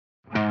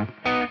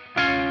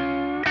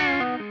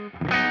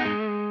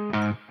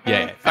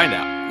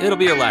It'll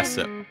be your last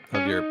sip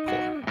of your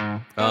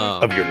pour.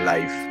 Of your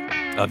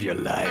life. Of your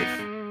life.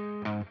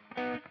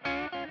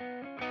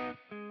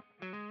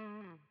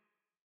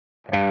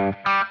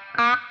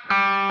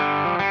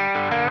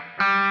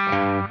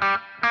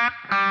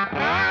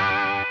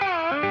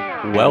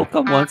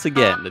 Welcome once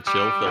again to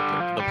Chill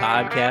Filter, the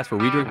podcast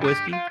where we drink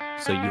whiskey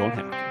so you don't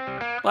have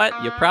to.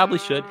 But you probably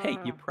should. Hey,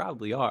 you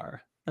probably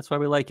are. That's why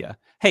we like you.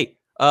 Hey,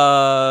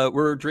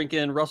 we're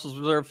drinking Russell's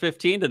Reserve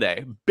 15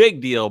 today. Big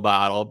deal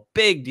bottle,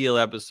 big deal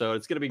episode.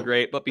 It's going to be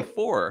great. But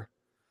before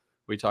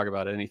we talk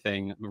about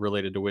anything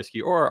related to whiskey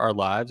or our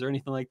lives or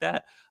anything like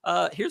that,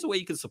 here's a way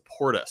you can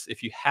support us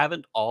if you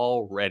haven't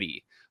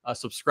already.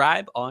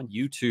 Subscribe on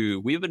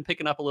YouTube. We've been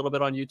picking up a little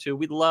bit on YouTube.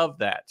 We love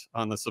that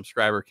on the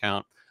subscriber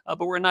count,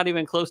 but we're not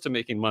even close to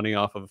making money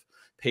off of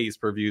pays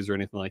per views or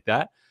anything like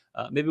that.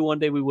 Maybe one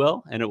day we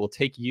will, and it will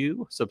take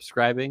you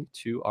subscribing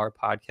to our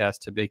podcast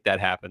to make that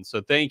happen.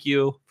 So thank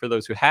you for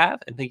those who have,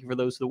 and thank you for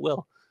those who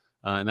will.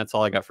 And that's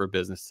all I got for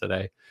business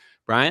today.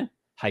 Bryan,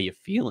 how you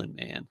feeling,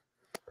 man?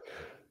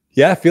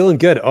 Yeah, feeling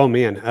good. Oh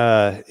man.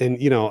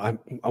 And you know,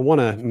 I want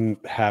to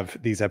have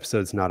these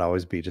episodes not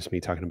always be just me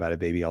talking about a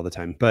baby all the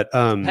time. But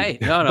hey,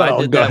 no, but I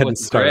I'll did go that ahead with and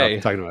start Gray.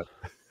 off talking about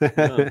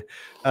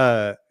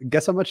it.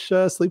 Guess how much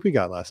sleep we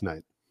got last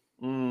night?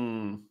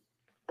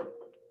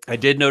 I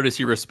did notice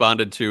you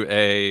responded to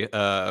a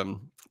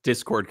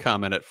Discord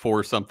comment at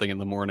 4 something in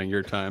the morning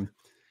your time.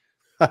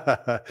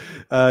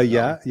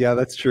 Yeah,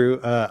 that's true.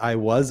 I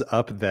was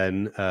up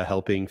then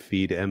helping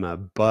feed Emma,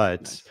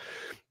 but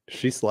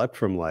she slept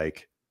from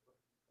like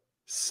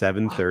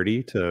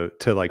 7:30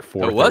 to like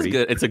 4:30. It was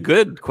good. It's a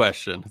good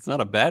question. It's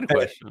not a bad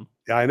question.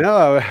 I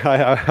know.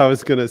 I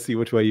was gonna see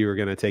which way you were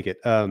gonna take it.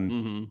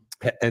 And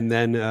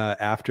then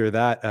after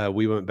that,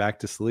 we went back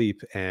to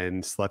sleep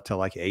and slept till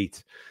like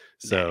 8.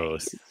 So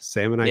nice.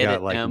 Sam and I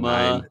got like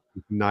Emma.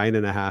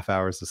 9.5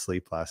 hours of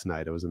sleep last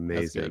night. It was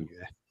amazing,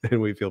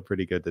 and we feel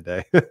pretty good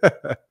today.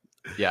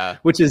 Yeah,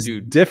 which is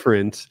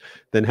different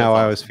than how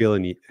I was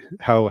feeling.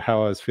 How I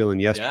was feeling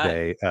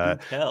yesterday.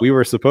 We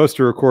were supposed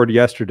to record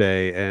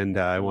yesterday, and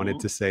I wanted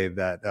to say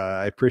that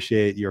I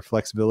appreciate your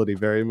flexibility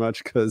very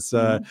much because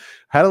had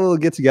a little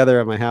get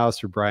together at my house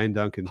for Bryan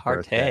Duncan's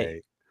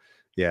birthday.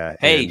 Yeah.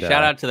 Hey,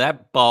 shout out to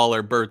that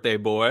baller birthday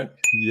boy.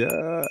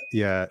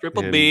 Yeah.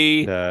 Triple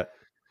B.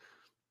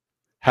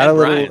 Had a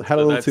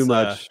little too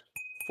much.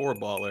 4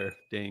 baller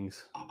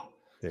dings.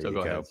 There so you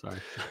go ahead. Sorry.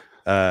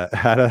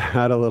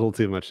 Had a little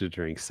too much to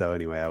drink. So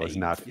anyway, I was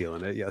not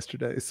feeling it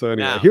yesterday. So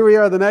anyway, here we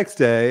are the next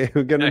day.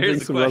 We're gonna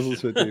drink some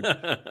Russell's 15.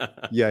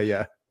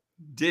 Yeah.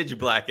 Did you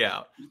black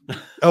out?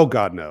 Oh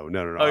God, no.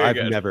 Oh,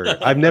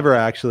 I've never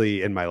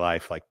actually in my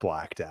life like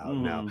blacked out.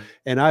 No.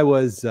 And I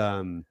was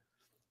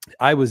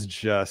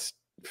just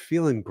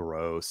feeling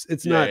gross.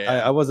 It's not.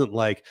 I wasn't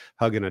like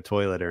hugging a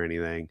toilet or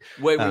anything.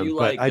 Wait, were you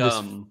like?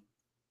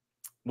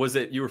 Was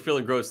it you were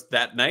feeling gross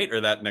that night or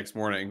that next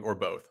morning or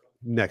both?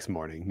 Next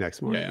morning.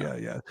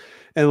 Yeah.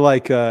 And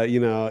like, eat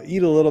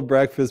a little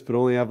breakfast, but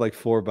only have like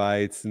 4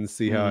 bites and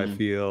see how I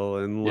feel.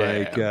 And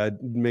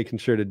making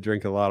sure to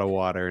drink a lot of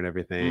water and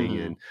everything.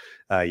 And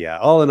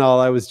all in all,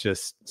 I was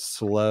just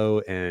slow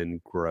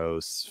and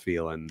gross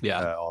feeling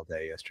all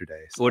day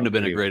yesterday. So wouldn't have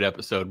been a great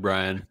episode,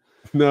 Bryan.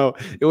 No,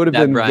 it would have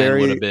been Bryan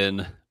would have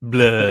been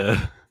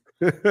blah.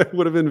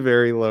 Would have been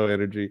very low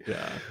energy.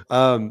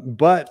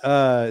 But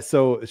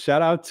so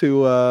shout out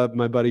to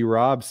my buddy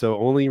Rob. So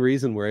only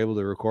reason we're able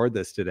to record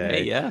this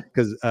today,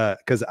 because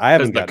I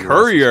haven't. The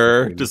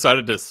courier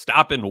decided to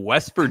stop in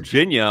West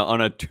Virginia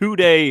on a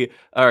 2-day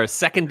or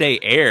second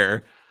day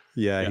air.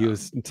 Yeah, he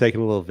was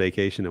taking a little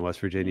vacation in West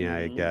Virginia,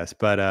 I guess.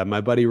 But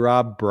my buddy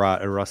Rob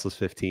brought a Russell's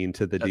 15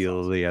 to the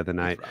deal the other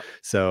night.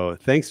 So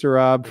thanks to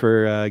Rob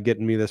for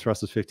getting me this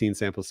Russell's 15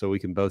 sample so we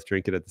can both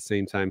drink it at the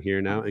same time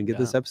here now and get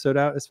this episode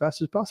out as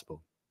fast as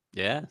possible.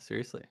 Yeah,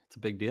 seriously. It's a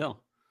big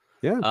deal.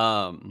 Yeah.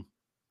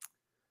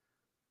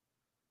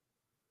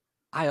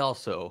 I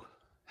also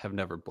have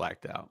never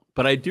blacked out,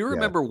 but I do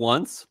remember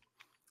once.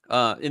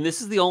 And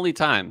this is the only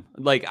time,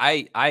 like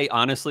I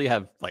honestly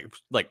have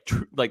like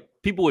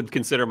people would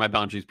consider my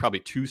boundaries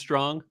probably too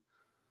strong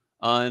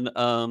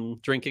on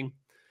drinking,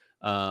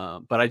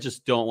 but I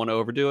just don't want to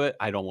overdo it.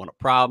 I don't want a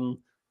problem.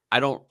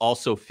 I don't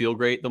also feel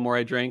great the more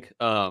I drink,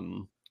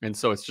 and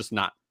so it's just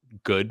not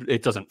good.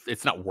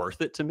 It's not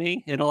worth it to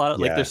me in a lot of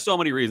like. There's so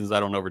many reasons I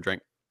don't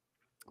overdrink,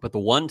 but the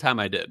one time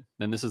I did,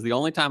 and this is the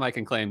only time I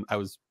can claim I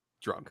was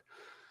drunk.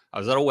 I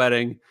was at a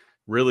wedding.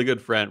 Really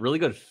good friend, really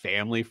good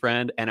family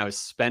friend, and I was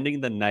spending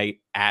the night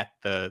at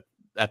the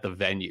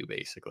venue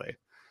basically,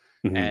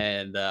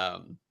 and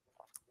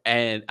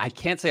I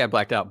can't say I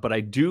blacked out, but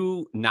I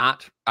do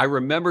not. I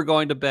remember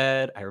going to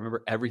bed. I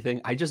remember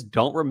everything. I just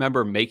don't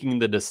remember making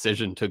the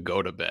decision to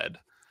go to bed.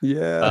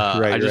 Yeah,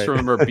 I just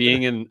remember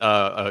being in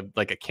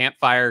like a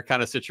campfire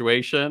kind of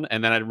situation,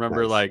 and then I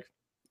remember like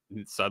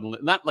suddenly,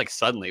 not like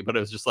suddenly, but it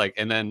was just like,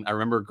 and then I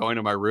remember going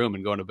to my room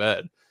and going to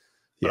bed,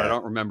 but I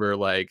don't remember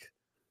like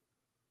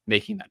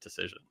making that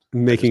decision,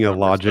 making a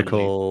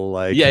logical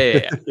like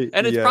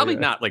and it's probably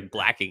not like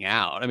blacking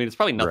out. I mean, it's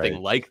probably nothing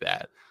like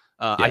that,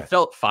 I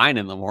felt fine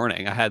in the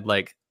morning. I had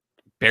like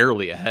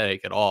barely a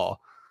headache at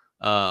all.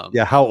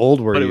 Yeah. How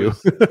old were But it you?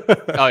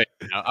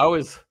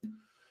 was,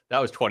 that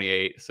was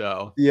 28.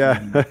 So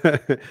Yeah.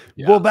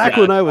 yeah, Well, back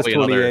when that's I was probably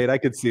another 28, I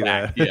could see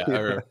fact. that. Yeah, Yeah.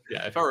 or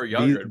yeah, if I were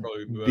younger, I'd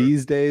probably be better.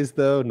 These days,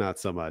 though, not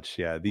so much.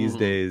 Yeah. These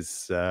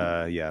days,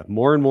 yeah,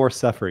 more and more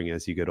suffering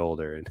as you get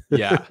older. And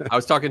Yeah, I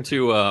was talking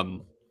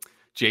to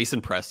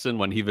Jason Preston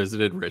when he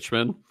visited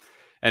Richmond,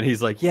 and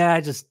he's like, "Yeah, I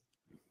just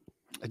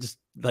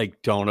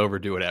like don't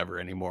overdo it ever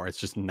anymore. It's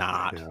just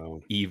not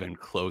even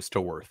close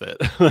to worth it."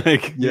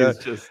 Like, yeah. he's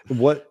just,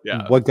 What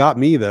yeah, got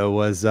me though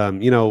was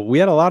we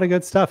had a lot of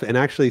good stuff. And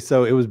actually,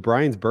 so it was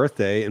Brian's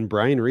birthday, and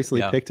Brian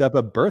recently yeah. picked up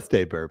a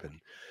birthday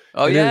bourbon.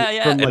 Oh And then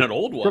yeah, yeah, and an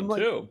old from one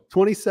too.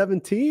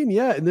 2017.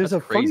 Yeah. And there's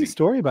That's a funny crazy.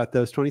 story about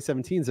those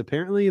 2017s.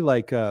 Apparently,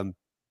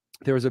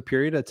 there was a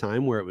period of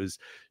time where it was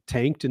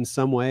tanked in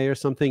some way or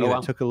something, Oh and it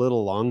wow. took a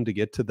little long to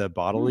get to the Hmm.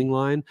 bottling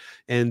line,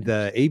 and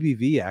the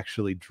ABV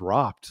actually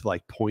dropped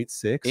like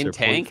 0.6 In or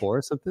zero point tank? 0.4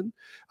 or something.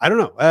 I don't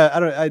know.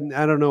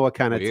 I don't know what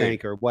kind of Weird.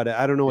 tank or what.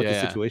 I don't know what the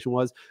Yeah. situation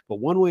was, but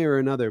one way or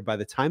another, by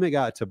the time it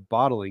got to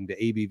bottling, the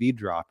ABV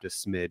dropped a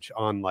smidge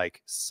on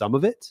like some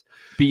of it.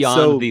 Beyond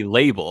So the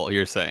label,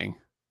 you're saying.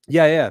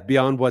 yeah,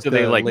 beyond what So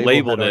they the like label had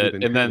labeled already it,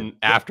 been and treated. then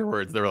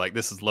afterwards they were like,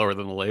 "This is lower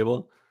than the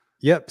label."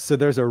 Yep. So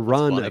there's a That's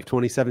run of funny.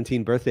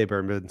 2017 birthday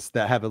bourbons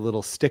that have a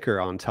little sticker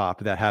on top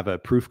that have a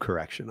proof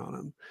correction on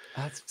them.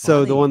 That's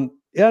So the funny. one,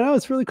 yeah, no,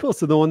 it's really cool.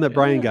 So the one that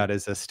Brian Yeah. got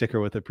is a sticker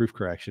with a proof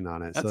correction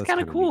on it. So That's that's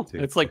kind of kind of neat cool. too.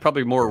 It's like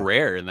probably more Yeah.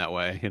 rare in that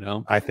way, you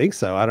know? I think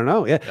so. I don't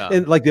know. Yeah. Yeah.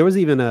 And like there was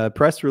even a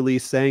press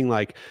release saying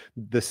like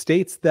the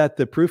states that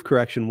the proof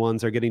correction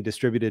ones are getting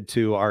distributed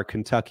to are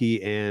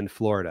Kentucky and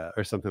Florida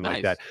or something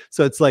like that. Nice.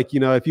 So it's like,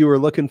 if you were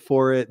looking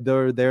for it,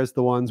 there's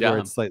the ones where Yeah.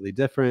 it's slightly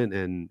different.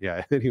 And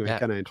yeah, anyway, Yeah.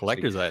 kind of interesting.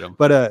 Collector's item.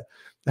 But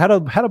had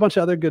a bunch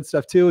of other good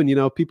stuff too.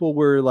 And people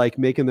were like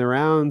making their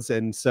rounds.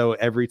 And so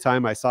every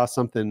time I saw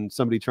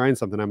somebody trying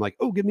something, I'm like,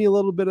 oh, give me a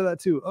little bit of that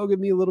too. Oh, give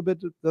me a little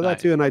bit of that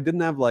Nice. too. And I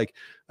didn't have like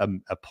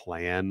a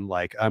plan,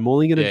 like I'm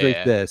only going to drink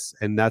Yeah. this,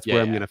 and that's Yeah.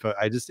 where I'm Yeah. going to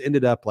I just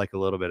ended up like a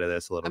little bit of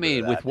this, a I little bit of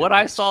mean, that, with what and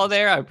I it's saw just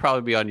there, I'd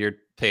probably be on your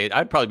taste.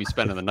 I'd probably be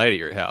spending the night at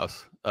your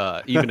house,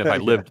 even if I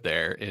yeah. lived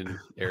there in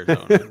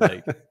Arizona.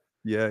 Like,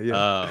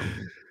 Yeah.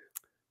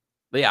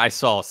 but yeah, I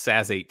saw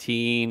Saz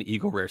 18,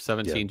 Eagle Rare Yeah.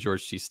 17,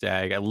 George T.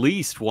 Stagg, at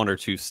least one or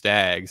two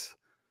Stags.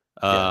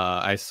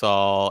 Yeah. I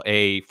saw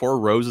a Four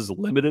Roses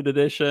limited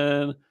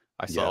edition.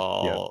 I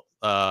Yeah.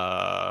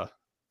 saw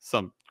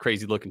some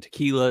crazy looking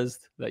tequilas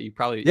that you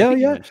probably, I Yeah. think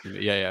you Yeah. mentioned to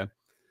me. Yeah, yeah.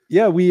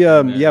 Yeah,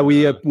 And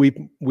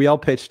then we all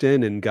pitched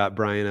in and got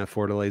Brian a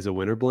Fortaleza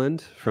Winter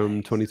Blend from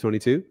nice.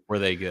 2022. Were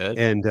they good?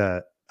 And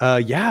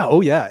yeah, oh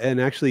yeah. And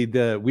actually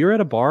we were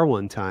at a bar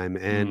one time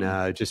and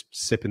Mm, just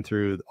sipping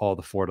through all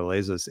the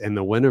Fortalezas, and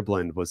the Winter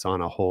Blend was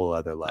on a whole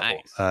other level.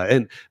 nice.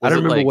 And I Was don't it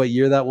remember like what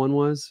year that one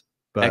was,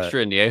 but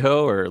extra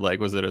añejo, or like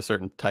was it a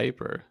certain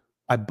type, or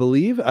I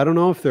believe, I don't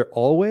know if they're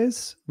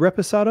always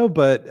Reposado,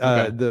 but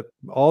okay?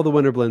 all the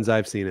Winter Blends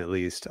I've seen at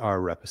least are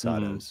Hmm.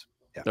 Reposados.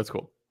 Yeah. That's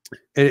cool.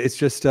 And it's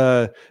just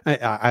I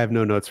have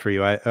no notes for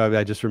you.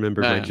 I just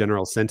remembered my Yeah,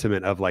 general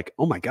sentiment of like,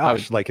 oh my I would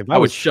gosh, like if I I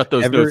would was shut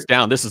those notes ever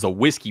down. This is a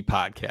whiskey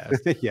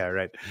podcast. yeah,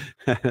 right.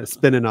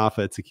 Spinning off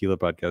a tequila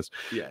podcast.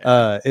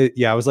 Yeah.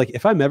 Yeah, I was like,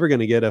 if I'm ever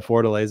gonna get a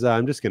Fortaleza,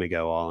 I'm just gonna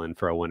go all in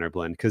for a Winter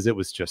Blend because it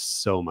was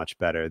just so much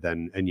better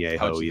than How much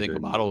Añejo do you think a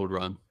even. bottle would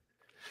run?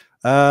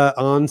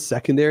 On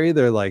secondary,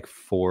 they're like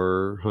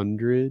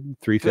 400,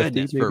 350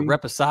 Goodness, for a maybe.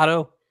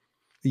 Reposado?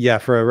 Yeah,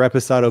 for a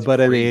Reposado, That's but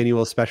an crazy.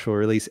 annual special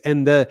release.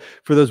 And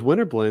for those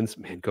winter blends,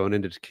 man, going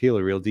into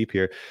tequila real deep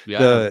here.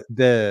 Yeah.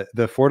 The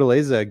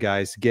Fortaleza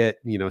guys get,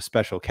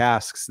 special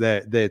casks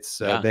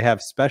that's Yeah. they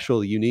have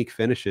special unique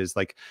finishes.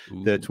 Like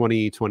the Ooh,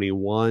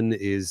 2021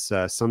 is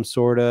some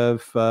sort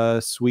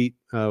of sweet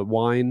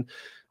wine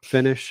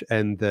finish,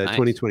 and the nice.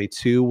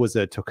 2022 was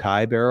a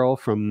Tokai barrel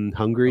from Oh,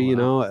 Hungary,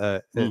 wow.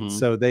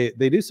 so they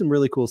do some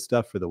really cool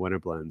stuff for the winter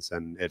blends,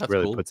 and it That's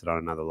really cool. puts it on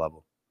another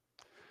level.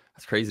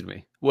 That's crazy to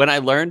me. When I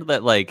learned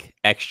that like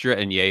extra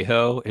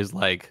añejo is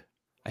like,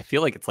 I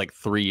feel like it's like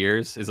 3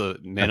 years is a I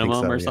think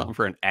minimum so, or yeah. something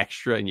for an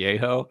extra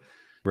añejo.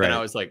 And I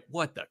Right. was like,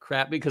 what the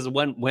crap? Because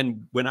when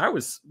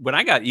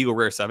I got Eagle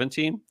Rare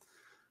 17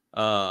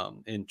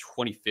 in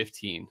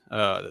 2015,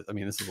 I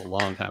mean this is a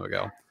long time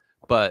ago.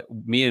 But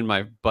me and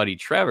my buddy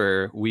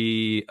Trevor,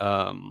 we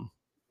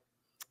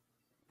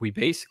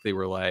basically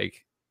were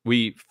like,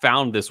 we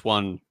found this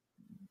one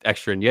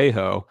extra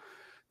añejo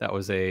that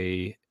was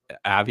a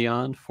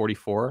Avion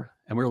 44,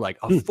 and we were like,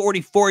 a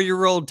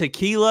 44-year-old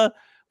tequila,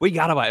 we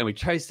gotta buy it. And we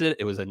tasted it.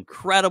 It was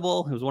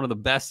incredible. It was one of the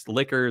best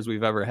liquors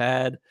we've ever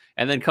had.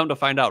 And then come to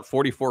find out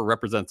 44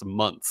 represents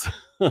months.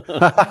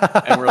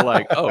 And we're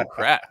like, oh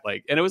crap.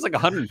 Like, and it was like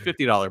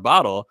 $150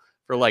 bottle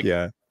for like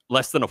Yeah.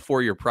 less than a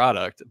 4-year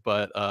product.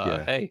 But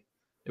Yeah. hey,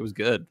 it was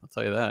good. I'll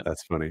tell you that.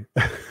 That's funny.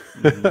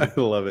 Mhm.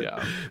 I love it.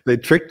 Yeah. They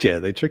tricked you.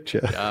 They tricked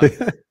you.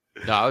 Yeah.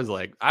 No, I was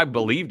like, I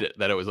believed it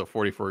that it was a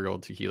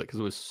 44-year-old tequila because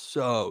it was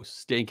so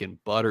stinking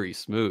buttery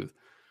smooth.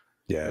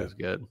 It Yeah. was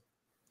good.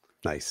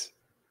 Nice.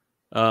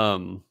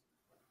 Um,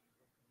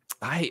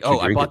 I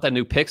bought that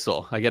new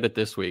Pixel. I get it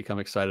this week. I'm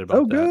excited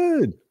about that. Oh,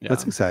 good. Yeah,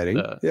 that's exciting.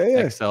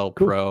 The XL cool.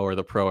 Pro or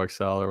the Pro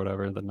XL or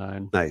whatever, the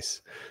 9.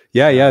 Nice.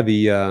 Yeah.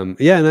 The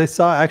and I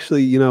saw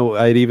actually, you know,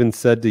 I'd even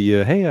said to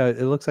you, hey,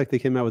 it looks like they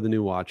came out with a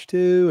new watch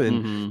too,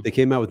 and they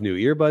came out with new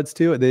earbuds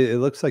too. It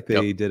looks like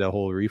they did a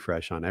whole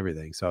refresh on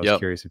everything. So I was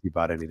curious if you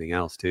bought anything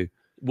else too.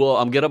 Well,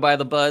 I'm gonna buy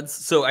the buds.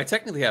 So I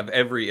technically have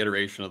every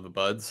iteration of the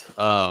buds.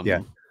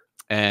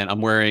 And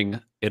I'm wearing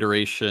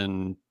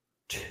iteration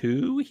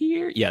 2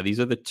 here. Yeah, these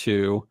are the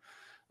 2.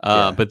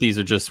 But these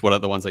are just what are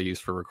the ones I use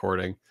for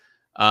recording.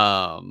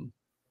 But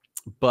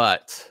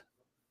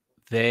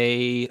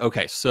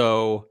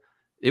so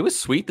it was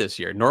sweet this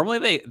year.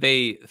 Normally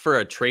they for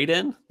a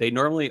trade-in, they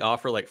normally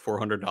offer like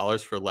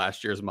 $400 for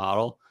last year's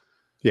model.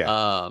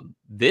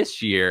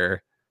 This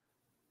year,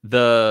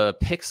 the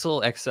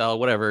Pixel XL,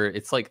 whatever,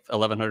 it's like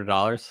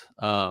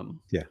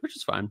 $1,100. Which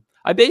is fine.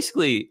 I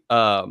basically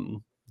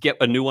get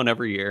a new one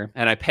every year,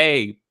 and I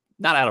pay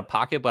not out of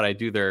pocket, but I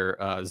do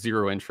their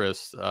 0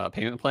 interest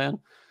payment plan.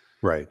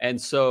 Right. And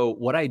so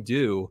what I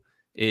do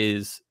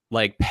is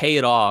like pay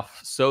it off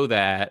so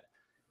that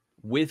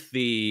with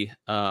the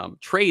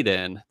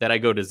trade-in that I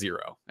go to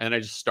 0, and I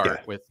just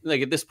start with,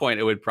 like, at this point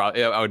it would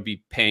probably, I would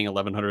be paying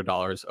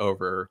 $1,100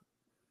 over,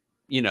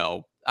 you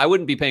know, I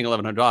wouldn't be paying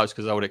 $1,100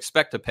 because I would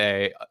expect to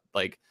pay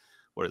like,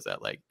 what is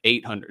that, like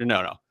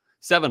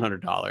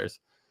 $700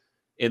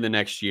 in the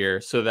next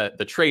year, so that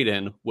the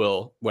trade-in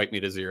will wipe me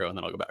to 0, and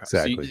then I'll go back.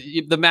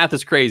 Exactly. So the math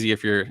is crazy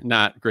if you're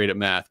not great at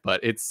math,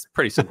 but it's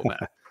pretty simple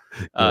math.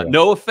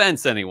 No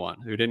offense, anyone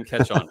who didn't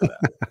catch on to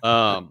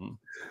that.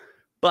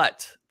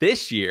 But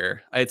this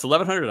year it's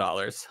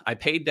 $1,100. I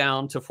paid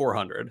down to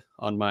 $400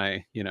 on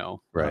my, you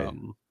know,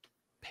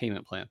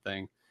 payment plan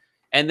thing,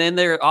 and then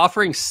they're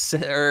offering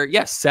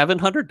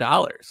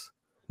 $700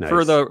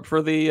 for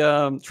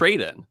the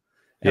trade-in.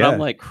 And I'm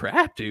like,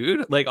 crap,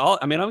 dude. Like,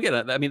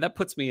 that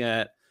puts me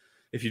at,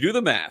 if you do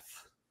the math,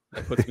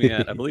 that puts me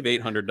at, I believe,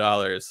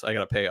 $800 I got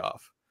to pay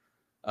off.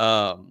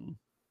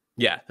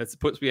 That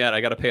puts me at,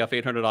 I got to pay off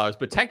 $800.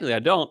 But technically I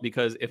don't,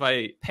 because if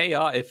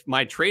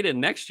my trade-in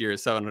next year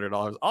is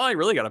 $700, all I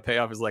really got to pay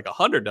off is like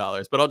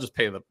 $100, but I'll just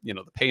pay the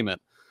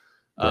payment.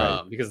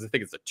 Because I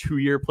think it's a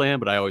 2-year plan,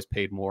 but I always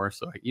paid more.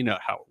 So you know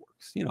how it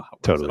works. You know how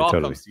it works. It all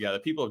comes together.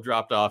 People have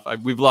dropped off.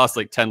 We've lost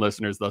like 10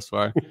 listeners thus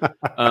far.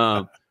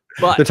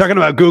 But they're talking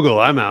about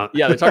Google. I'm out.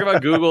 Yeah, they're talking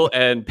about Google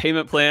and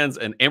payment plans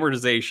and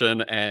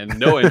amortization and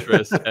no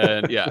interest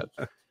and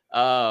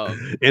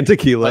and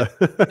tequila.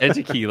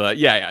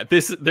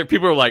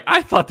 People are like,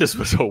 I thought this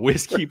was a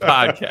whiskey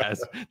podcast.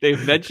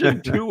 They've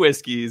mentioned 2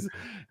 whiskeys.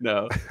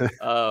 No,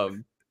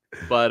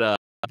 but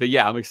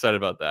yeah, I'm excited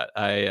about that.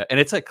 And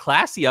it's a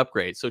classy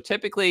upgrade. So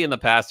typically in the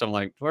past, I'm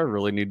like, do I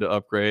really need to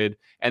upgrade?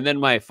 And then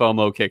my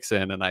FOMO kicks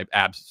in, and I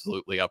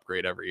absolutely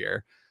upgrade every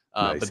year.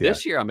 But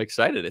this year I'm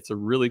excited. It's a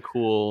really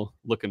cool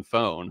looking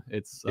phone.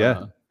 It's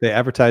they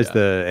advertise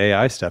the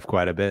AI stuff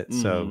quite a bit.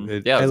 So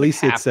at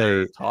least it's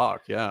a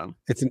talk.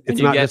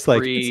 It's not just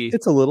like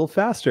it's a little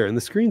faster and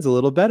the screen's a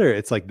little better.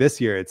 It's like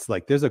this year it's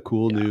like there's a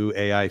cool new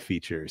AI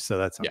feature. So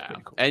that's pretty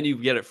cool. And you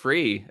get it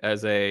free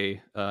as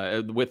a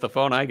with the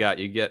phone I got,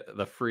 you get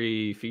the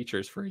free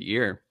features for a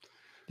year.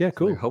 Yeah,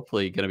 cool. So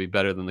hopefully going to be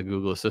better than the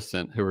Google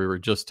Assistant, who we were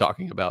just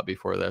talking about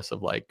before this,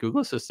 of like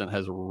Google Assistant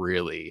has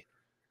really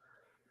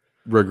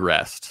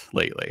regressed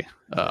lately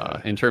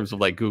in terms of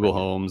like Google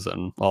Homes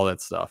and all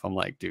that stuff. I'm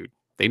like, dude,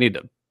 they need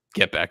to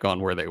get back on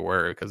where they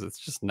were, because it's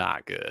just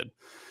not good.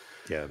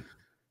 Yeah,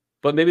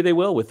 but maybe they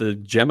will with the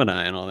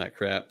Gemini and all that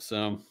crap.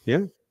 So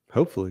yeah,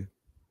 hopefully.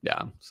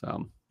 Yeah.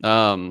 So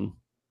I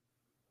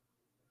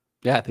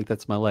think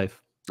that's my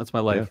life. That's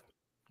my life.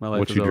 My life.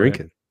 What you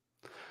drinking?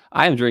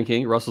 I am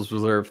drinking Russell's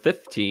Reserve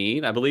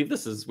 15. I believe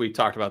we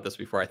talked about this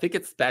before. I think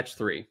it's batch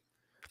 3.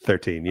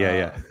 13.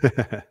 Yeah.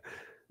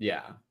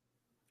 Yeah.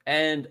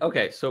 And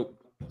okay, so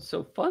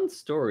fun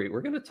story.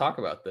 We're going to talk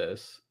about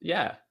this.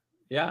 Yeah.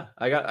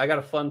 I got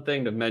a fun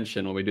thing to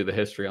mention when we do the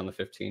history on the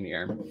 15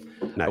 year.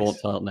 Nice. I won't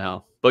tell it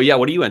now. But yeah,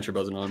 what are you entry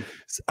buzzing on?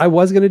 I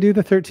was going to do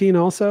the 13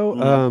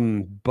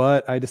 also,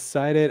 but I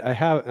decided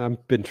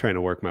I've been trying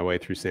to work my way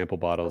through sample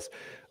bottles.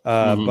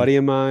 Buddy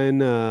of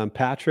mine,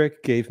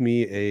 Patrick, gave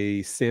me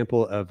a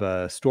sample of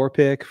a store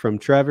pick from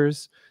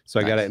Trevor's. So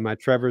I got it in my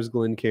Trevor's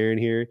Glencairn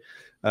here.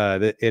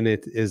 And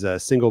it is a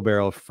single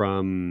barrel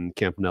from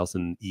Camp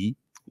Nelson E.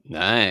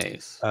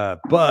 Nice.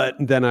 But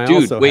then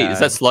is that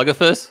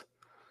Slugifus?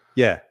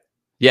 Yeah.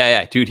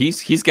 Dude,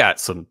 he's got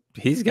some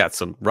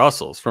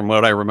Russells from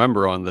what I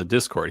remember on the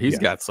Discord. He's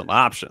got some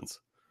options.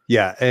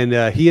 Yeah,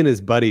 and he and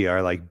his buddy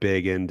are like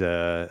big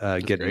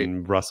into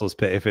getting Russell's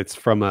pit. If it's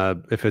from a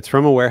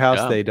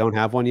warehouse, they don't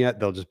have one yet,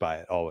 they'll just buy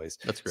it always.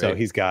 That's great. So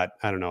he's got,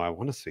 I don't know, I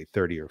want to say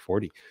 30 or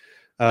 40.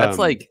 That's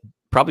like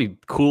probably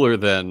cooler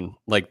than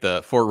like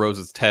the Four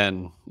Roses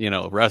 10,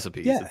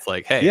 recipes. Yeah. It's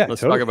like, hey,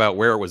 let's talk about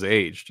where it was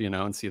aged,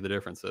 and see the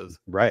differences.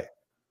 Right.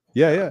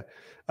 Yeah.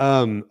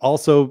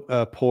 Also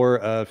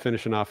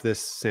finishing off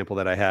this sample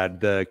that I had,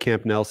 the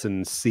Camp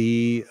Nelson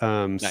C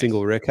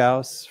single rick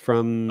house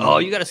from. Oh,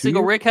 you got a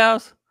single rick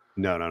house?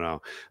 No.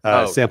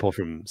 Oh, okay. Sample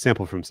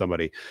from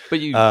somebody.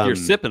 But you're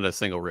sipping a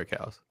single rick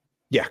house.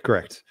 Yeah,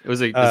 correct.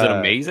 Is it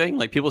amazing?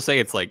 Like people say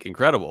it's like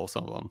incredible,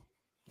 some of them.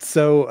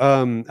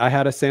 So I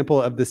had a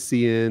sample of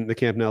the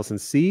Camp Nelson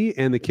C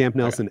and the Camp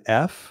Nelson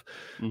F.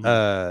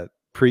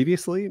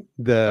 Previously,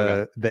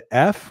 the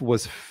F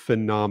was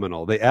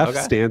phenomenal. The F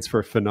stands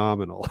for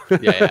phenomenal.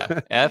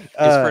 Yeah. F is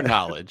for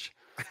knowledge.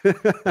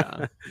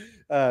 Yeah.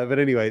 But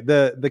anyway,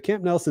 the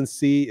Camp Nelson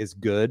C is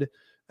good.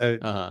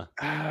 I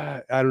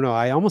don't know.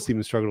 I almost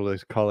even struggle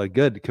to call it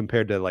good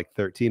compared to like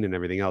 13 and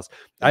everything else.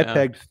 Yeah. I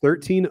pegged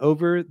 13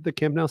 over the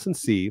Camp Nelson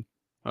C.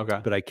 Okay.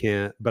 But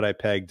I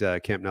pegged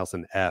Camp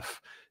Nelson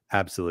F,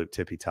 absolute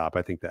tippy top.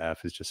 I think the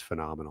F is just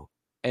phenomenal.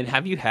 And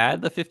have you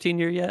had the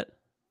 15-year yet?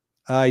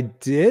 I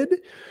did.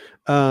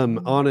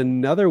 On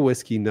another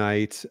whiskey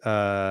night,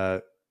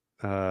 Rob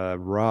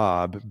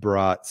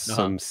brought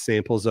some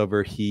samples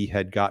over he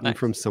had gotten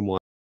from someone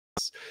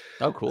else.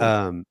 Oh,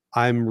 cool.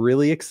 I'm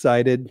really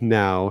excited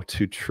now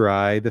to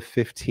try the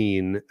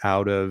 15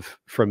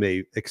 from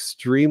a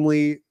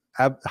extremely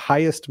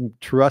highest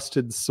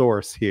trusted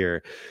source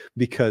here,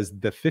 because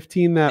the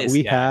 15 that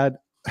we had,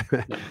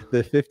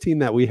 the 15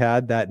 that we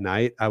had that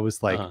night, I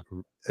was like,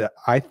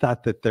 I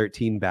thought the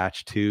 13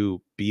 batch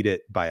 2 beat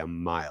it by a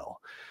mile.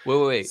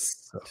 Wait.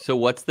 So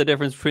what's the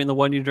difference between the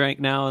one you drank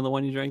now and the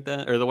one you drank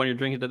then, or the one you're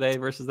drinking today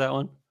versus that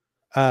one?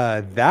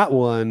 That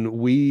one,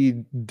 we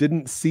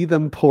didn't see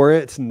them pour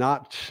it.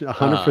 Not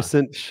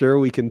 100% sure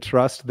we can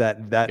trust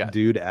that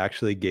dude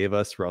actually gave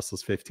us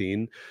Russell's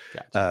 15.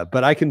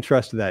 But I can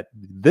trust that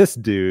this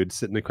dude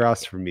sitting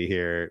across from me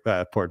here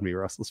poured me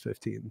Russell's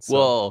 15. So.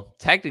 Well,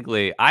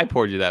 technically, I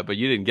poured you that, but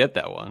you didn't get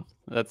that one.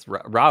 That's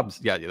Rob's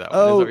got you that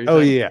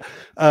one. Yeah.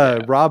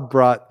 Rob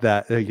brought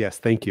that. Yes,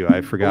 thank you. I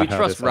forgot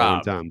how this all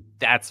went down.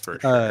 That's for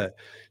sure.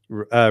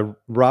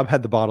 Rob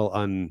had the bottle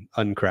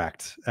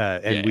uncracked,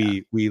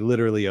 and we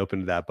literally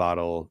opened that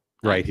bottle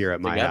right here at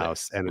my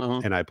house,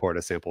 and I poured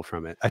a sample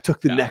from it. I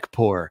took the neck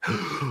pour.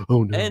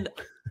 Oh no! And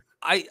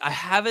I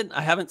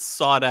haven't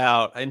sought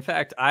out. In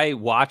fact, I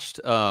watched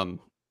Matt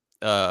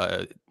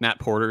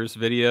Porter's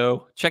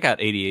video. Check out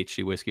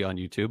ADHD Whiskey on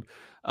YouTube.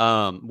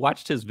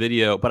 Watched his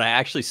video, but I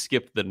actually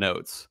skipped the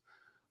notes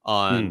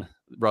on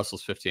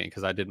Russell's 15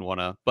 because I didn't want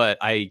to. But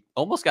I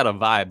almost got a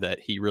vibe that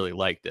he really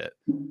liked it.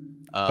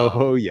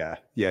 Yeah,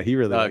 he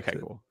really liked it.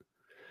 Cool.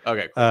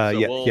 Okay,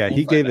 cool. So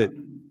he gave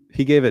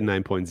it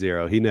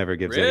 9.0. He never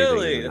gives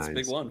anything. That's a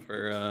big one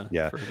for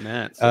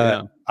Matt.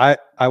 So,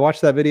 I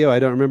watched that video. I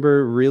don't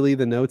remember really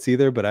the notes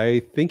either, but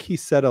I think he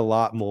said a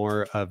lot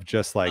more of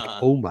just like,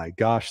 oh my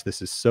gosh,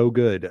 this is so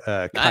good,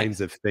 kinds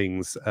of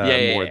things,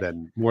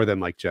 more than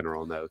like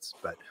general notes.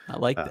 But I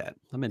like that.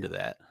 I'm into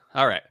that.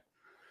 All right.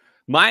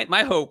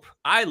 My hope,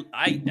 I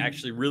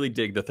actually really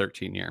dig the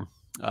 13-year.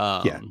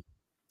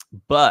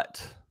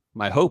 But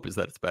my hope is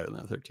that it's better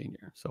than the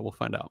 13-year. So we'll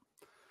find out.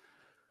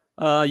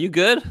 You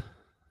good?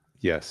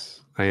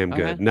 Yes, I am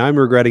good. Now I'm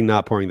regretting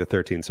not pouring the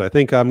 13. So I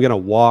think I'm going to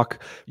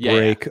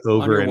break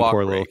over and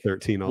pour a little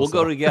 13 also. We'll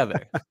go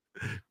together.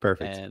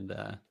 Perfect. And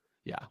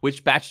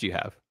which batch do you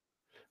have?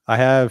 I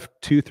have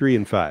 2, 3,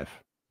 and 5.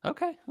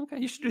 Okay.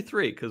 You should do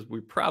 3 because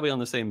we're probably on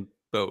the same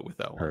boat with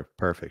that one.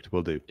 Perfect.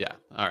 We'll do. Yeah.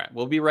 All right.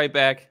 We'll be right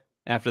back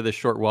after this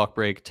short walk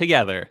break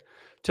together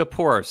to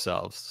pour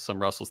ourselves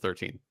some Russell's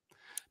 13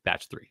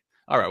 batch 3.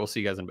 All right. We'll see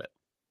you guys in a bit.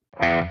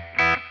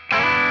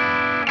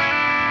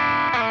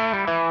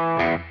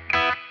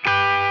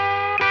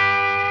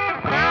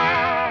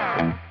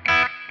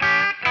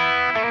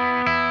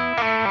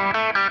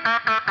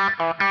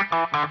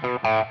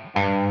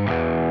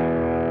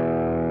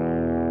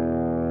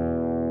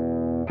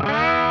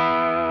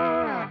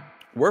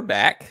 We're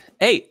back.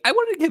 Hey, I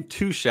wanted to give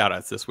 2 shout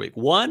outs this week.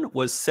 One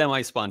was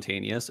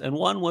semi-spontaneous and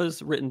one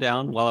was written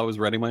down while I was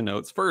writing my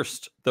notes.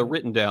 First, the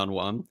written down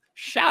one.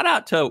 Shout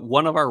out to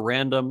one of our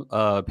random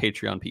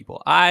Patreon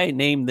people. I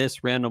named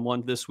this random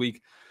one this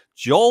week,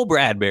 Joel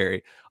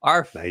Bradbury,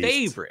 our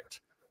favorite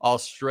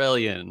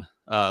Australian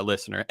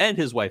listener, and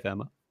his wife,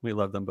 Emma. We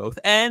love them both.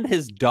 And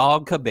his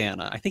dog,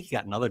 Cabana. I think he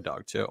got another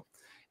dog, too.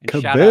 And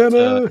Cabana. Shout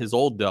out to his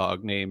old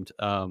dog named,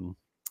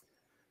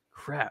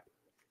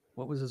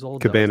 what was his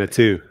old Cabana dog's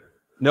name? 2.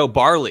 No,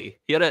 Barley.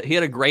 He had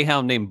a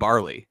greyhound named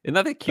Barley. Isn't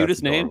that the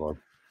cutest name?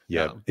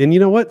 Yeah. And you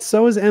know what?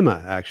 So is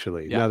Emma,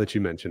 actually, now that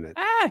you mention it.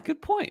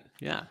 Good point.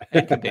 Yeah.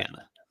 And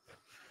Cabana.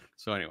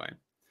 So anyway,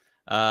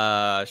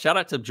 shout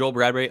out to Joel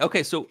Bradbury.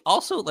 Okay. So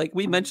also, like,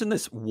 we mentioned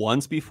this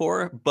once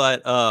before,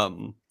 but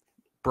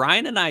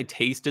Bryan and I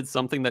tasted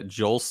something that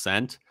Joel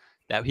sent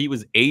that he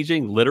was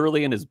aging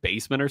literally in his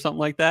basement or something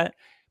like that.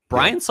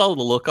 Bryan saw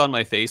the look on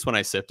my face when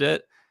I sipped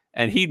it,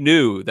 and he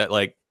knew that,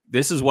 like,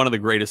 this is one of the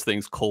greatest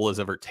things Cole has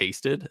ever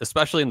tasted,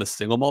 especially in the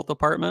single malt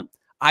department.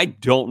 I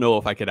don't know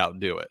if I could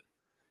outdo it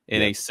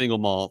in a single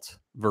malt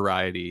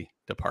variety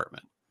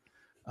department.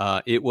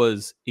 It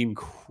was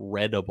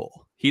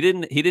incredible. He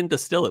didn't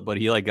distill it, but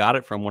he like got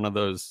it from one of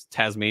those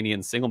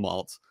Tasmanian single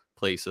malt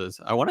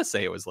places. I want to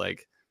say it was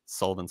like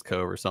Sullivan's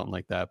Cove or something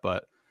like that,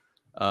 but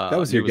that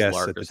was your guess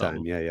at the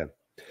time. Yeah.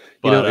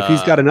 But, if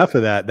he's got enough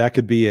of that, that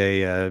could be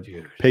a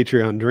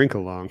Patreon drink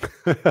along.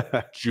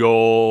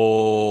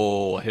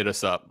 Joel, hit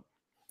us up.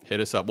 Hit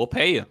us up. We'll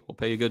pay you. We'll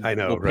pay you good. I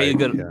know, We'll right? pay you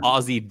good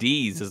Aussie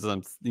D's.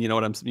 You know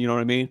what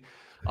I mean?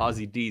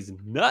 Aussie D's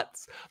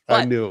nuts.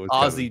 But I knew it was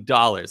Aussie coming.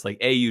 dollars, like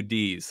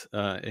AUDs,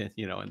 in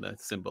the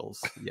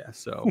symbols. Yeah.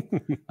 So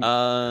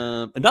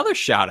another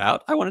shout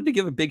out. I wanted to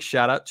give a big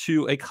shout out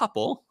to a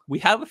couple. We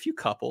have a few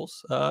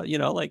couples,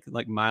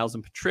 like Miles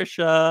and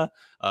Patricia,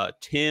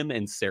 Tim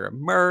and Sarah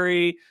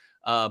Murray.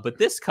 But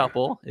this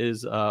couple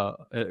is a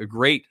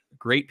great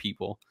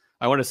people.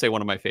 I want to say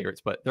one of my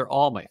favorites, but they're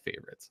all my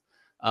favorites.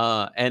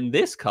 And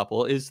this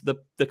couple is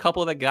the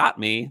couple that got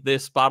me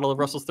this bottle of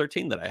Russell's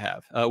 13 that I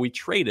have. We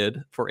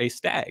traded for a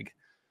stag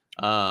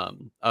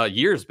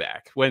years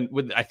back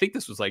when I think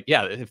this was like,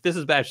 if this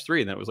is batch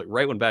 3, then it was like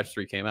right when batch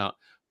 3 came out.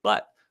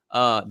 But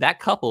that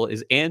couple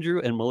is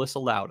Andrew and Melissa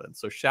Loudon.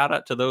 So shout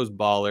out to those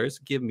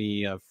ballers. Give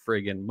me a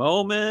friggin'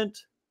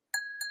 moment.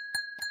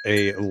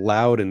 A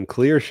loud and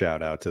clear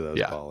shout out to those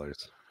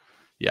ballers.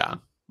 Yeah.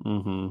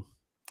 Mm-hmm.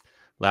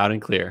 Loud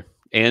and clear.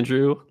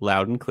 Andrew,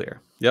 loud and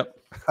clear. Yep.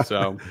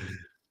 So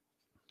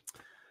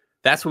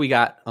that's what we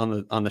got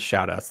on the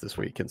shout outs this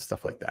week and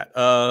stuff like that.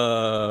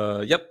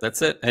 Yep,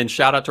 that's it. And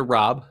shout out to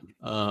Rob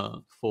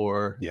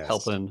for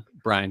helping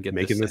Bryan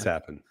making this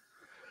happen.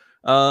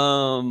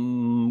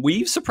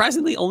 We've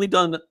surprisingly only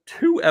done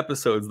 2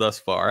 episodes thus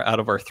far out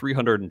of our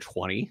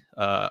 320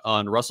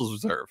 on Russell's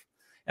Reserve.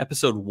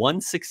 Episode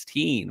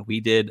 116, we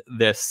did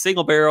the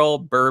single barrel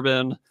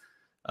bourbon,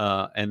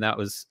 and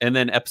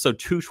then episode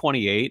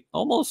 228,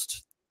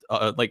 almost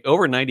like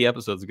over 90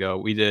 episodes ago,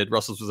 we did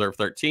Russell's Reserve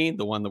 13,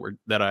 the one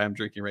that I am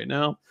drinking right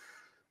now.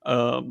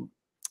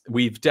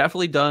 We've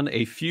definitely done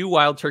a few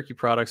Wild Turkey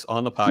products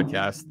on the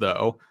podcast,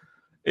 though,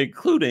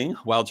 including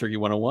Wild Turkey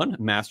 101,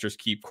 Master's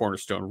Keep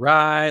Cornerstone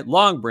Rye,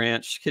 Long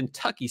Branch,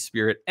 Kentucky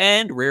Spirit,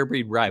 and Rare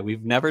Breed Rye.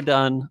 We've never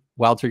done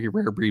Wild Turkey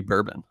Rare Breed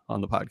Bourbon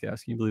on the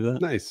podcast. Can you believe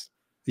that? Nice.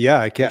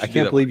 Yeah, I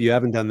can't believe you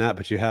haven't done that,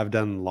 but you have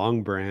done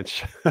Long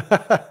Branch.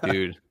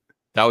 Dude,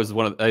 that was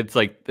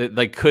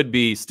it could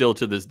be still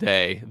to this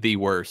day the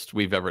worst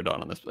we've ever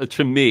done on this.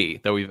 To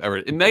me, that we've ever.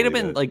 It might have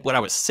been like what I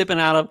was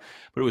sipping out of,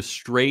 but it was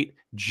straight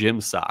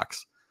gym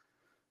socks.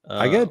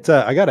 I got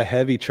a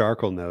heavy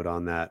charcoal note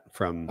on that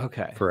from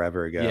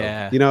forever ago.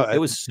 Yeah, it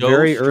was so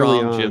very strong. Early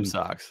on, gym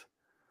socks.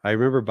 I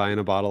remember buying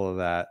a bottle of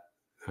that.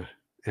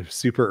 And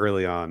super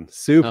early on,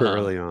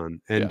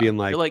 and being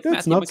like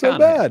that's not so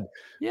bad.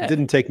 Yeah. It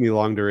didn't take me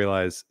long to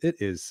realize it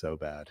is so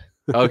bad.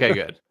 Okay,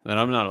 good. Then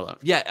I'm not alone.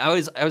 Yeah, I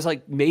was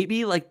like,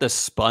 maybe like the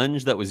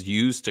sponge that was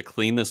used to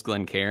clean this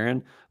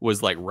Glencairn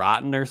was like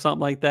rotten or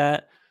something like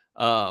that.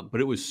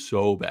 But it was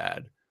so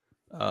bad.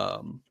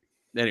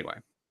 Anyway,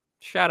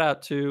 shout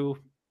out to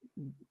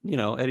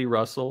Eddie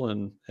Russell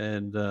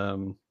and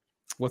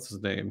what's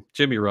his name?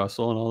 Jimmy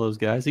Russell and all those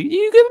guys.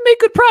 You can make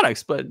good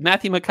products, but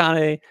Matthew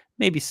McConaughey,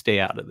 maybe stay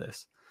out of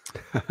this.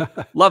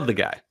 Love the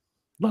guy.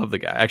 I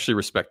actually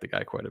respect the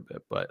guy quite a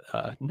bit, but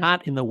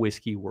not in the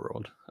whiskey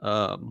world.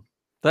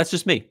 That's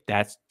just me.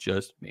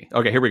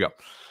 Okay, here we go.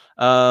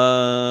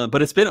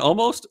 But it's been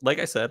almost, like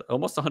I said,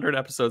 almost 100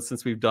 episodes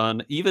since we've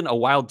done even a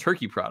Wild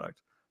Turkey product.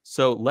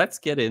 So let's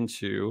get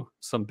into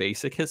some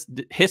basic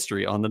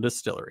history on the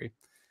distillery.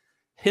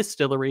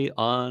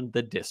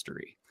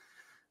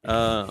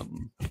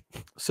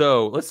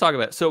 So let's talk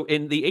about it. So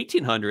in the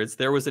 1800s,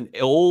 there was an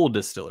old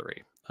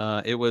distillery.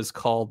 It was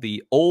called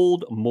the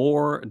Old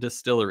Moor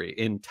Distillery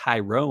in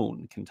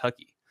Tyrone,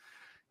 Kentucky.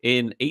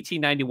 In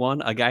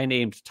 1891, a guy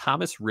named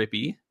Thomas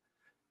Rippey,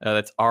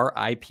 that's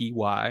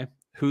R-I-P-Y,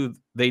 who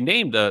they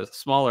named a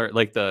smaller,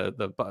 like or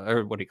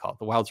what do you call it?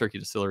 The Wild Turkey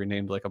Distillery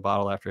named like a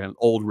bottle after him,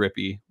 Old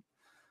Rippey.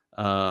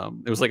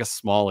 It was like a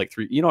small, like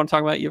you know what I'm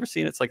talking about? You ever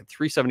seen it? It's like a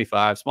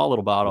 375, small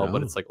little bottle,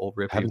 but it's like Old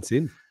Rippey. Haven't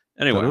seen.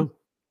 Anyway,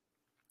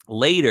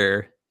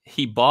 later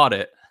he bought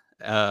it.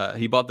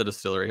 He bought the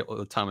distillery,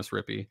 Thomas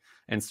Rippey,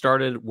 and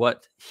started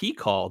what he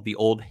called the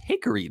Old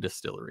Hickory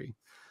Distillery.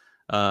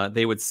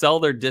 They would sell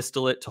their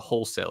distillate to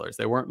wholesalers.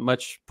 They weren't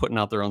much putting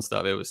out their own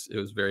stuff. It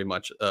was very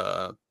much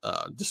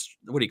just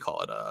what do you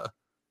call it?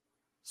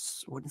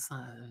 What's the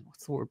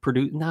word?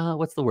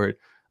 What's the word?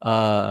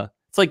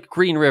 It's like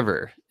Green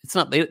River. It's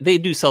not. They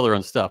do sell their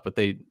own stuff, but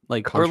they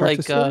like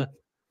contract.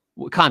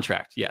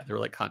 Yeah, they were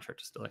like contract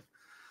distilling.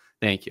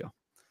 Thank you.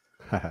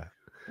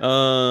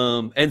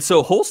 And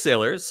so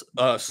wholesalers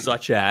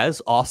such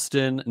as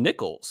Austin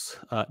Nichols,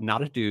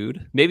 not a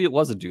dude, maybe it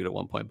was a dude at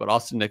one point, but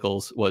Austin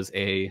Nichols was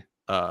a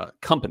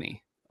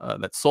company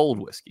that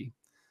sold whiskey.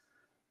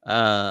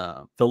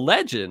 The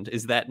legend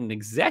is that an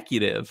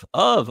executive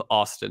of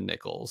Austin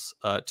Nichols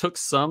took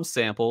some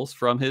samples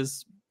from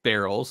his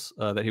barrels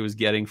that he was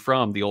getting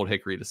from the Old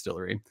Hickory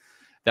Distillery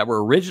that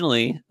were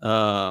originally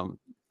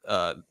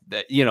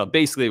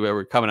basically where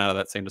we're coming out of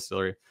that same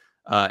distillery.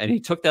 And he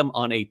took them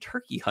on a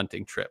turkey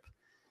hunting trip.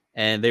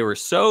 And they were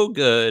so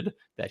good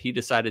that he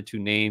decided to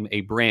name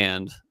a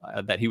brand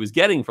that he was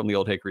getting from the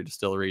Old Hickory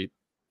Distillery,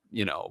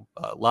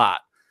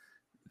 lot,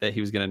 that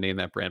he was going to name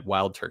that brand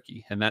Wild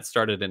Turkey. And that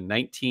started in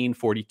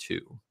 1942.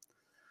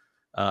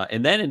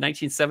 And then in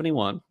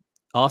 1971,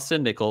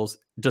 Austin Nichols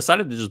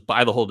decided to just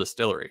buy the whole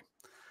distillery.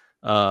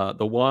 The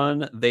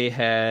one they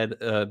had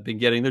been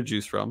getting their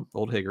juice from,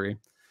 Old Hickory,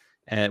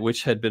 and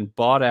which had been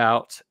bought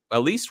out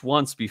at least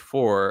once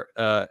before.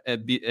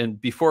 And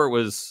before it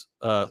was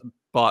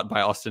bought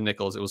by Austin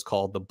Nichols, it was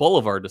called the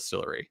Boulevard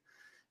Distillery.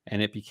 And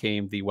it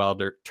became the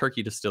Wild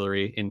Turkey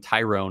Distillery in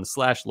Tyrone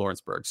 /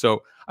 Lawrenceburg.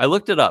 So I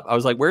looked it up. I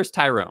was like, where's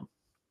Tyrone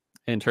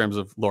in terms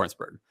of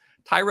Lawrenceburg?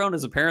 Tyrone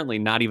is apparently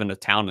not even a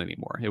town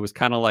anymore. It was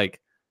kind of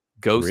like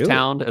ghost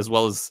town, as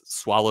well as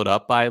swallowed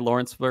up by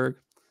Lawrenceburg.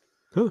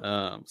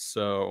 Huh.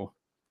 So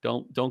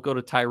don't go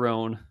to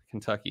Tyrone,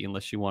 Kentucky,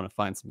 unless you want to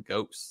find some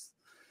ghosts.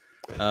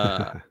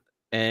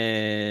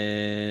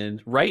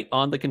 And right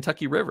on the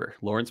Kentucky River,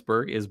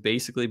 Lawrenceburg is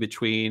basically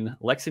between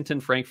Lexington,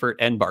 Frankfort,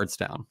 and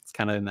Bardstown. It's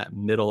kind of in that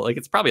middle, like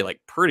it's probably like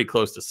pretty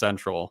close to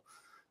central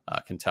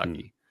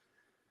Kentucky.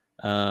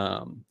 In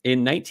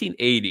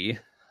 1980,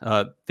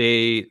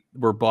 they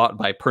were bought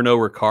by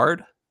Pernod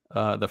Ricard,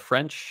 the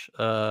French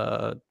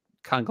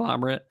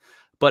conglomerate.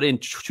 But in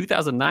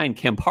 2009,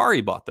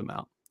 Campari bought them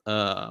out.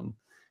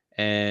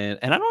 And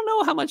I don't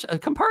know how much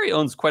Campari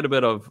owns quite a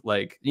bit of,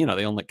 like, you know,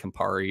 they own like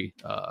Campari.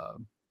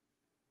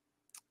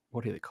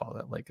 What do they call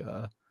that? Like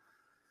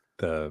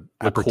the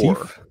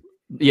aperitif.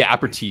 Yeah,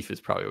 aperitif is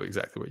probably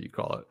exactly what you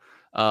call it.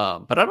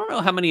 But I don't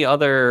know how many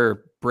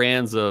other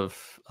brands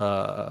of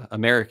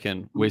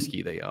American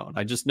whiskey they own.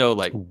 I just know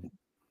like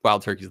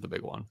Wild Turkey is the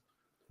big one.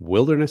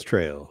 Wilderness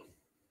Trail.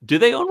 Do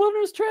they own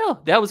Wilderness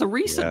Trail? That was a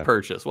recent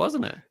purchase,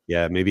 wasn't it?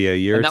 Yeah, maybe a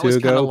year or two ago. That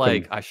was kind of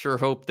like, I sure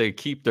hope they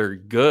keep their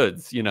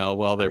goods, you know,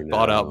 while they're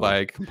bought out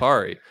by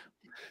Campari.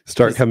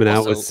 Start coming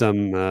out with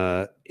some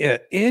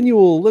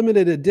annual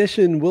limited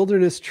edition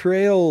Wilderness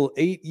Trail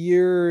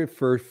 8-year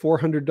for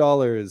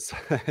 $400.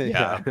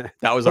 Yeah,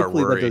 that was our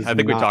worry. I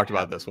think we talked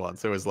about this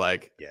once. It was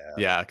like,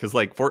 because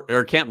like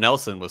Camp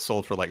Nelson was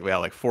sold for like,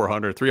 like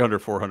 $400,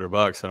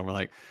 $400 and I'm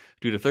like,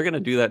 dude, if they're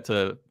gonna do that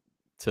to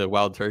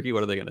Wild Turkey,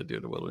 what are they gonna do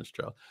to Wilderness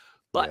Trail?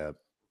 But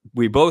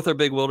we both are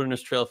big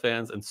Wilderness Trail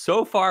fans, and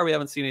so far we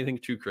haven't seen anything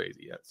too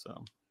crazy yet.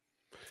 So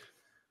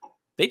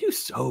they do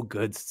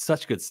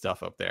such good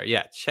stuff up there.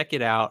 Yeah, check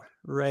it out.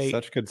 Right,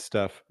 such good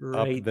stuff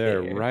up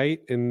there, right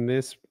in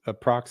this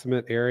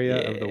approximate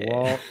area of the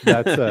wall.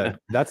 That's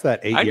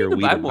that 8-year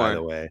weeded, by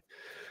the way.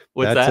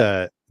 What's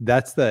that?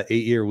 That's the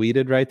 8-year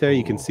weeded right there.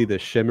 You can see the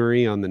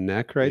shimmery on the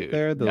neck right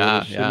there. The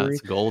little shimmery.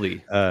 It's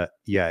goldy.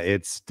 Yeah,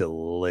 it's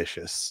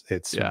delicious.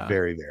 It's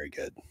very, very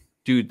good.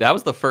 Dude, that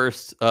was the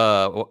first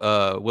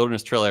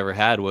Wilderness Trail I ever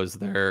had. Was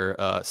their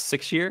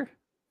 6-year?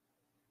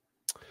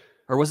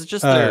 Or was it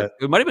just their,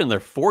 it might have been their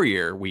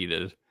 4-year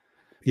weeded.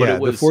 Yeah,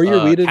 the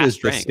 4-year weeded is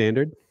the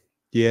standard.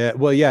 Yeah,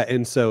 well, yeah,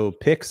 and so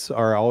picks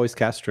are always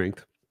cast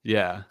strength.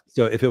 Yeah.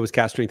 So if it was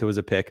cast strength, it was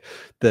a pick.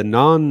 The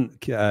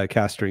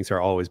non-cast strengths are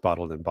always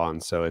bottled in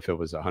bond. So if it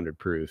was 100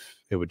 proof,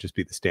 it would just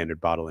be the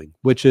standard bottling,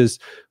 which is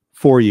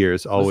 4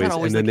 years always.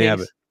 And then they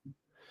have it.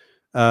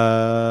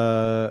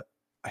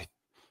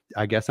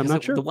 I guess I'm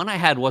not sure. The one I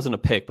had wasn't a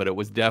pick, but it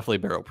was definitely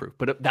barrel proof.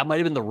 But that might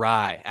have been the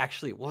rye.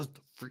 Actually, it was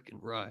the freaking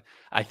rye.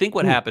 I think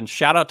what happened,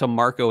 shout out to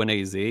Marco and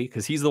AZ,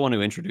 because he's the one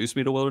who introduced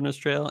me to Wilderness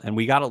Trail. And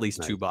we got at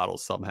least 2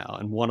 bottles somehow.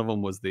 And one of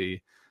them was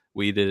the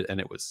weeded, and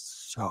it was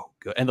so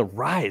good. And the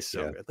rye is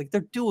so good. Like,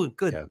 they're doing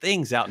good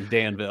things out in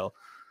Danville.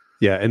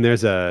 Yeah, and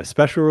there's a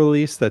special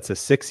release that's a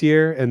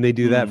 6-year, and they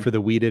do that for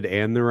the weeded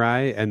and the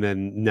rye. And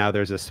then now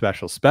there's a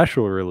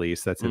special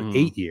release that's an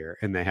 8-year,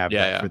 and they have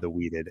that for the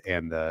weeded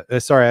and the.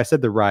 Sorry, I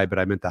said the rye, but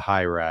I meant the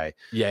high rye.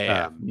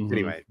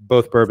 Anyway,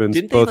 both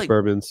bourbons,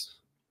 bourbons.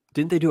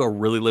 Didn't they do a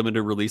really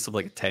limited release of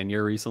like a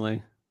 10-year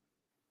recently?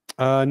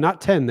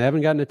 Not 10. They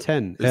haven't gotten a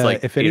 10.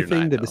 Like if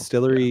anything, the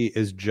distillery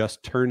is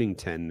just turning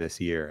 10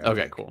 this year.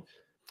 Okay, cool.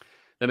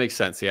 That makes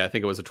sense. Yeah, I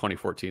think it was a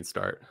 2014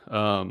 start.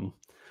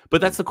 But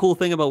that's the cool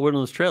thing about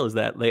Wilderness Trail is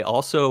that they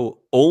also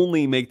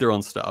only make their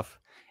own stuff,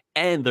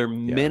 and their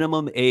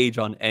minimum age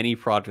on any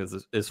product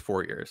is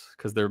 4 years,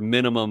 because their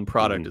minimum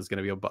product is going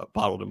to be a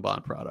bottled and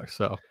bond product.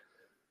 So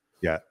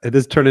yeah, it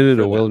is turning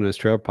into a Wilderness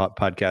Trail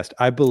podcast.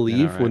 I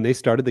believe when they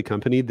started the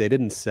company, they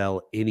didn't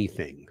sell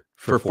anything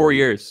for 4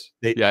 years.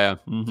 Yep.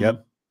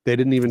 They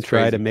didn't even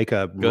try to make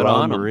a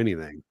rum or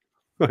anything.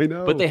 I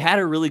know. But they had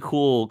a really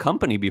cool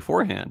company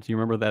beforehand. Do you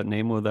remember that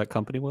name of that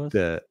company was?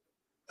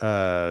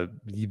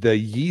 The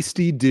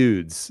Yeasty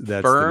Dudes.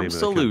 That's Firm the name of the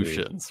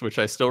Solutions, which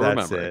I still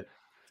remember. It.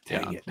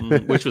 Dang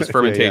it. Which was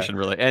fermentation,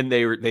 really. And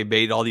they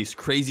made all these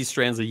crazy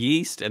strands of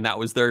yeast, and that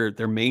was their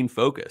main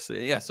focus.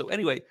 Yeah. So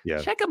anyway,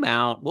 check them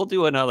out. We'll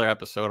do another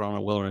episode on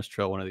a Wilderness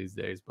Trail one of these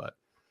days, but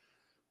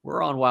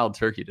we're on Wild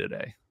Turkey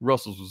today.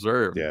 Russell's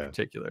Reserve in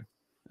particular.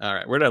 All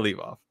right, where did I leave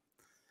off?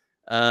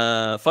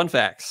 Fun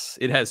facts.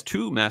 It has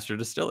 2 master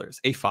distillers,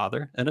 a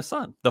father and a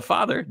son. The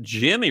father,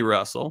 Jimmy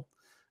Russell,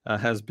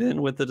 has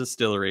been with the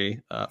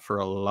distillery for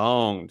a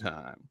long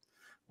time.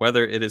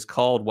 Whether it is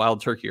called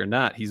Wild Turkey or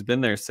not, he's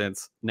been there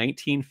since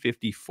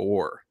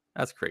 1954.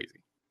 That's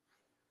crazy.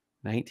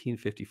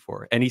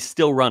 1954. And he's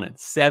still running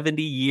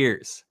 70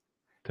 years.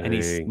 Dang. And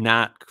he's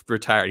not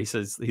retired. He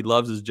says he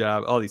loves his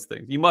job, all these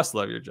things. You must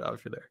love your job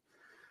if you're there.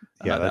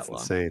 Yeah, that's that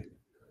long.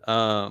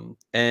 insane.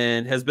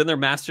 And has been their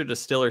master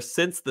distiller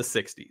since the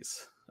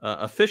 60s.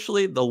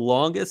 Officially the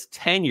longest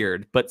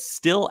tenured, but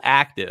still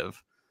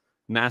active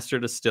master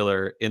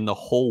distiller in the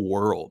whole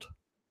world,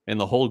 in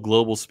the whole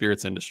global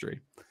spirits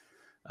industry.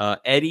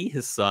 Eddie,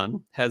 his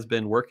son, has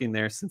been working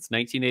there since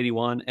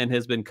 1981 and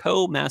has been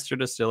co-master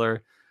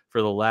distiller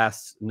for the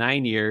last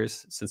 9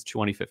 years since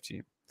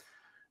 2015.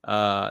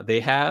 They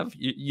have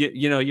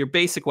your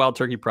basic Wild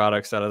Turkey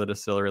products out of the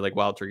distillery, like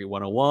Wild Turkey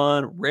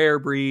 101, Rare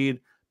Breed.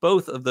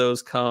 Both of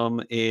those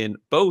come in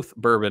both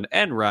bourbon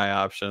and rye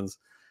options.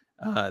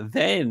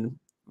 Then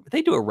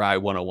they do a rye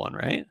 101,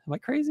 right? Am I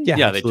crazy?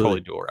 Yeah, They totally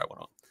do a rye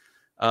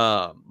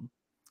 101.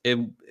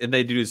 And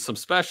they do some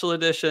special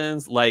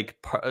editions, like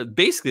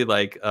basically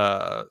like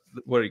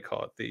what do you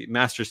call it? The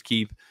Master's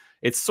Keep.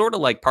 It's sort of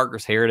like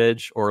Parker's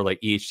Heritage or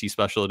like EHT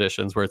special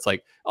editions, where it's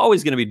like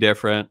always going to be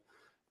different.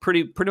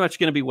 Pretty much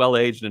going to be well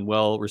aged and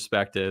well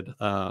respected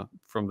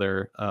from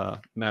their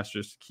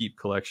Master's Keep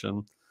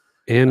collection,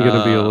 and going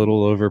to be a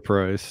little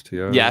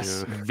overpriced.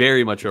 Yes,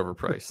 very much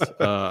overpriced.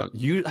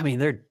 I mean,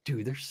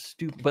 they're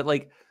stupid. But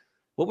like,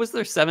 what was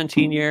their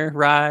 17-year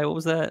rye? What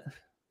was that?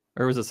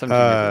 Or was it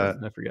 17-year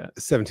bourbon? I forget.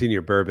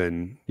 17-year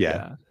bourbon.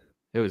 Yeah,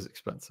 it was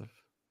expensive.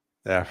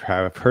 I've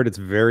heard it's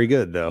very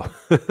good though.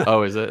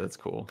 Oh, is it? That's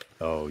cool.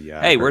 Oh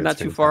yeah. Hey, we're not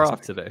too far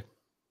off today.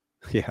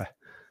 Yeah.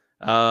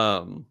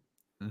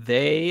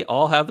 They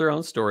all have their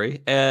own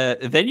story.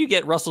 Then you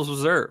get Russell's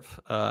Reserve,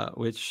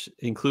 which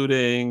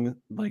including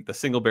like the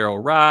single barrel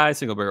rye,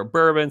 single barrel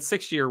bourbon,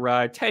 6-year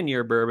rye,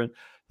 10-year bourbon,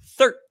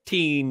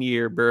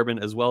 13-year bourbon,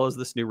 as well as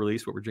this new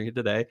release, what we're drinking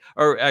today,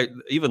 or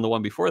even the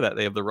one before that.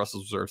 They have the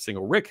Russell's Reserve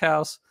Single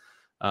Rickhouse.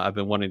 I've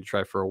been wanting to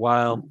try for a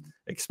while.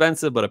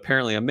 Expensive, but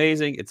apparently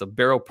amazing. It's a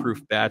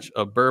barrel-proof batch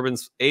of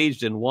bourbons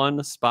aged in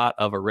one spot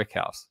of a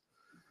rickhouse.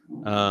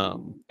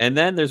 And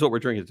then there's what we're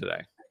drinking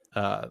today.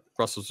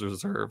 Russell's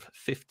Reserve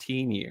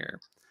 15-year.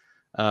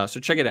 So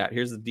check it out.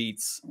 Here's the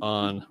deets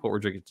on what we're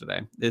drinking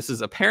today. This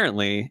is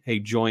apparently a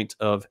joint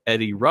of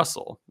Eddie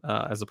Russell,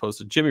 as opposed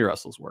to Jimmy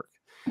Russell's work.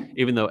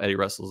 Even though Eddie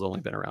Russell's only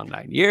been around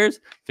 9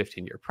 years,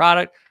 15-year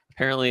product.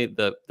 Apparently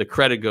the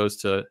credit goes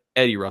to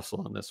Eddie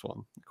Russell on this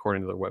one,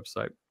 according to their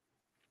website.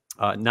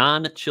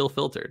 Non-chill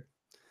filtered.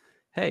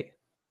 Hey,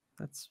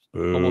 that's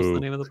almost the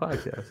name of the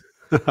podcast.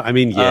 I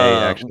mean, yay,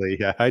 actually.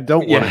 Yeah, I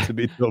don't want it to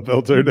be chill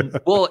filtered.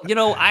 Well,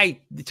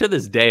 to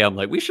this day, I'm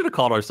like, we should have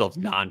called ourselves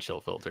non-chill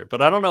filtered,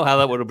 but I don't know how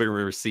that would have been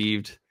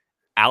received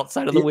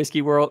outside of the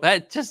whiskey world. I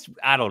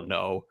don't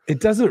know. It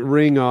doesn't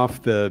ring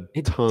off the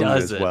tongue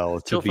as well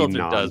chill to be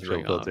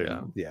non-chill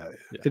filtered. Yeah.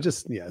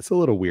 It's a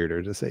little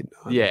weirder to say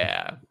non.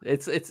 Yeah,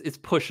 it's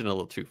pushing a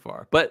little too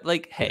far. But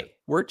like, hey,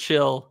 we're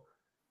chill.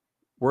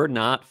 We're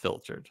not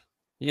filtered.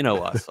 You know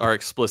us, our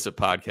explicit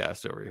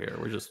podcast over here.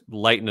 We're just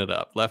lighting it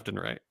up left and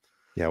right.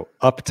 Yeah,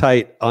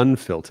 uptight,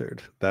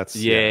 unfiltered. That's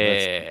going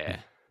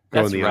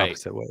the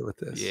opposite way with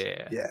this.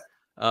 Yeah.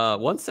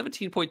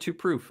 117.2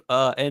 proof.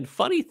 And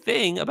funny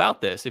thing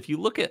about this, if you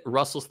look at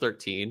Russell's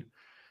 13,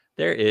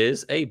 there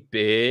is a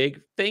big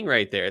thing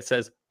right there. It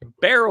says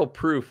barrel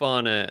proof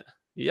on it.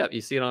 Yep, you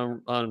see it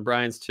on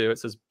Bryan's too. It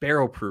says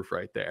barrel proof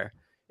right there.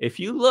 If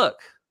you look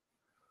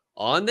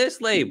on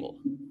this label,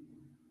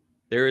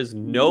 there is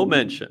no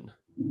mention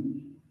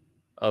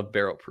of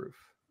barrel proof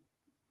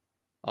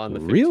on the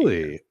 15.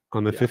 Really?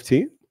 On the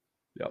 15?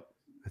 Yep.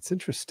 That's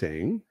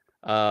interesting.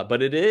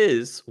 But it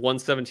is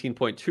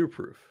 117.2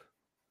 proof.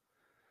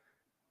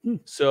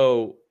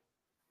 So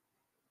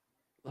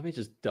let me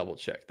just double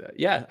check that.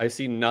 Yeah, I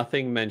see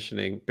nothing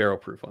mentioning barrel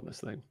proof on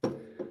this thing.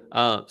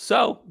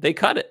 So they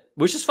cut it,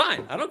 which is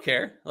fine. I don't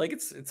care. Like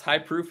it's high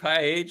proof,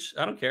 high age.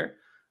 I don't care.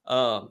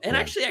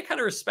 Actually, I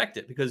kind of respect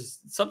it, because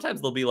sometimes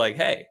they'll be like,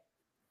 hey,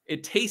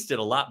 it tasted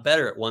a lot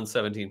better at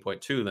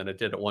 117.2 than it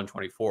did at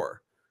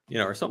 124.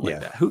 Or something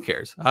like that. Who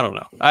cares? I don't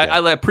know.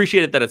 I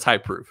appreciate it that it's high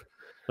proof.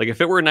 Like if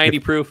it were 90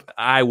 proof,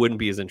 I wouldn't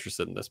be as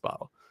interested in this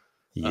bottle.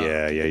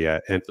 Yeah.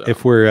 And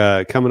if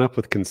we're coming up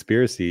with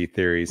conspiracy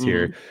theories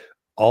here,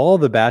 all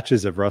the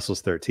batches of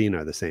Russell's 13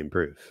 are the same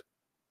proof.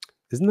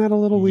 Isn't that a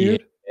little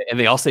weird? Yeah. And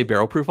they all say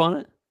barrel proof on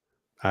it?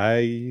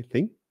 I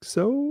think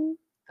so.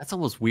 That's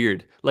almost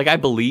weird. Like, I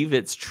believe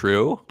it's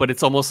true, but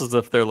it's almost as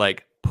if they're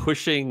like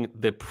pushing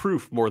the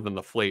proof more than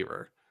the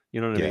flavor.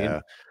 You know what I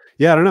mean?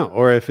 Yeah, I don't know.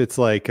 Or if it's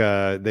like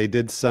they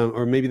did some,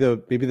 or maybe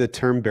the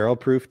term barrel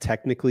proof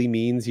technically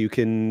means you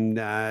can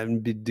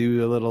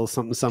do a little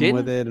something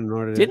with it in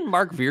order to... Didn't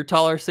Mark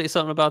Viertaler say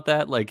something about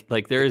that? Like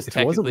there is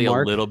technically a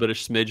little bit of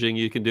schmidging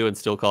you can do and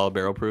still call it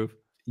barrel proof.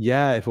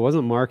 Yeah, if it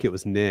wasn't Mark, it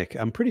was Nick.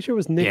 I'm pretty sure it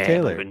was Nick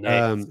Taylor.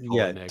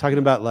 Nick. Talking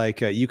about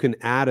like you can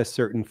add a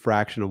certain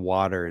fraction of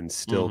water and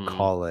still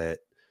call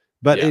it.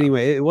 But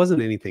anyway, it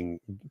wasn't anything.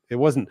 It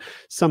wasn't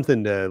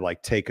something to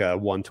like take a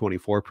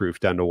 124 proof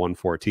down to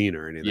 114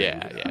 or anything.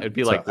 Yeah. It'd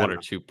be like 1 or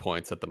 2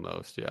 points at the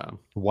most. Yeah.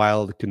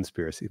 Wild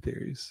conspiracy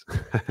theories.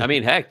 I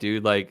mean, heck,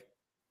 dude, like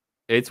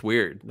it's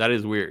weird. That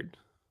is weird.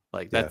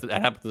 Like that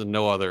happens to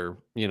no other,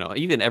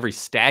 even every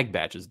stag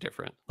batch is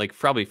different. Like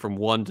probably from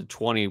 1 to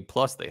 20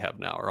 plus they have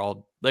now are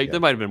all like there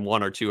might have been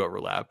 1 or 2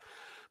 overlap.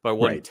 by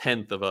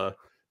 1/10 of a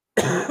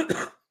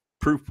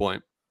proof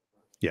point.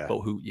 Yeah. But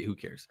who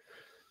cares?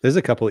 There's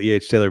a couple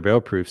E.H. Taylor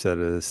barrel proofs that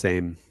are the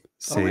same,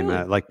 really?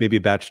 Like maybe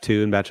batch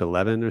 2 and batch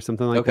 11 or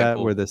something like that,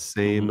 cool. Were the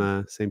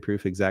same same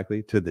proof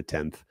exactly to the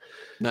 10th.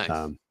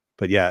 Nice.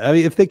 But yeah, I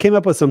mean, if they came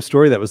up with some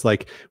story that was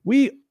like,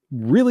 we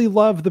really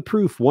love the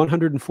proof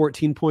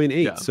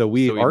 114.8, so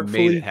we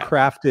artfully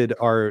crafted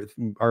our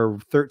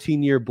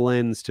 13-year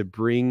blends to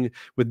bring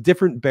with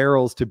different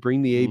barrels to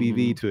bring the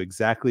ABV to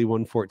exactly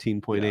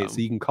 114.8. So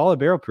you can call it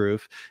barrel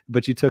proof,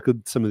 but you took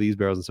some of these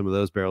barrels and some of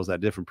those barrels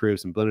at different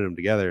proofs and blended them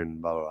together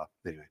and blah blah blah.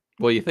 Anyway,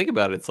 well, you think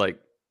about it, it's like,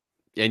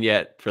 and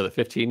yet for the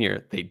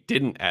 15-year, they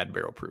didn't add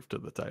barrel proof to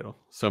the title.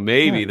 So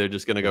maybe they're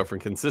just going to go for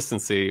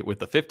consistency with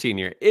the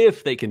 15-year.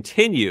 If they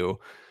continue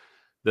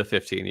the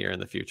 15-year in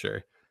the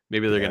future,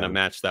 maybe they're going to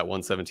match that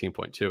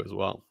 117.2 as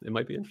well. It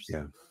might be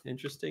interesting. Yeah.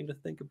 Interesting to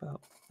think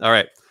about. All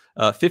right.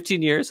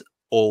 15 years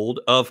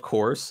old, of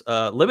course.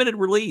 Limited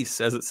release,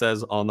 as it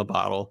says on the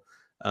bottle.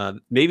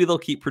 Maybe they'll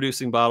keep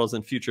producing bottles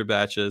in future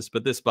batches,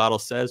 but this bottle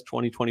says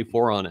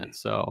 2024 on it.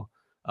 So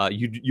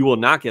you will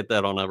not get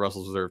that on a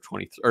Russell's Reserve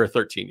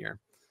 13-year.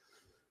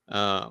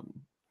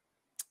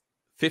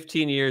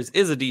 15 years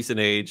is a decent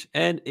age,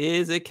 and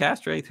is it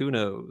cask strength? Who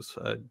knows?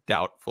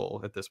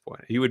 Doubtful at this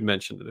point. You would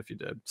mention it if you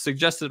did.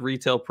 Suggested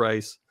retail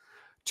price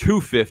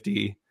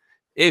 $250.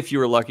 If you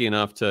were lucky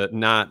enough to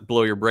not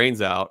blow your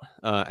brains out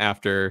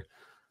after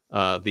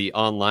the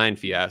online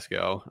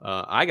fiasco,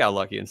 I got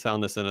lucky and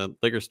found this in a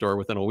liquor store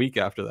within a week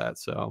after that.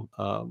 So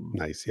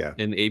nice, yeah,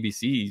 in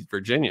ABC,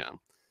 Virginia.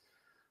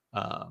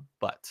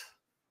 But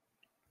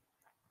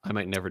I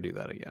might never do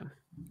that again.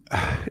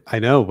 I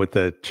know, with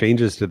the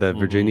changes to the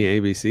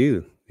Virginia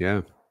ABC.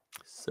 Yeah.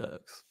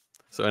 Sucks.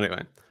 So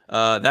anyway,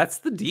 that's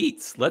the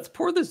deets. Let's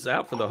pour this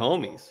out for the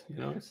homies. You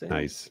know what I'm saying?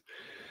 Nice.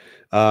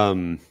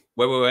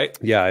 Wait.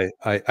 Yeah,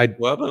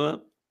 What?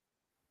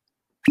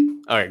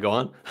 All right, go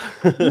on.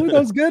 Ooh, that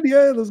was good.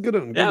 Yeah, that was good.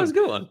 Yeah, it was a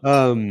good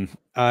one.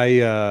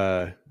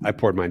 I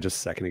poured mine just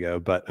a second ago,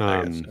 but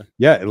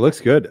yeah, it looks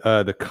good.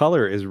 The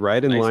color is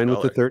right in line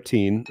with the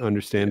 13,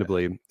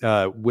 understandably,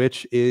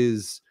 which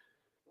is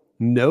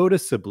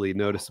noticeably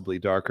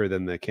darker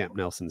than the Camp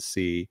Nelson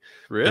C.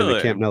 Really? And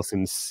the Camp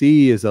Nelson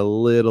C is a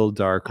little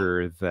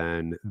darker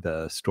than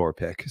the store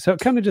pick. So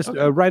kind of just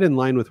right in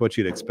line with what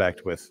you'd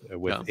expect with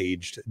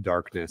aged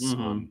darkness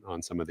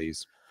on some of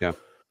these. Yeah.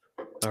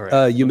 All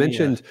right. You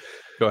mentioned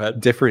go ahead.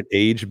 Different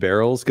age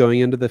barrels going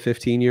into the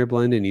 15-year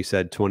blend, and you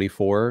said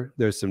 24.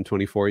 There's some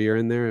 24-year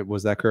in there.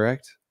 Was that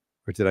correct?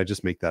 Or did I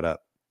just make that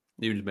up?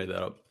 You just made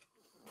that up.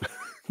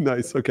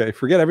 Nice. Okay.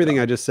 Forget everything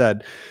I just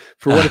said.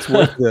 For what it's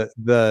worth,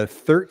 the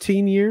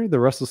 13-year, the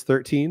Russell's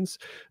 13s,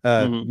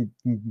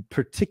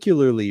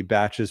 particularly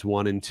batches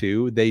 1 and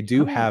 2, they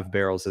do have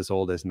barrels as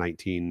old as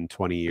 19,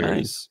 20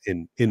 years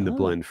in the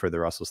blend for the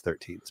Russell's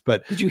 13s.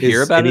 But did you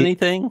hear about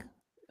anything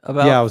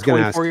about? Yeah, I was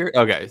going to ask. Years?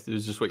 Okay, it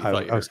was just what you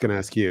thought. I was going to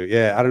ask you.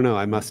 Yeah, I don't know.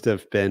 I must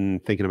have been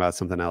thinking about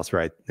something else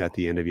right at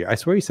the end of year. I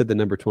swear you said the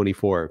number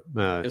 24.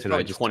 It's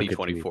probably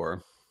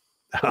 2024.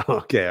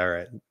 Okay. All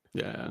right.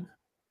 Yeah.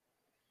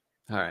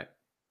 All right.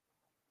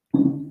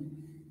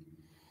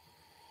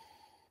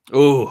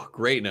 Oh,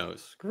 great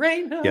nose.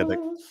 Great nose. Yeah,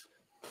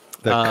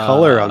 the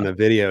color on the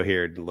video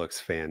here looks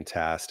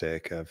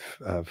fantastic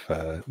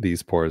of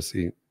these pours.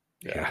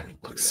 Yeah, it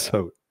looks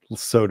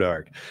so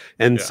dark.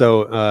 And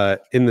so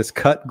in this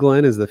cut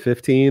Glen is the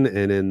 15,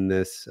 and in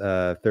this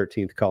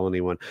 13th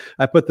Colony one,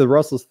 I put the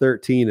Russell's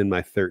 13 in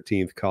my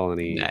 13th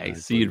Colony.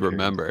 Nice. So you'd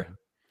remember.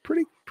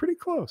 Pretty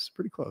close.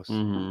 Pretty close.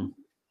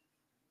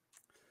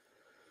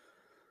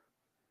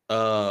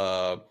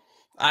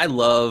 I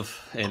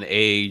love an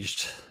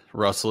aged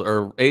Russell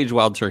or aged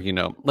Wild Turkey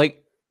note.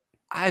 Like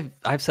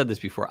I've said this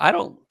before. I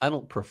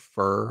don't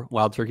prefer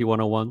Wild Turkey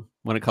 101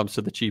 when it comes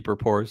to the cheaper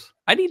pours.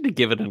 I need to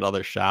give it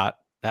another shot.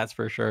 That's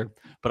for sure.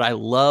 But I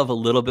love a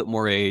little bit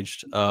more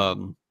aged.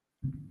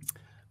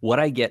 What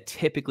I get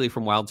typically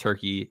from Wild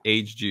Turkey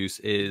aged juice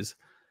is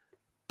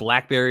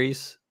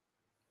blackberries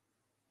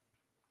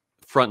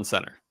front and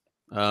center.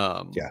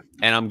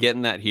 And I'm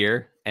getting that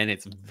here, and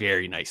it's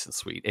very nice and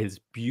sweet. It is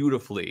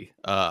beautifully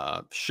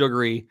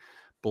sugary,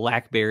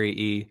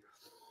 blackberry-y,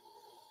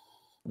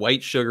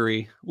 white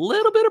sugary,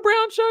 little bit of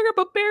brown sugar,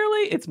 but barely.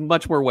 It's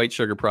much more white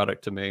sugar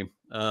product to me.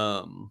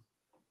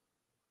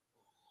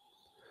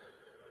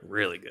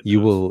 Really good.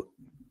 You will.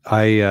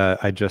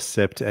 I just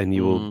sipped, and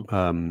you will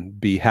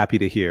be happy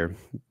to hear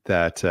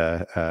that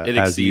it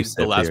exceeds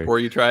the last pour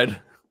you tried.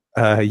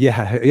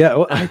 Yeah.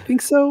 Well, I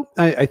think so.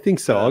 I think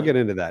so. I'll get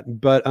into that.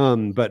 But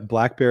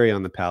blackberry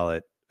on the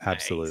palate,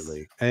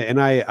 absolutely. Nice. And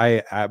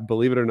I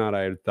believe it or not,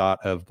 I had thought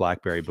of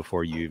blackberry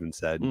before you even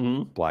said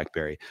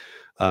blackberry.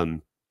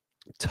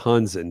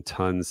 Tons and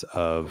tons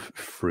of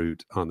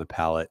fruit on the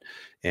palate,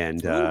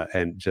 and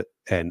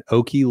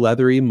oaky,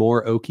 leathery,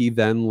 more oaky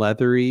than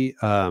leathery.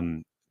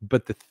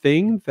 But the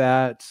thing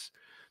that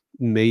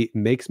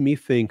makes me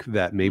think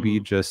that maybe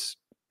just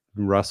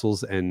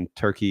Russell's and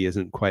turkey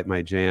isn't quite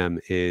my jam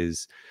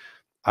is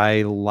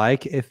I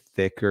like a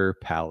thicker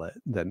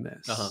palate than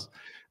this.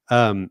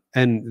 And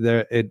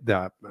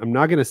I'm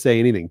not going to say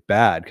anything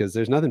bad because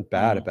there's nothing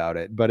bad about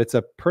it, but it's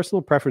a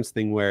personal preference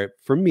thing where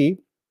for me,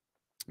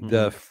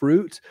 the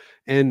fruit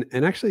and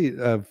actually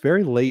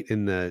very late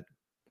in the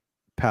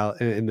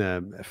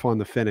on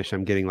the finish,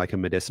 I'm getting like a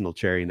medicinal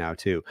cherry now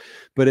too,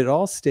 but it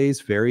all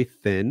stays very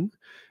thin.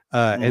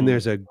 And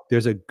there's a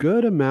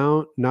good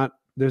amount,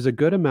 there's a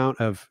good amount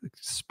of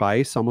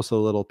spice, almost a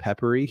little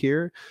peppery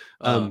here.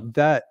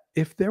 That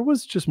if there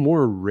was just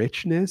more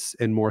richness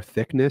and more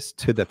thickness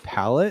to the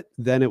palate,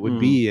 then it would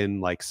be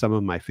in like some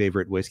of my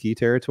favorite whiskey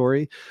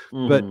territory.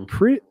 But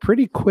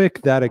pretty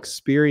quick, that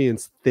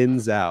experience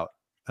thins out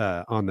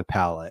on the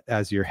palate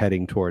as you're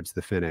heading towards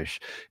the finish.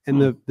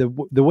 And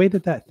the way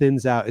that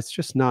thins out, it's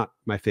just not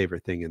my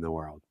favorite thing in the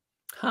world.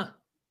 Huh.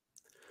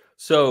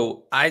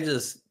 So I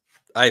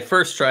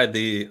first tried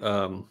the,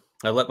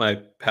 I let my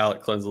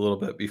palate cleanse a little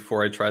bit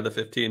before I tried the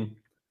 15.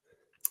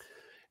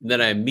 And then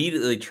I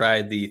immediately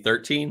tried the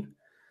 13.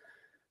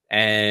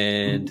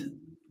 And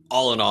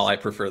all in all, I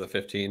prefer the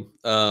 15.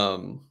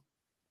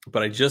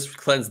 But I just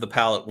cleansed the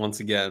palate once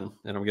again,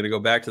 and I'm going to go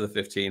back to the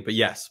 15. But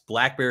yes,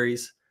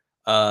 blackberries.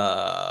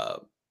 So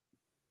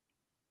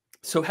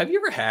have you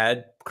ever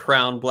had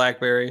Crown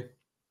Blackberry?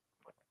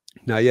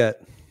 Not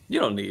yet. You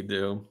don't need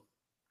to.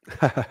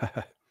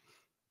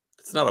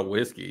 It's not a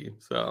whiskey,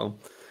 so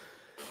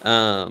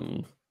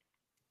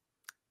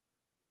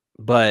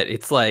but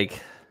it's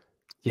like,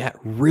 yeah,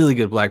 really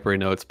good blackberry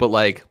notes, but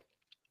like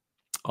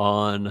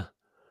on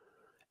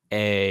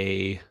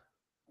a,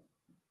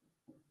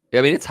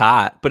 I mean, it's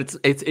hot, but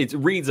it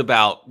reads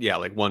about, yeah,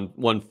 like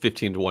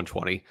 115 to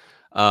 120,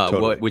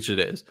 totally. Which it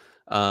is.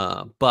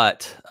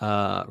 But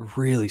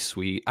really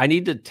sweet. I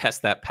need to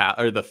test that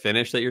or the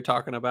finish that you're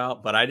talking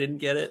about, but I didn't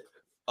get it,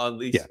 at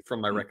least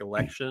from my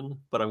recollection.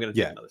 But I'm going to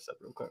take another sip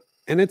real quick.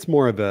 And it's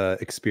more of a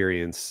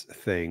experience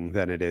thing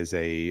than it is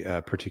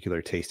a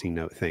particular tasting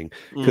note thing.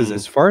 Because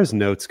as far as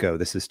notes go,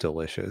 this is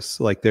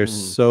delicious. Like there's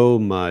so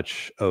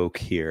much oak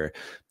here.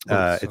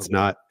 It's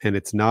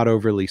not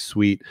overly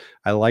sweet.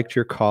 I liked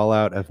your call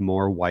out of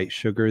more white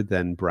sugar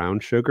than brown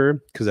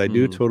sugar, because I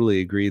do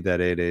totally agree that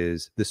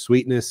the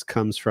sweetness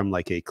comes from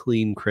like a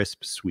clean,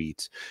 crisp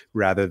sweet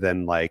rather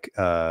than like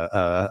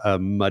a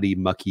muddy,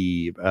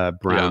 mucky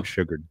brown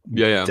sugar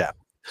depth.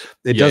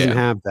 It doesn't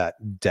have that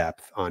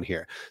depth on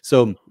here.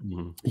 So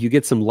you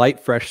get some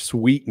light, fresh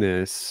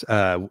sweetness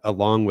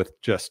along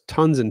with just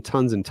tons and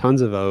tons and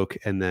tons of oak,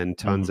 and then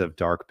tons of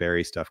dark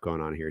berry stuff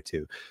going on here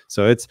too.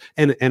 So it's,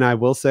 and I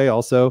will say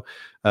also,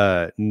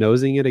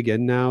 nosing it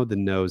again now, the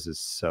nose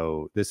is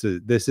this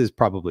is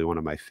probably one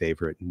of my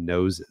favorite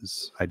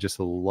noses. I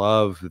just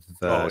love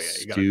the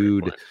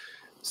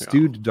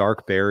stewed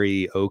dark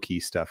berry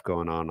oaky stuff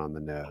going on the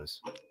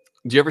nose.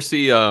 Do you ever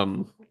see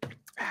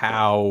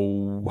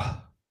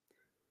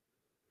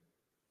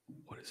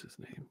what is his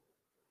name?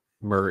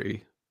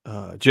 Murray.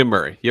 Jim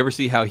Murray. You ever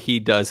see how he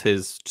does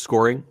his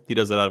scoring? He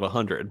does it out of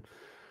 100.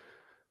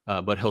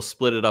 But he'll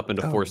split it up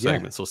into 4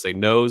 segments. He'll say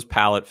nose,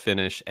 palate,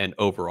 finish, and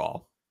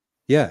overall.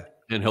 Yeah.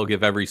 And he'll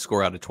give every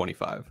score out of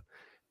 25.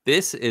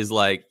 This is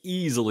like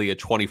easily a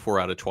 24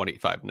 out of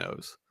 25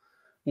 nose.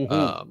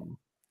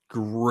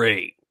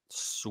 Great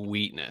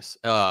sweetness.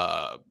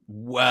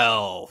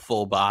 Well,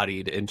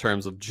 full-bodied in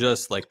terms of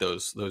just like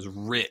those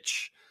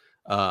rich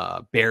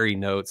berry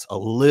notes, a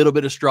little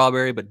bit of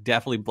strawberry, but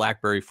definitely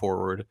blackberry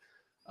forward.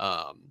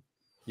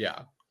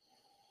 Yeah.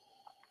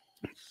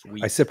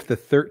 Sweet. I sipped the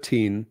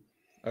 13.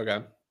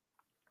 Okay.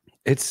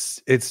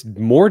 It's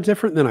more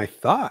different than I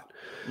thought.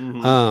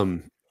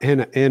 And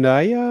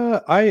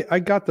I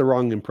got the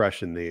wrong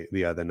impression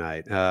the other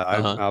night.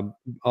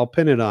 I'll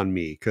pin it on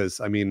me, because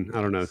I mean,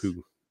 I don't know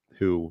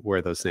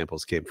where those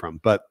samples came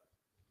from, but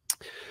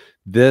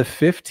the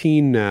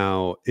 15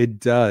 now, it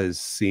does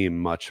seem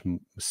much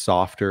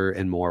softer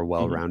and more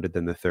well-rounded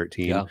than the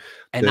 13.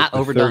 And not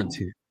overdone.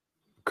 13,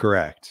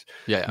 correct.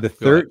 Yeah. The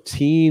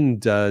 13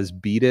 does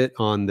beat it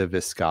on the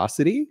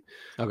viscosity.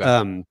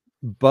 Okay.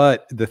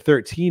 But the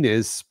 13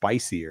 is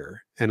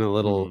spicier and a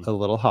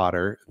little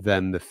hotter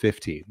than the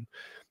 15.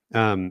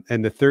 And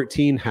the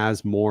 13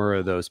 has more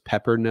of those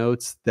pepper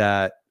notes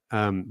that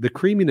the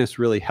creaminess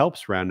really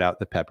helps round out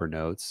the pepper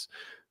notes.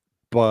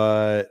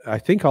 But I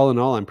think all in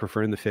all, I'm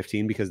preferring the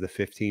 15 because the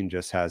 15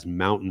 just has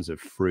mountains of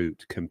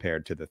fruit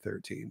compared to the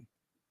 13.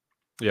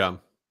 Yeah.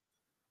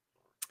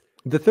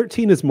 The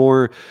 13 is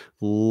more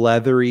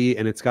leathery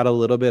and it's got a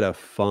little bit of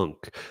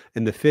funk.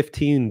 And the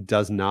 15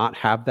 does not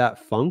have that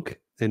funk.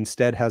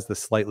 Instead has the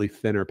slightly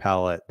thinner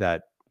palate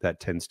that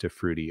tends to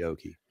fruity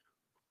oaky.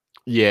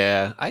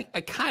 Yeah, I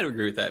kind of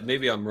agree with that.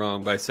 Maybe I'm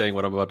wrong by saying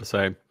what I'm about to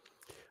say.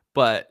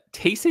 But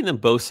tasting them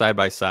both side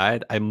by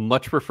side, I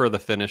much prefer the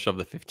finish of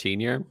the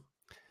 15-year.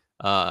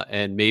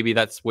 And maybe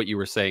that's what you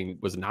were saying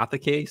was not the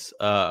case.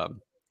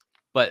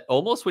 But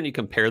almost when you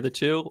compare the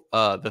two,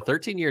 the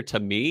 13-year to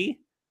me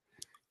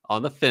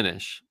on the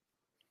finish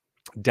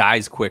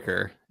dies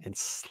quicker and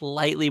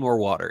slightly more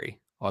watery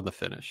on the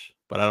finish.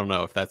 But I don't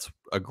know if that's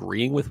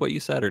agreeing with what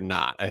you said or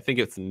not. I think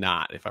it's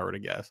not, if I were to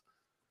guess.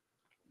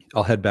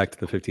 I'll head back to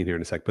the 15 here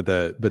in a sec, but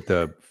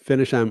the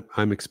finish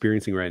I'm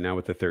experiencing right now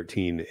with the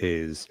 13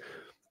 is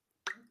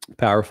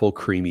powerful,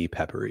 creamy,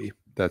 peppery.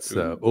 That's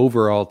the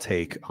overall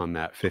take on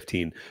that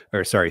 13,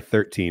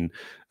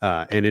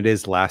 and it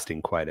is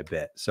lasting quite a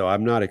bit. So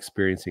I'm not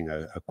experiencing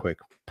a quick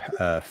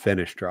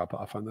finish drop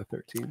off on the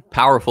 13.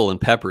 Powerful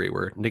and peppery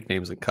were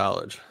nicknames in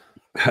college.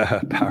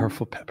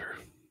 Powerful pepper,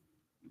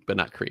 but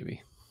not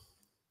creamy.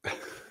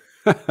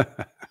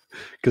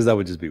 Because that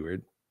would just be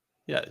weird.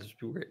 Yeah, it'd just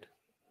be weird.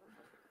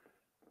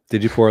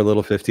 Did you pour a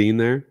little 15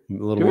 there? A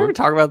little more? Ever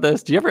talk about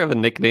this? Do you ever have a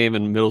nickname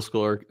in middle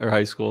school or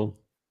high school?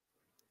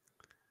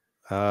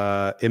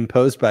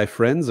 Imposed by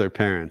friends or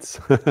parents?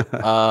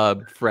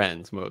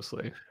 Friends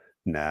mostly.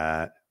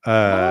 Nah.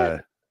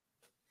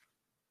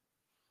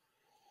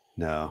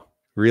 No.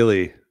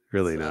 Really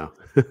no.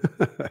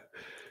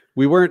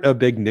 We weren't a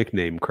big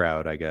nickname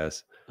crowd, I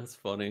guess. That's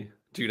funny.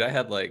 Dude, I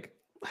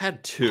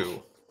had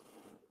two.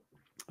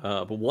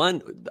 But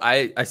one,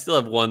 I still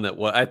have one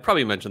that I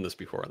probably mentioned this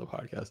before on the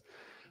podcast,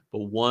 but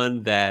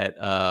one that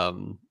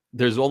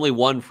there's only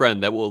one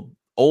friend that will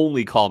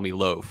only call me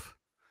Loaf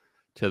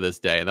to this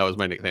day, and that was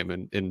my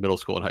nickname in middle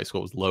school and high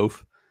school was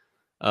Loaf.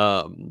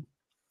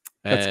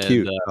 That's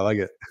cute. I like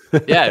it.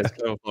 Yeah, it's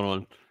kind of a fun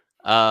one.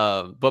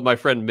 But my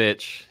friend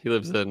Mitch, he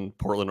lives in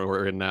Portland where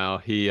we're in now.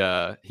 He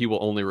will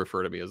only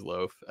refer to me as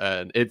Loaf,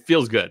 and it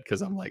feels good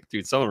because I'm like,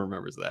 dude, someone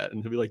remembers that,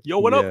 and he'll be like, "Yo,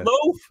 what up,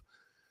 Loaf?"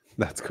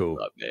 That's cool.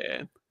 What's up,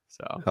 man?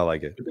 So I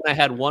like it. But then I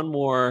had one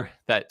more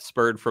that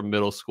spurred from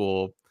middle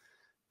school.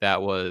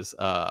 That was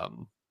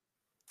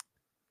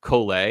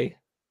Collet.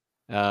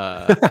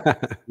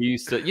 We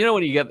used to,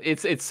 when you get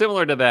it's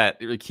similar to that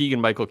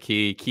Keegan-Michael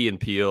Key and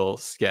Peele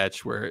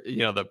sketch where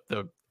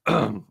the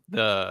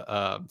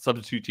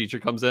substitute teacher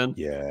comes in,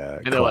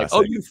 and they're like,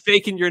 "Oh, you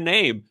faking your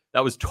name."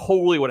 That was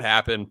totally what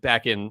happened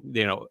back in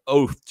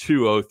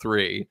 02,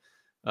 03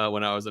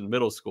 when I was in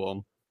middle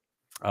school.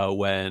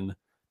 When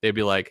they'd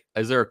be like,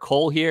 "Is there a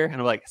Cole here?" And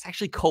I'm like, "It's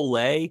actually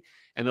Collet."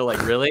 And they're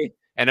like, "Really?"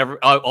 And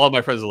all of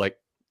my friends are like,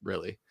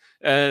 "Really?"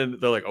 And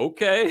they're like,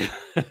 "Okay."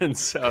 And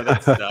so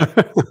that's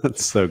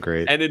that's so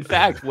great. And in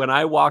fact, when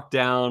I walked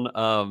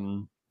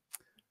down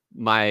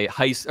my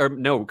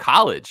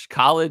college,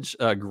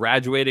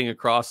 walking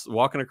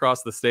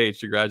across the stage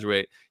to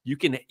graduate,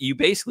 you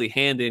basically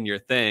hand in your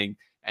thing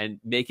and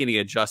make any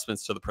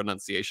adjustments to the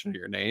pronunciation of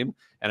your name.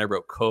 And I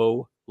wrote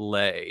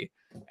Collet,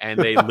 and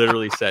they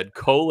literally said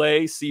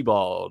Collet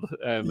Sebald,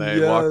 and they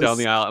walked down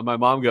the aisle. And my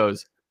mom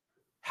goes,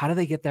 "How did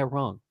they get that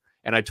wrong?"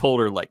 And I told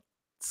her like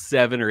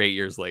 7 or 8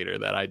 years later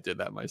that I did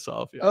that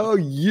myself. Yeah. Oh,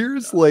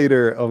 years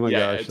later. Oh my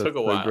gosh. It took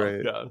a while.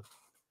 Great. Yeah.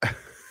 I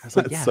was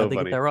like, so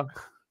funny. Get that wrong?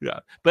 Yeah.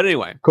 But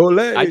anyway,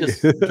 Collet. I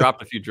just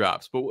dropped a few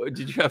drops. But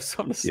did you have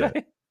something to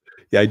say?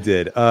 Yeah, I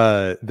did.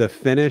 The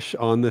finish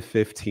on the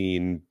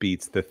 15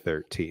 beats the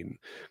 13.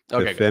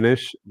 The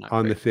finish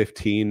on the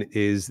 15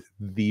 is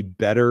the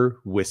better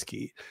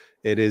whiskey.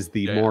 It is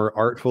the more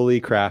artfully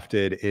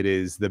crafted. It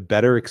is the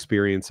better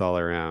experience all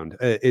around.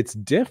 It's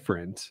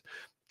different.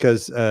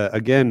 Because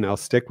again, I'll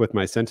stick with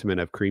my sentiment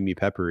of creamy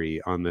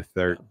peppery on the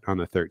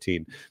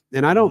 13,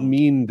 and I don't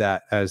mean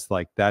that as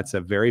like that's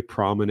a very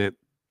prominent.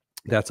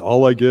 That's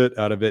all I get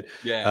out of it.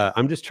 Yeah,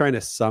 I'm just trying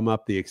to sum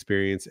up the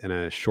experience in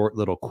a short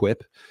little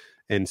quip,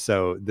 and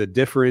so the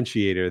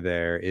differentiator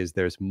there is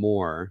there's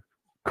more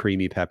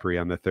creamy peppery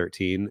on the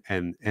 13,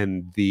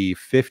 and the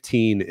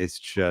 15 is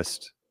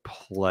just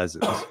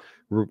pleasant.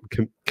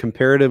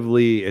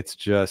 Comparatively, it's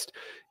just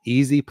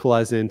easy,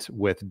 pleasant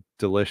with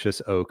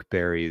delicious oak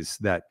berries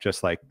that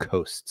just like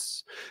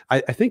coasts.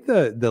 I think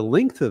the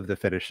length of the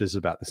finish is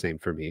about the same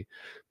for me,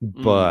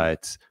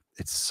 but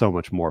it's so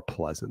much more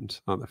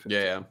pleasant on the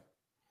finish. Yeah.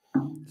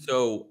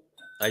 So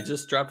I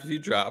just dropped a few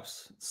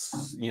drops,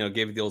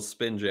 gave it the old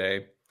spin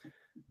J.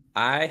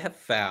 I have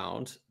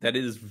found that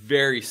it is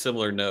very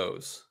similar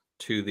nose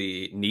to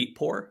the neat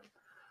pour.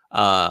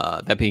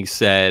 That being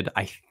said,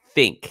 I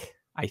think,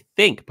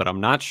 but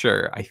I'm not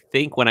sure. I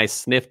think when I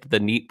sniffed the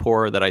neat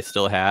pour that I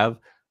still have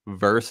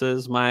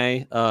versus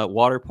my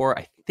water pour,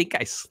 I think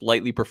I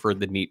slightly preferred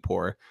the neat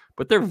pour,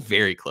 but they're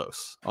very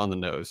close on the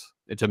nose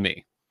to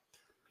me.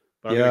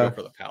 But I'm gonna go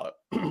for the palate.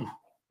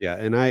 Yeah,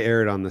 and I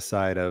erred on the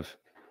side of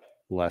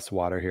less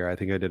water here. I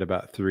think I did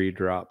about 3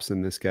 drops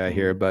in this guy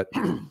here, but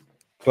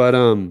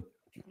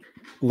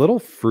little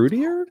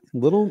fruitier,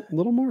 little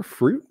more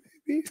fruit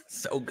maybe.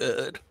 So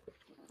good.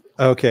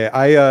 Okay,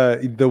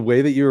 the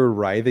way that you were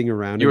writhing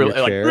around in your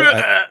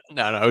chair,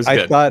 no, it was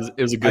good.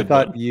 It was a good. I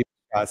thought you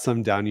got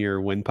some down your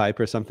windpipe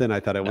or something. I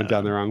thought it went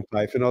down the wrong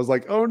pipe, and I was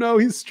like, "Oh no,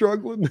 he's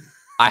struggling."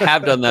 I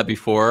have done that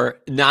before,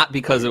 not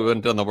because it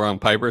went down the wrong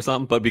pipe or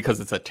something, but because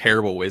it's a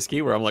terrible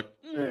whiskey where I'm like,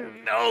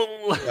 no.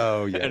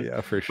 Oh yeah,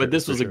 for sure. But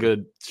this was a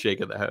good shake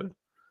of the head,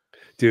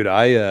 dude.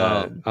 I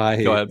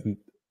go ahead.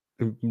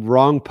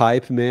 Wrong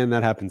pipe, man.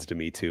 That happens to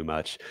me too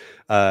much.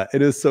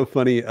 It is so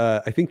funny.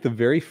 I think the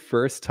very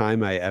first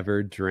time I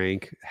ever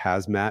drank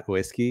hazmat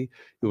whiskey,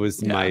 it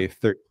was my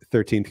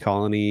 13th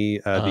colony,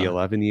 the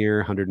 11-year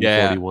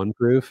 141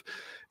 proof.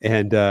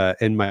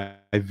 And my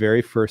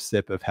very first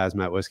sip of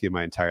hazmat whiskey in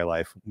my entire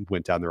life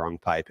went down the wrong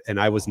pipe, and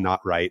I was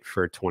not right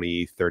for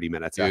 20-30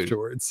 minutes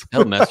afterwards.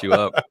 That'll mess you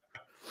up.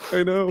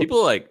 I know.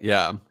 People like,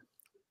 yeah,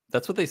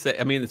 that's what they say.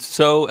 I mean,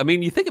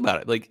 you think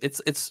about it, like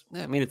it's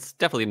I mean, it's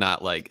definitely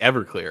not like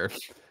Everclear,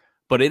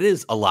 but it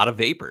is a lot of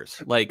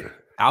vapors. Like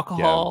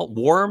alcohol,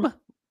 warm,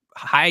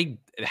 high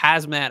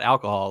hazmat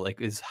alcohol,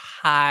 like is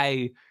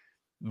high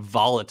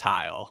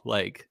volatile,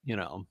 like,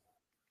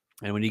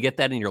 and when you get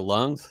that in your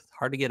lungs, it's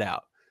hard to get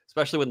out,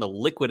 especially when the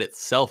liquid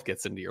itself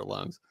gets into your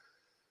lungs.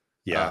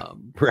 Yeah.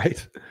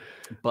 Right.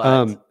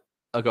 But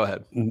go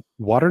ahead.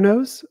 Water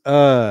nose.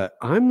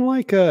 I'm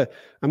a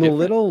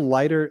little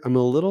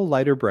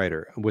lighter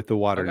brighter with the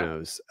water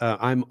nose.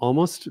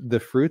 The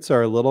fruits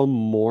are a little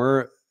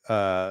more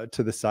to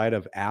the side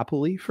of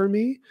appley for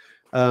me.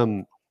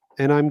 And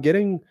I'm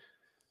getting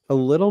a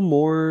little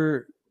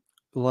more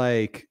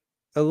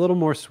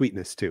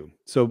sweetness too.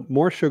 So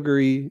more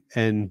sugary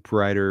and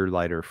brighter,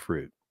 lighter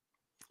fruit.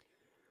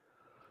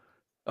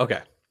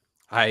 Okay.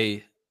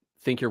 I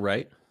think you're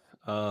right.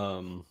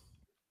 On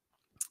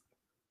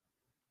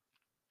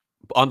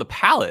the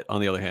palate, on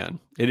the other hand,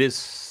 it is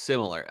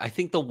similar. I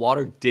think the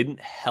water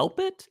didn't help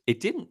it. It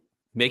didn't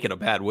make it a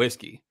bad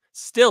whiskey.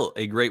 Still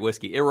a great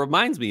whiskey. It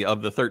reminds me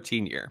of the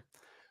 13-year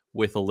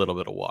with a little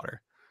bit of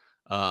water.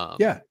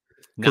 Yeah,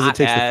 because it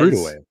takes the fruit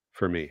away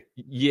for me.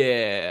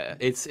 Yeah,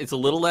 it's a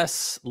little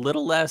less.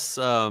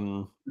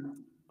 The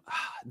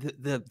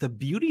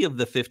beauty of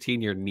the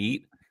 15-year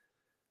neat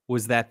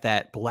was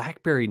that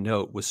blackberry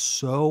note was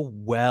so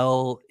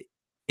well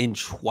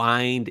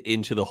entwined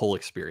into the whole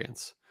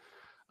experience.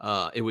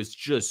 It was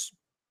just,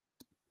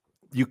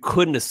 you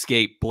couldn't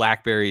escape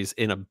blackberries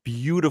in a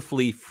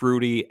beautifully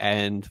fruity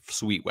and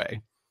sweet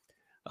way.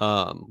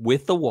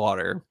 With the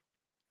water,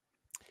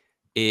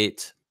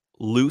 it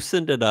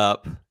loosened it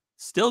up.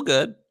 Still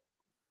good,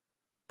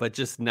 but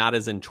just not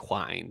as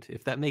entwined.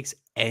 If that makes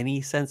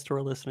any sense to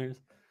our listeners.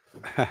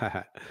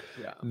 Yeah.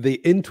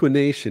 The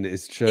intonation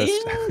is just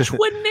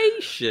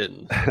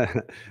intonation.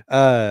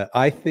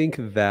 I think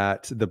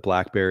that the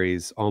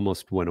blackberries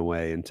almost went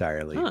away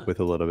entirely with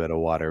a little bit of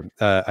water.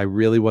 I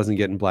really wasn't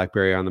getting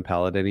blackberry on the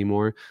palate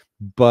anymore,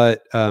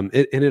 but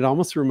it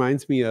almost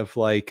reminds me of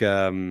like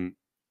a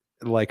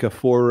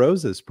Four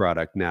Roses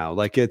product now.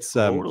 Like it's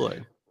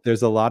totally.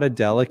 There's a lot of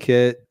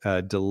delicate,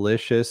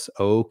 delicious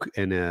oak,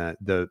 and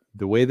the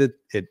way that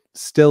it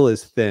still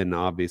is thin.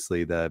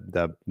 Obviously,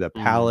 the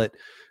palate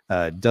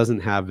doesn't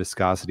have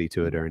viscosity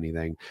to it or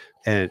anything.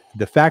 And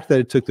the fact that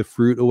it took the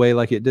fruit away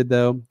like it did,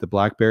 though, the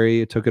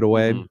blackberry, it took it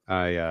away.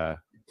 I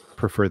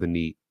prefer the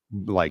neat,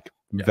 like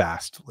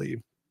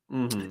vastly.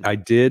 I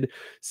did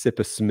sip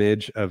a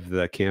smidge of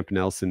the Camp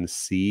Nelson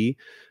C.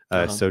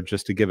 So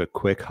just to give a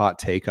quick hot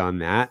take on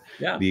that,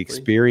 the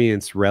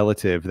experience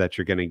relative that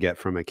you're going to get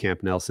from a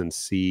Camp Nelson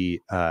C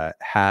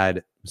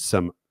had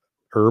some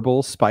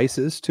herbal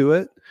spices to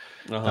it,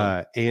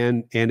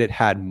 and it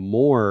had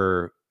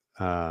more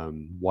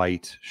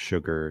white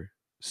sugar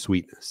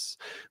sweetness,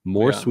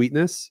 more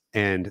sweetness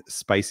and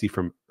spicy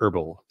from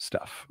herbal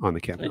stuff on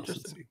the Camp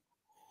Nelson C.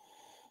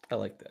 I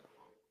like that.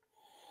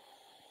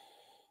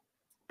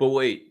 But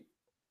wait,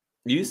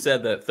 you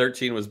said that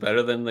 13 was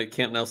better than the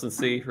Camp Nelson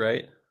C,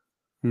 right?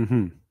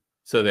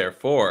 So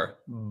therefore,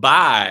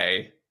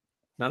 by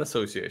not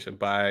association,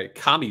 by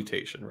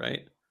commutation,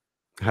 right?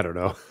 I don't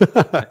know.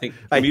 I think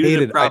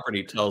commutative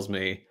property tells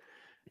me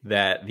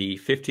that the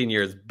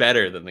 15-year is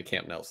better than the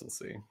Camp Nelson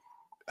C.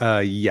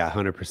 Yeah,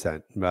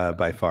 100%,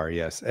 by far,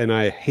 yes. And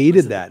I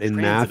hated that in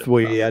math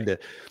where you had to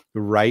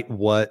write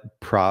what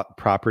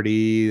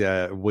property,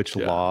 which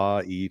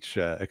law each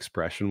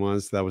expression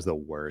was. That was the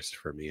worst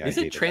for me. Is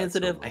it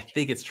transitive? I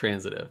think it's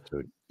transitive.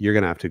 Dude, you're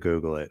gonna have to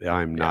Google it.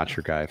 I'm not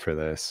your guy for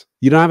this.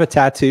 You don't have a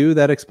tattoo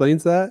that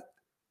explains that?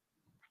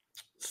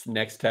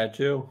 Next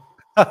tattoo.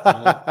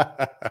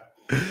 I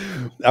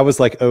was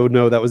like, oh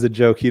no, that was a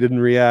joke. He didn't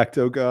react.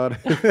 Oh God.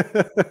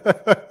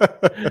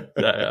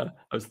 I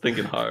was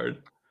thinking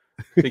hard.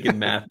 Thinking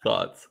math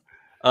thoughts.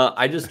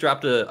 I just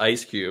dropped an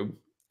ice cube,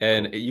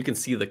 and you can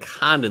see the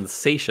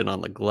condensation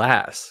on the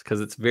glass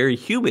because it's very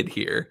humid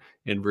here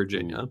in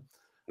Virginia.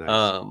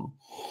 Nice.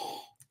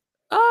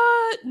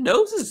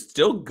 Nose is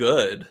still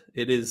good.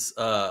 It is.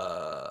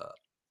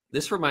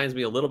 This reminds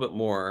me a little bit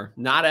more,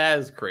 not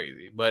as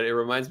crazy, but it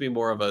reminds me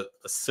more of a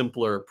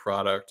simpler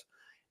product,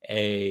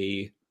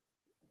 a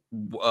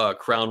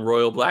Crown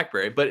Royal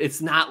Blackberry, but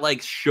it's not like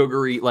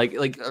sugary. Like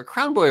a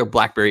Crown Royal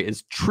Blackberry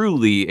is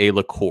truly a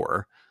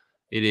liqueur.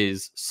 It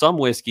is some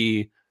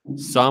whiskey,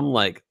 some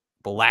like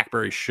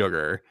blackberry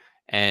sugar,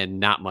 and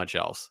not much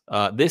else.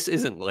 This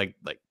isn't like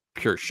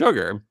pure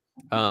sugar,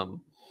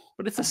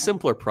 but it's a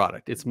simpler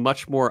product. It's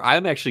much more.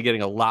 I'm actually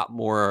getting a lot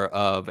more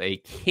of a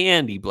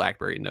candy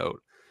blackberry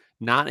note,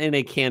 not in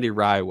a candy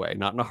rye way,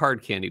 not in a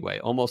hard candy way,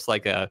 almost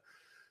like a,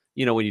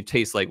 when you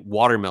taste like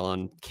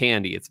watermelon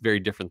candy, it's very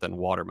different than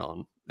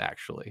watermelon,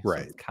 actually.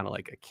 Right. So it's kind of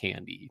like a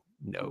candy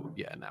note,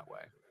 in that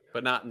way,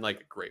 but not in like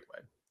a great way.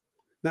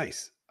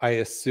 Nice. I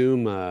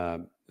assume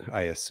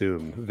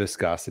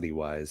viscosity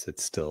wise,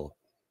 it's still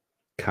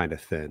kind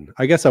of thin.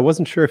 I guess I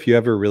wasn't sure if you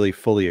ever really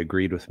fully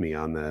agreed with me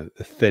on the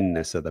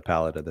thinness of the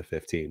palate of the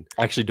 15.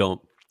 I actually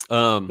don't.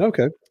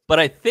 Okay. But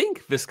I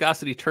think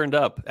viscosity turned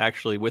up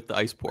actually with the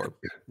ice pour.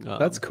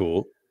 That's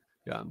cool.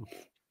 Yeah.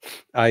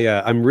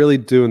 I'm really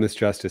doing this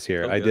justice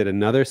here. Oh, I did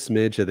another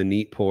smidge of the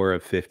neat pour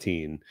of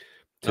 15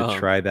 to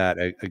try that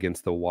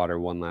against the water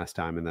one last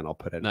time, and then I'll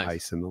put an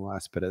ice in the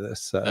last bit of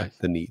this, the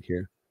neat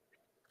here.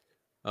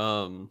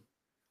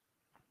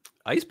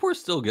 Ice pour is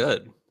still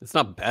good. It's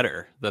not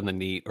better than the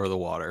neat or the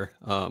water,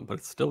 but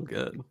it's still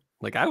good.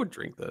 Like, I would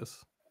drink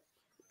this.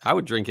 I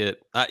would drink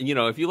it. You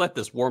know, if you let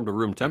this warm to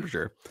room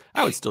temperature,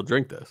 I would still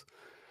drink this.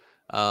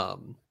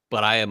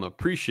 But I am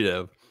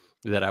appreciative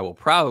that I will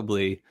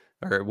probably,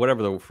 or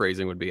whatever the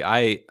phrasing would be,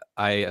 I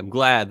am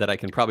glad that I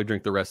can probably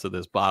drink the rest of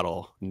this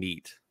bottle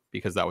neat,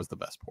 because that was the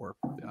best pour.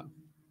 Yeah.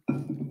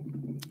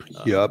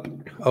 Yep.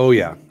 Oh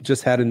yeah.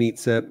 Just had a neat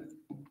sip.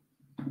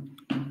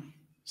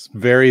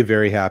 Very,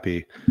 very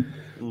happy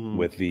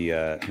with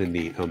the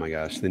neat. Oh my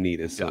gosh, the neat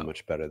is so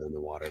much better than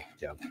the water.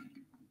 Yeah.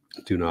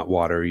 Do not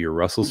water your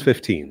Russell's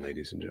 15,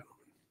 ladies and gentlemen.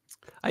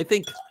 I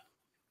think.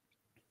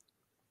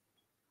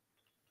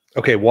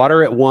 Okay,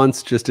 water it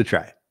once just to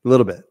try a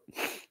little bit.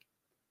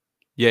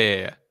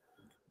 Yeah.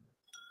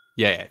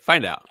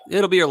 Find out.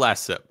 It'll be your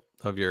last sip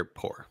of your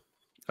pour.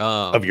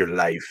 Of your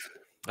life.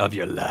 Of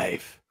your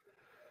life.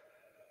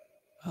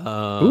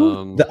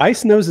 Ooh, the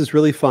ice nose is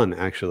really fun,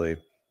 actually.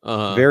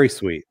 Very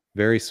sweet.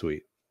 Very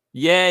sweet.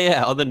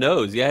 Yeah. On the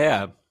nose.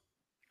 Yeah.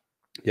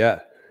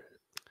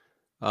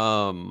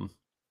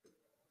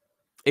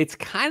 It's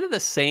kind of the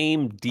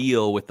same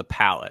deal with the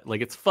palate.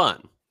 Like, it's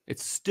fun.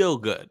 It's still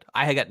good.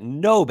 I got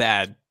no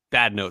bad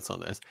notes on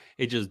this.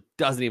 It just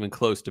doesn't even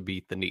close to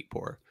beat the neat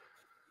pour.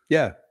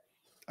 Yeah,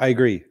 I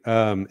agree.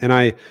 And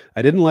I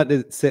didn't let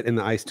it sit in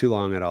the ice too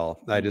long at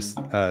all. I just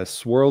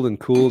swirled and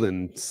cooled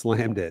and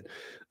slammed it.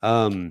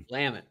 Slam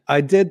it. I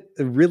did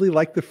really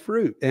like the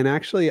fruit, and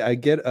actually I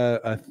get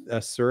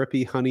a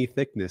syrupy honey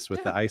thickness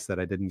with the ice that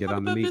I didn't get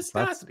on the neat.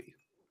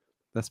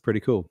 That's pretty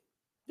cool.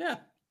 Yeah.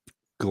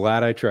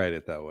 Glad I tried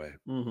it that way.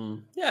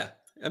 Yeah.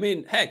 I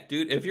mean, heck,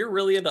 dude, if you're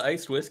really into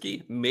iced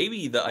whiskey,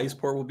 maybe the ice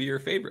pour will be your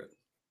favorite.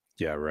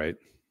 Yeah, right.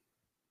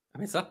 I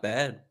mean, it's not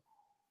bad.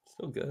 It's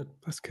still good.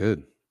 That's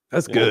good.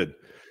 That's good.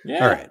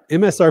 Yeah. All right.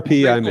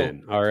 MSRP, I'm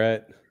in. All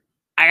right.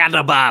 I got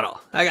the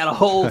bottle. I got a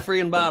whole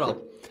freaking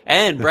bottle.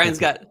 And Brian's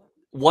got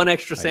one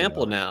extra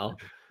sample now.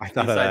 I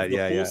thought of that.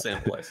 Yeah.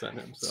 Sample I sent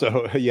him.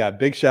 So yeah,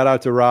 big shout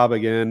out to Rob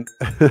again.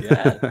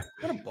 Yeah. What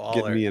a baller.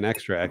 Getting me an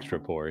extra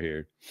pour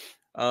here.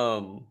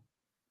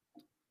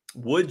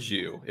 Would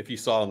you, if you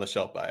saw it on the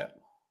shelf, buy it?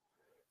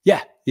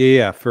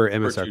 Yeah, for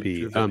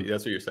MSRP.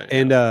 That's what you're saying.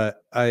 And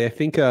I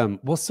think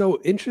well,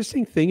 so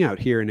interesting thing out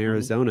here in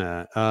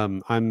Arizona.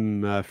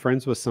 I'm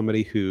friends with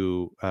somebody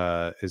who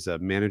is a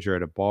manager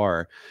at a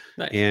bar.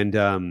 Nice.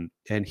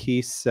 And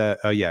he said,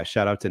 oh yeah,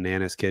 shout out to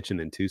Nana's Kitchen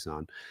in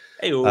Tucson.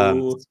 Hey,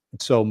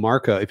 so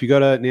Marco, if you go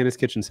to Nana's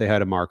Kitchen, say hi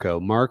to Marco.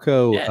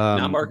 Marco,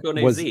 not Marco and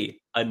AZ,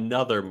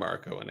 another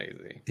Marco and AZ.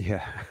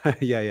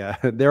 Yeah.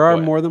 There are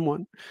more than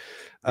one.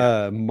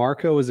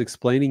 Marco was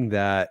explaining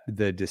that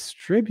the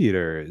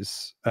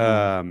distributors,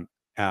 I'm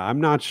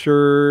not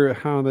sure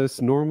how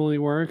this normally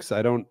works.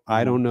 I don't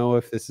know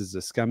if this is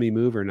a scummy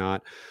move or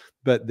not,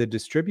 but the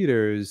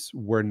distributors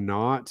were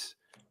not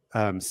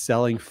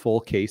selling full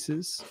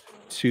cases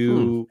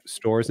to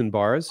stores and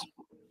bars,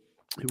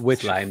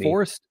 which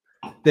forced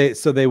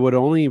they would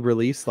only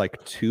release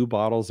like 2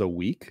 bottles a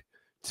week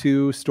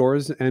to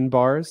stores and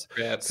bars,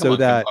 so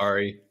that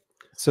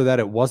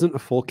it wasn't a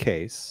full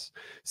case,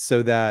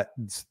 so that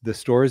the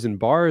stores and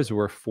bars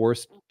were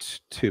forced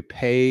to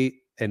pay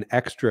an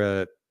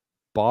extra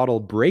bottle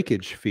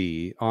breakage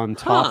fee on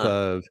top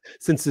of,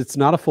 since it's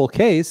not a full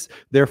case,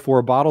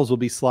 therefore bottles will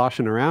be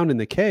sloshing around in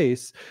the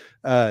case.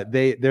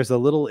 There's a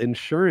little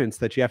insurance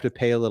that you have to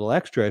pay a little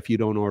extra if you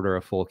don't order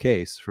a full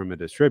case from a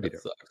distributor.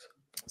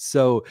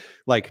 So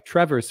like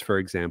Trevor's, for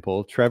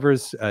example,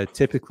 Trevor's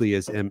typically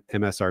is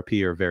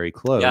MSRP or very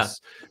close.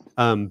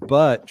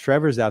 But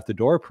Trevor's out the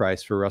door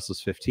price for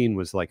Russell's 15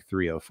 was like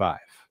 $305.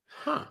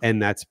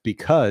 And that's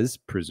because,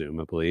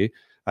 presumably,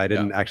 I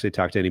didn't actually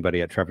talk to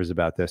anybody at Trevor's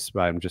about this,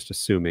 but I'm just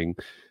assuming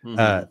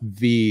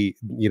the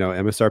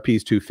MSRP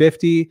is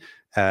 $250.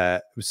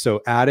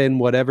 So add in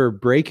whatever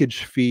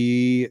breakage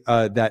fee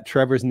that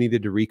Trevor's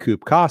needed to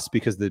recoup costs,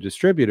 because the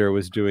distributor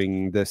was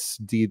doing this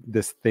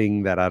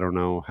thing that I don't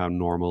know how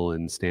normal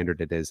and standard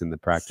it is in the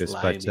practice,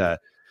 but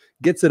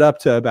gets it up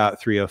to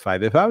about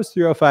 $305. If I was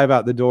 $305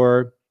 out the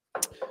door,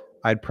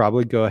 I'd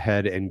probably go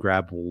ahead and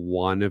grab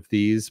one of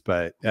these,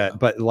 but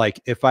like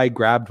if I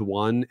grabbed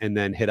one and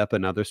then hit up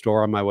another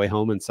store on my way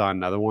home and saw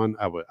another one,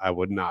 I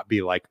would not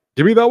be like,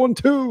 give me that one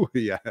too.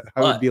 Yeah,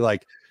 I would be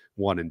like,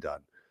 one and done.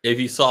 If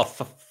you saw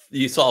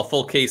a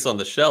full case on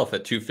the shelf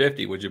at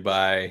 $250, would you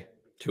buy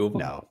 2 of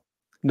them? No,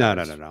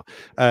 No.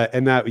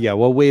 And that,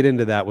 we'll wade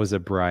into that. Was a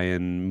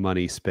Bryan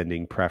money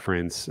spending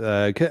preference.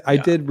 I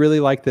did really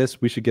like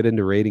this. We should get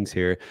into ratings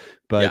here,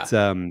 but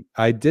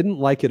I didn't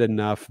like it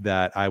enough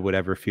that I would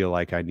ever feel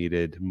like I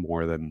needed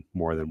more than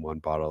one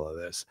bottle of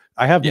this.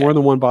 I have more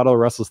than one bottle of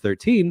Russell's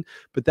 13,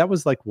 but that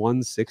was like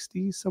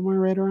 160, somewhere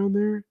right around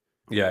there.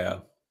 Yeah.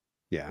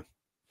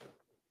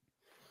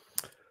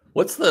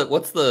 What's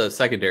the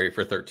secondary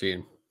for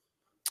 13?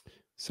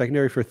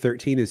 Secondary for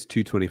 13 is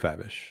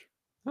 225-ish.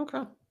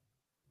 Okay.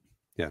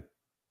 Yeah.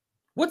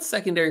 What's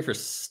secondary for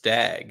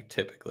Stag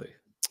typically?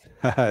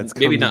 It's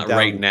maybe not down,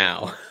 right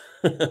now.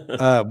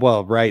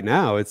 Well, right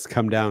now it's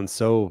come down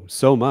so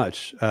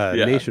much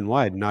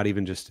nationwide, not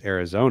even just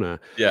Arizona.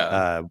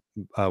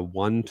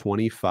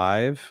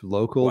 125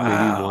 local, maybe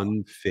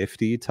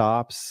 150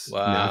 tops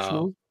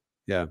national.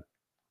 Yeah.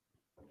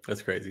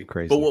 That's crazy.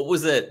 But what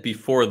was it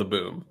before the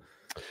boom?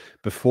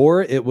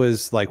 Before, it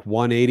was like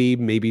 180,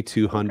 maybe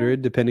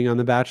 200, depending on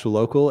the batch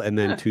local, and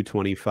then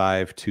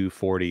 225,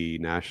 240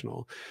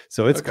 national.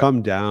 So it's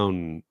come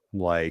down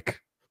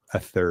like a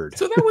third.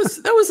 So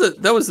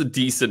that was a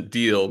decent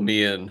deal.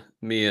 Me and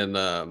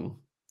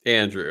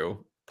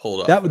Andrew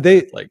pulled off.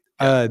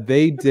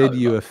 They did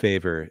you a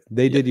favor.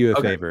 They did you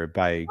a favor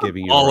by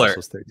giving you a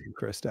Russell's 13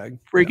 for a Stag.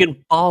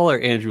 Freaking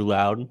baller, Andrew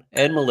Loudon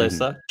and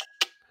Melissa.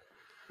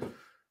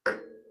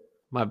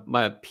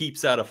 My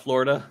peeps out of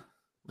Florida.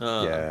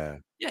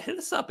 Hit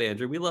us up,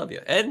 Andrew. We love you.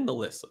 And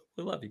Melissa.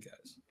 We love you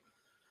guys.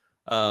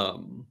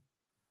 All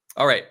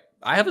right.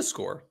 I have a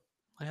score.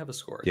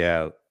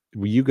 Yeah.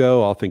 Will you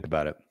go? I'll think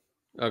about it.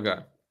 Okay.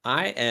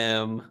 I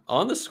am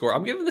on the score.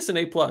 I'm giving this an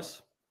A+. I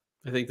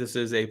think this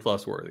is A+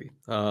 worthy.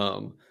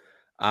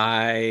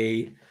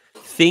 I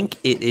think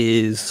it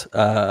is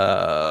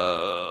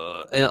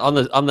on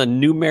the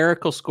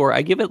numerical score,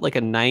 I give it like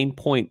a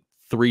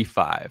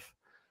 9.35.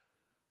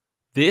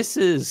 This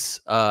is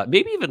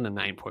maybe even a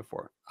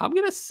 9.4. I'm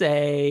gonna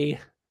say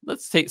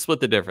let's split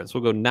the difference.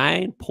 We'll go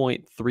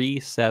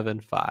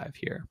 9.375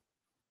 here.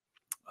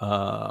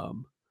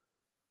 I'm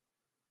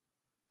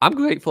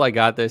grateful I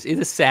got this. It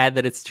is sad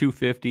that it's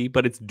 250,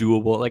 but it's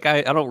doable. Like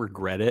I don't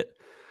regret it.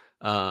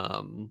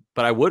 But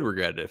I would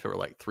regret it if it were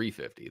like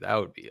 350. That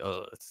would be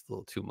it's a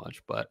little too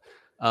much. But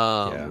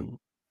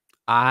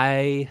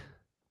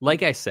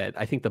like I said,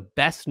 I think the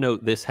best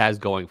note this has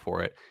going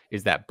for it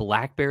is that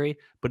blackberry,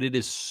 but it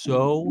is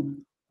so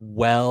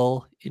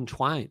well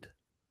entwined.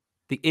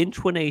 The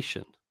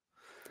intonation.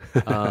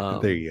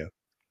 There you go.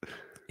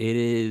 It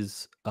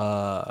is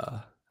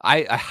I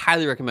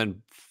highly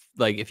recommend,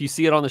 like, if you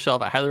see it on the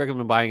shelf, I highly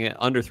recommend buying it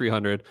under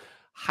 300.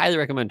 Highly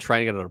recommend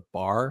trying to get it at a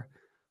bar.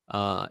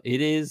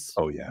 It is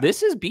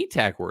this is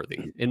BTAC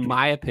worthy in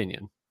my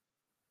opinion.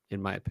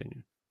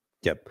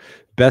 Yep.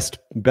 Best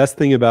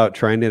thing about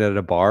trying it at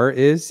a bar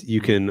is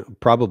you can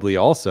probably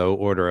also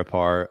order a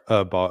pour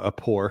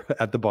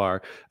at the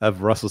bar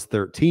of Russell's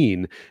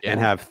 13 and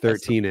have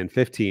 13 and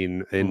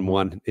 15 in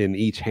one in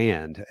each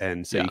hand,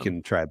 and so you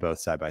can try both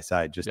side by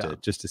side just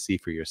to see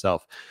for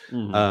yourself.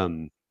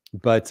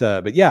 But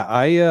yeah,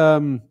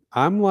 I'm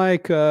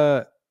like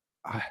I'm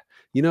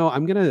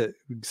gonna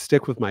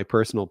stick with my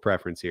personal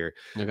preference here.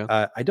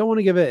 I don't want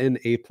to give it an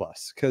A+,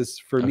 because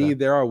for me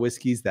there are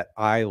whiskeys that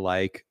I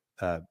like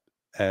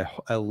a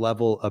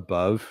level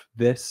above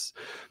this,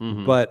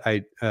 but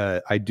I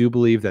do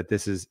believe that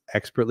this is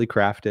expertly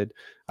crafted.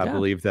 I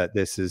believe that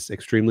this is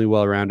extremely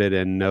well rounded,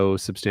 and no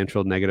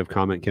substantial negative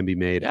comment can be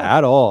made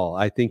at all.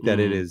 I think that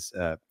it is.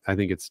 I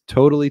think it's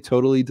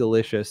totally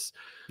delicious.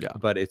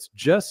 But it's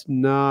just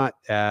not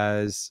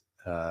as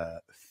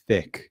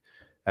thick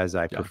as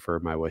I prefer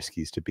my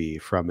whiskeys to be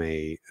from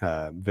a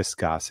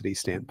viscosity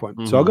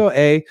standpoint. So I'll go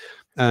A,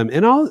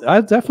 and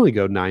I'll definitely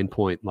go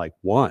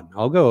 9.1.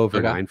 I'll go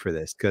over 9 for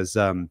this, because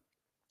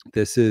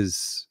this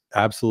is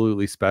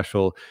absolutely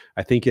special.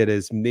 I think it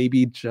is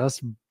maybe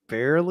just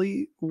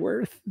barely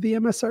worth the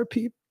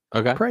MSRP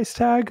price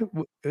tag.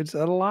 It's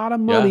a lot of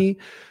money,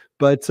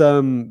 but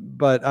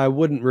I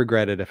wouldn't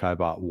regret it if I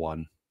bought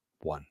one.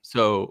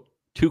 So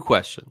 2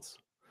 questions.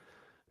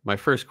 My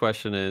first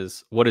question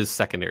is, what is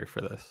secondary for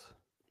this?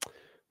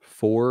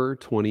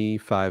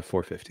 425,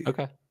 450.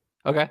 Okay.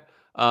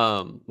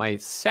 My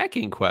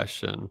second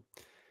question,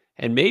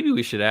 and maybe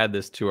we should add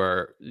this to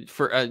our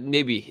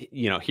maybe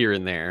here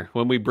and there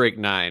when we break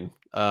 9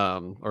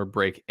 or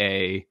break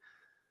A,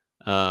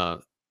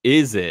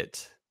 is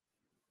it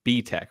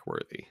BTAC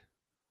worthy?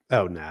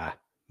 Oh, nah,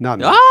 not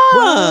me.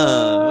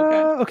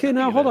 Okay.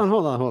 Now hold on.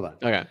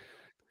 Okay.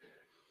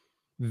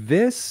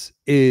 This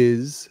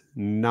is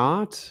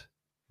not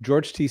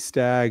George T.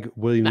 Stagg,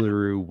 William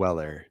LaRue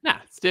Weller. Nah,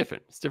 it's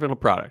different. It's a different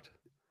product.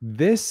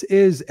 This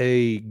is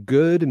a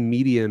good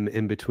medium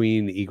in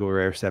between Eagle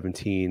Rare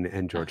 17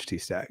 and George T.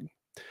 Stagg.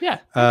 Yeah.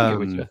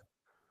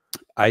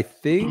 I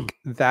think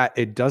that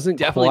it doesn't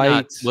definitely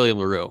not William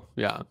LaRue.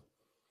 Yeah.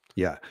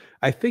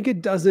 I think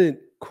it doesn't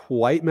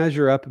quite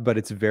measure up, but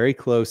it's very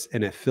close,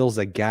 and it fills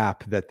a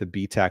gap that the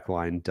BTAC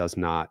line does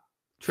not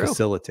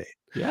facilitate.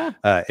 Yeah.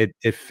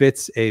 It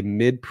fits a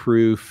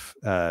mid-proof,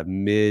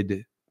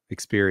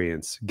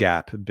 mid-experience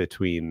gap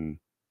between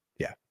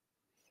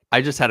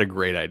I just had a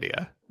great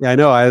idea. Yeah, I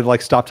know. I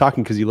like stopped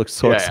talking because you looked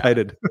so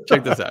excited.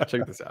 Check this out.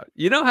 Check this out.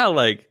 You know how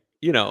like,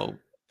 you know,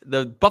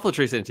 the Buffalo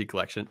Trace Antique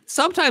Collection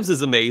sometimes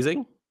is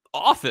amazing,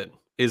 often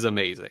is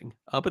amazing.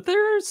 But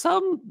there are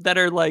some that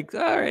are like,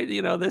 all right,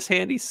 you know, this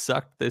handy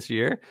sucked this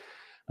year.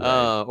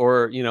 Right.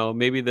 Or, you know,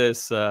 maybe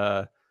this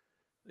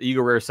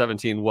Eagle Rare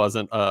 17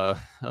 wasn't a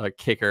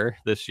kicker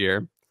this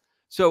year.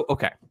 So,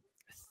 okay,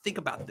 think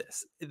about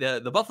this.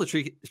 The Buffalo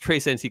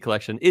Trace Antique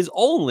Collection is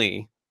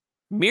only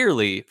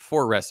merely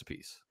 4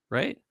 recipes,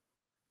 right?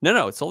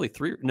 No, it's only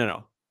 3.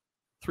 No,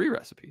 3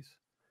 recipes: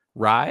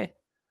 rye,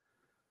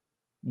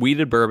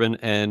 wheated bourbon,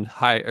 and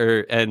high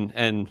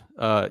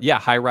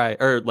rye,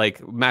 or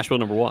like mash bill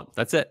number 1.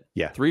 That's it.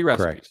 Yeah, 3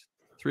 recipes. Correct.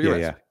 3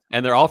 recipes,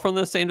 and they're all from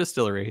the same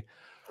distillery.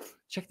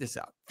 Check this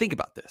out. Think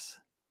about this.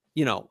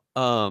 You know,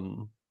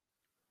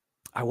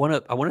 I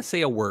want to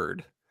say a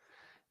word,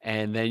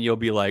 and then you'll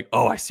be like,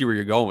 "Oh, I see where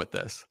you're going with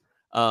this."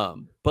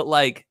 But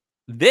like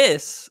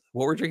this,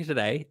 what we're drinking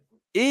today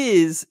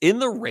is in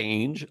the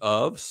range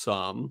of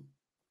some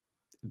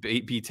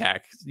BTAC,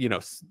 you know,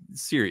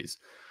 series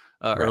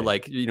or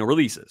like, you know,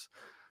 releases.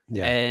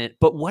 Yeah.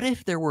 But what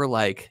if there were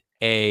like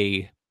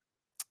a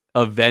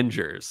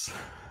Avengers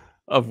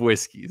of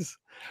whiskeys,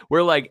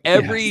 where like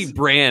every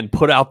brand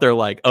put out their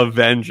like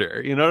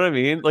Avenger? You know what I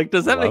mean? Like,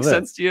 does that make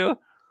sense to you?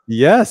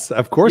 Yes,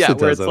 of course it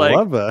does. I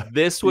love that.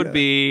 This would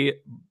be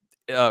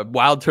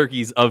Wild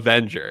Turkey's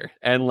Avenger,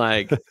 and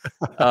like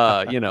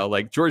you know,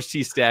 like George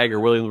T. Stagg or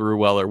William LaRue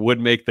Weller would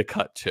make the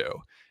cut too,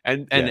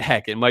 and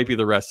heck, it might be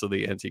the rest of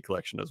the antique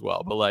collection as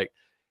well. But like,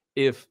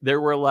 if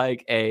there were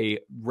like a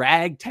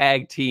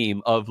ragtag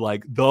team of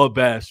like the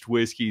best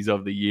whiskeys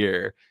of the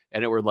year,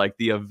 and it were like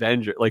the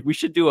Avenger, like we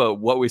should do a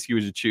what whiskey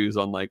would you choose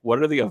on like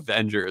what are the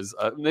Avengers?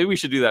 Maybe we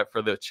should do that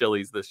for the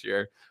Chili's this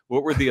year.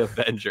 What were the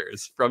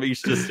Avengers from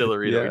each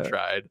distillery that we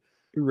tried?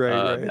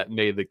 Right. That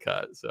made the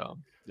cut. So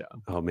yeah.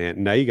 Oh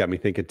man, now you got me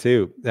thinking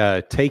too.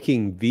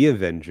 Taking the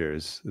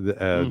Avengers,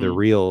 the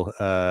real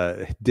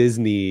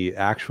Disney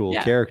actual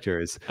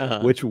characters,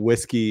 which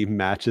whiskey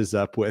matches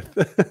up with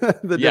the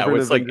different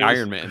what's Avengers? Like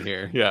Iron Man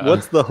here? Yeah.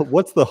 What's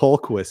the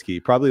Hulk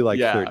whiskey? Probably like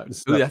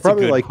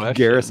probably like question.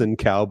 Garrison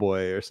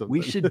Cowboy or something.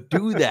 We should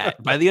do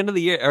that by the end of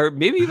the year, or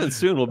maybe even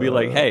soon. We'll be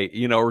like, hey,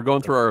 you know, we're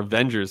going through our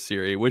Avengers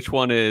series. Which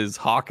one is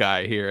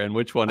Hawkeye here, and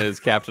which one is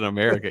Captain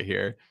America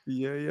here?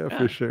 Yeah,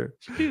 for sure.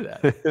 Should do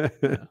that.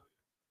 Yeah.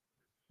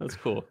 That's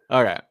cool.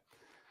 All right.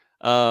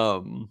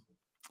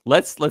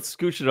 Let's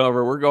scooch it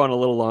over. We're going a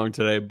little long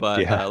today, but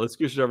let's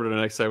scooch it over to the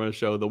next segment of the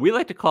show that we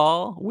like to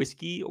call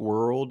Whiskey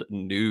World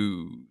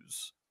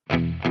News.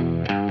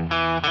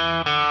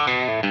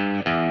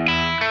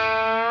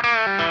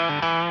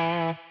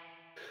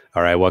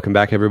 All right, welcome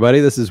back,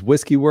 everybody. This is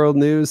Whiskey World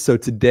News. So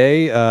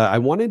today, I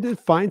wanted to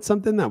find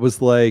something that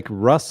was like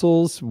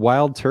Russell's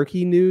Wild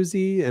Turkey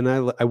newsy, and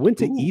I went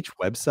to each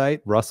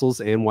website, Russell's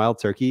and Wild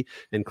Turkey,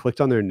 and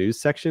clicked on their news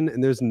section,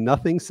 and there's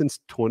nothing since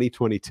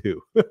 2022.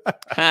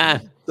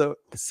 So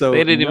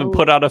they didn't even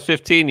put out a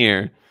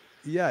 15-year.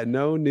 Yeah,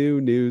 no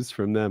new news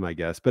from them, I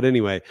guess. But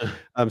anyway, so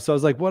I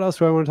was like, what else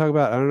do I want to talk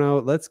about? I don't know.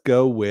 Let's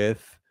go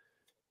with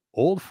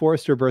Old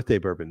Forester Birthday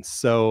Bourbon.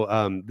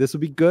 So this will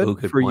be good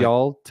for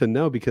y'all to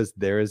know because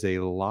there is a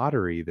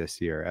lottery this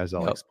year, as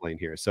I'll explain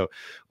here. So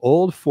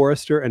Old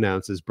Forester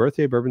announces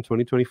Birthday Bourbon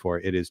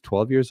 2024. It is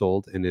 12 years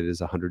old and it is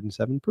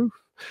 107 proof.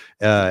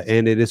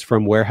 And it is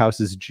from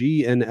warehouses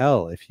G and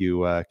L, if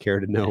you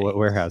care to know what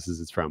warehouses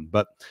it's from.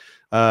 But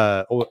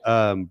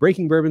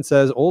Breaking Bourbon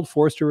says Old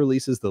Forester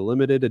releases the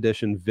limited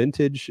edition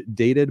vintage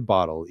dated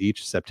bottle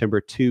each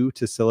September 2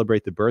 to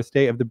celebrate the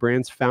birthday of the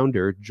brand's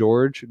founder,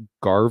 George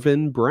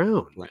Garvin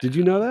Brown. Did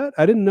you know that?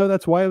 I didn't know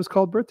that's why it was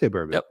called Birthday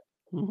Bourbon. Yep.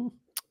 Mm-hmm.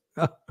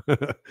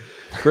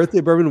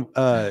 Birthday Bourbon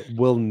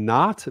will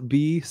not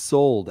be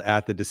sold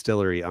at the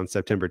distillery on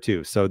September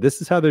 2. So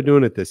this is how they're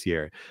doing it this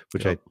year,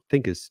 which I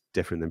think is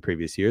different than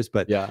previous years,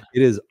 but it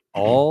is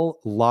all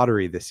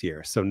lottery this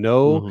year. So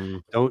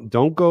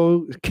don't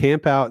go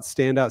camp out,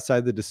 stand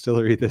outside the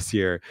distillery this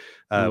year.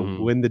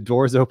 When the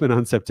doors open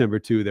on September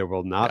 2, there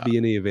will not be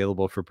any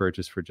available for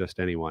purchase for just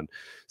anyone.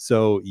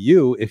 So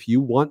if you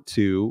want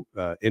to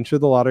enter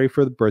the lottery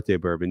for the Birthday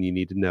Bourbon, you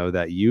need to know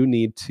that you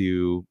need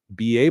to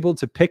be able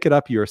to pick it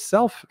up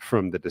yourself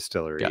from the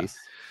distillery. Yes.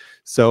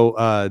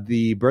 So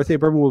the Birthday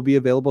Bourbon will be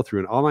available through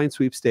an online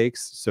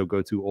sweepstakes. So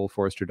go to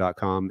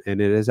oldforester.com,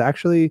 and it is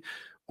actually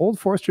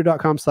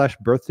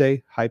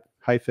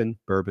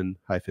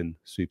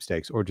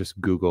oldforester.com/birthday-bourbon-sweepstakes, or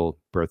just Google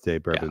Birthday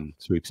Bourbon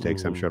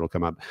sweepstakes. I'm sure it'll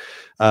come up.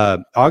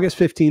 August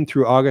 15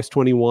 through August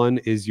 21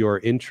 is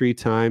your entry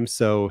time.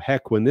 So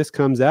heck, when this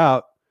comes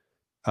out,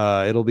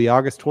 it'll be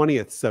August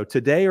 20th. So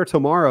today or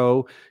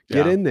tomorrow,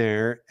 get in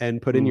there and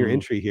put in your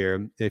entry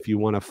here if you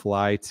want to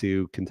fly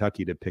to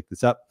Kentucky to pick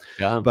this up.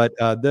 But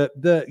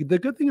the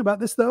good thing about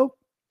this though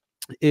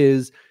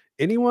is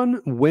anyone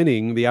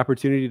winning the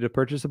opportunity to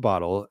purchase a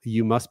bottle,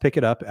 you must pick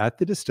it up at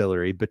the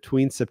distillery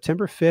between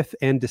September 5th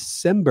and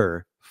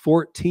December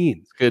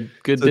 14th. Good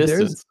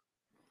distance.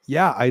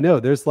 Yeah, I know.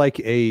 There's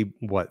like a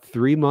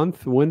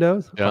 3-month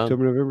window, Yeah.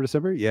 October, November,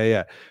 December.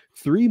 Yeah.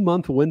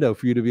 3-month window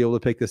for you to be able to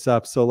pick this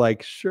up. So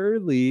like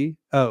surely,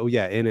 oh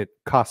yeah, and it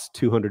costs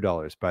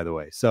 $200, by the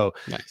way. So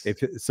Nice.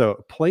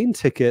 plane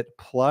ticket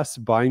plus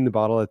buying the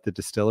bottle at the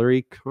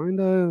distillery kind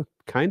of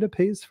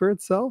pays for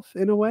itself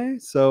in a way.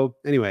 So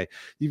anyway,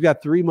 you've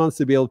got 3 months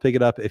to be able to pick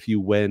it up if you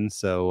win.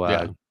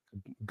 So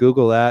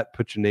Google that,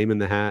 put your name in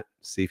the hat,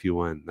 see if you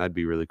win. That'd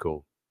be really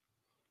cool.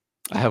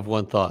 I have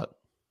one thought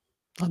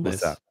on What's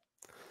this. that?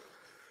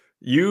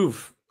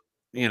 You've,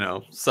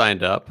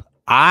 signed up.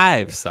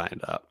 I've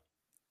signed up.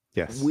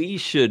 Yes. We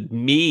should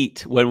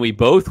meet when we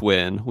both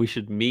win. We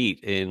should meet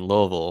in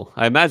Louisville.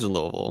 I imagine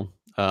Louisville.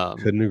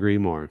 Couldn't agree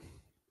more.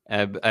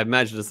 I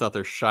imagine it's not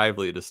their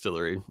Shively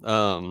distillery.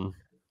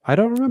 I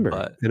don't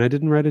remember, and I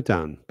didn't write it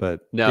down.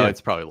 But no,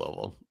 it's probably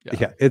Louisville.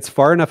 Yeah, it's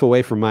far enough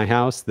away from my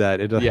house that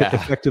it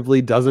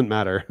effectively doesn't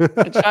matter.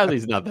 And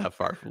Shively's not that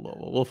far from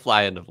Louisville. We'll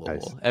fly into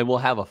Louisville, and we'll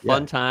have a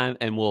fun time,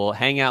 and we'll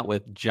hang out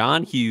with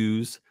John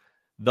Hughes,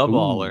 the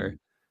baller.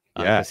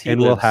 Yeah, and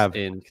we'll have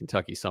in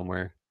Kentucky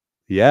somewhere.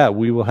 Yeah,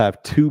 we will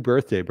have 2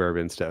 birthday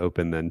bourbons to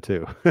open then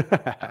too.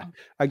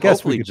 I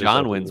guess hopefully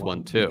John wins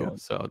one too.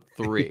 So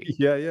 3.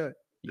 Yeah.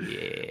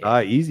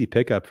 Easy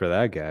pickup for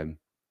that guy.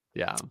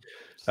 Yeah.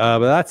 But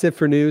that's it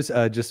for news.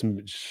 Just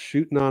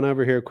shooting on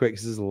over here quick.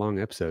 This is a long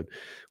episode.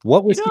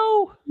 What was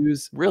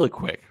news? Really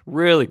quick.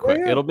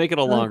 Yeah. It'll make it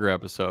a longer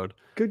episode.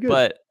 Good.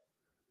 But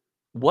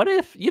what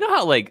if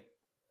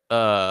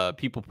how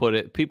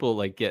people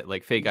like get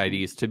like fake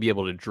IDs to be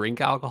able to drink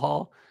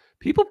alcohol?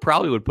 People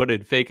probably would put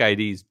in fake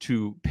IDs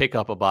to pick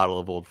up a bottle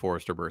of Old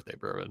Forester Birthday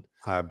Bourbon.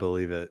 I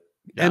believe it.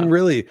 Yeah. And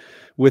really,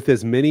 with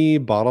as many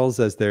bottles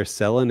as they're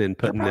selling and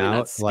putting out,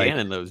 not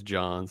scanning those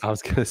Johns. I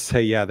was gonna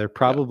say, they're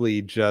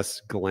probably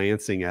just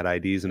glancing at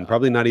IDs and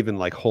probably not even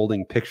like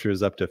holding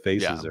pictures up to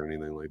faces or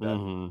anything like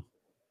that.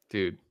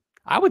 Dude,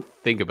 I would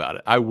think about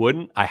it. I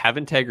wouldn't. I have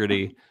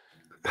integrity,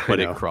 but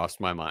it crossed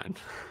my mind.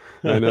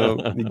 I know.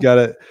 You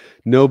gotta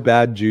no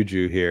bad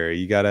juju here.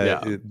 You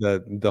gotta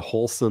the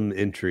wholesome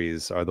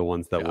entries are the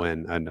ones that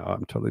win. I know.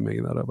 I'm totally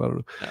making that up. I don't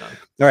know.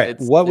 All right.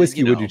 What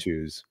whiskey would you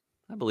choose?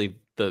 I believe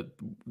the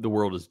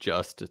world is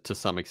just to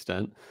some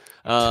extent.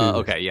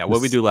 Okay, what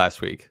did we do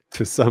last week?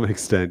 To some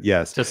extent,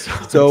 yes.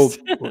 So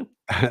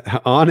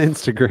on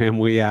Instagram,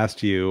 we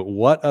asked you,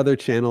 what other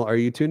channel are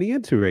you tuning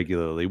into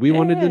regularly? We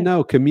wanted to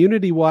know,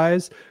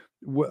 community-wise,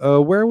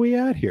 where are we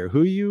at here?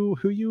 Who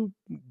you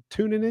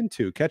tuning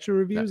into, catching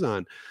reviews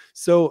on?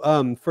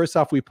 So first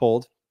off, we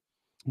polled.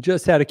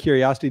 Just had a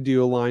curiosity, do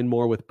you align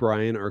more with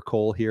Bryan or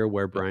Cole here,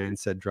 where Bryan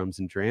said drums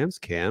and drams?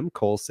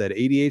 Cole said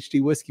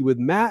ADHD whiskey with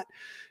Matt.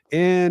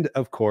 And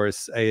of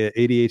course,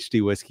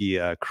 ADHD whiskey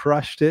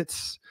crushed it.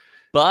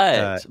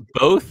 But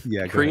both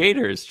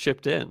creators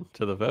chipped in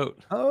to the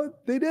vote. Oh,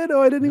 they did?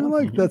 Oh, I didn't even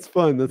look. That's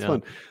fun. That's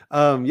fun.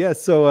 So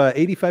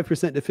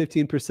 85% to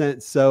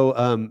 15%.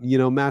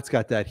 So Matt's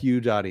got that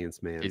huge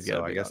audience, man.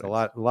 So I guess a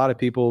lot of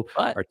people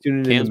are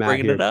tuning in to Matt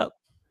bringing here. It up.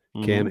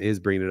 Cam is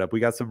bringing it up.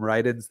 We got some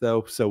write-ins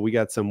though. So we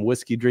got some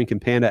whiskey drinking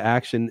panda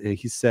action. And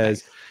he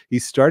says he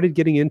started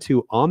getting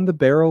into On the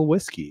Barrel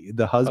whiskey.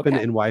 The husband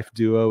and wife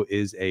duo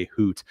is a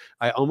hoot.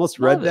 I almost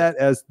read that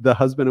as the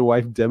husband and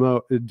wife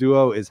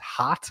duo is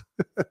hot.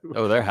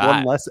 Oh, they're hot.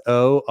 One less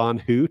O on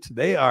hoot.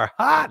 They are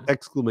hot!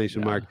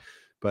 Exclamation mark.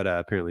 But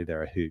apparently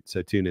they're a hoot.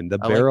 So tune in. On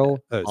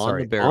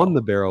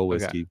the Barrel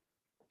whiskey.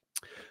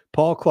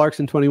 Paul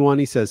Clarkson 21.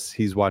 He says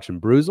he's watching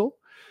Bruzel.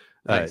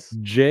 Nice.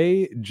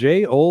 J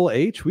Ol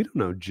H. We don't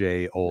know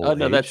J Ol. Oh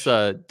no,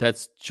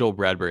 that's Joel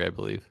Bradbury, I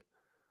believe.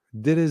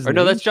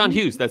 No, that's John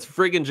Hughes. That's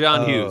friggin'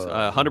 John Hughes.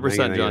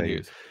 100% John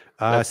Hughes.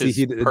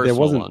 There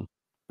wasn't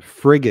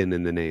friggin'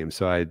 in the name,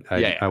 so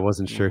I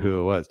wasn't sure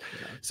who it was.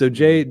 So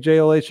J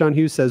Ol H. John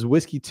Hughes says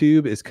Whiskey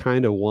Tube is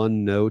kind of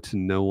one note.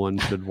 No one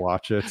should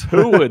watch it.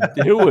 Who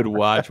would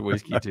watch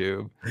Whiskey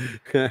Tube?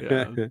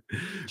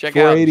 Check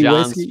out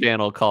John's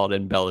channel called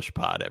Embellish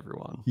Pod,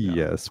 everyone.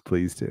 Yes,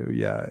 please do.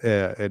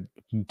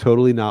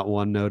 Totally not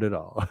one note at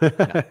all.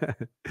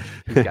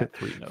 He's got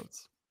 3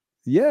 notes.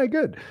 Yeah,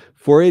 good.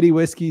 480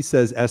 Whiskey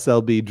says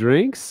SLB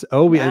drinks.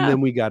 And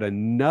then we got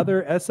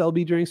another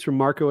SLB drinks from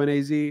Marco and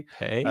AZ.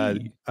 Hey,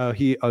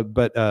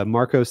 but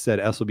Marco said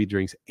SLB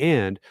drinks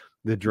and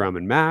the drum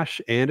and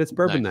mash, and it's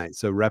bourbon night.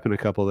 So repping a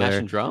couple there. Mash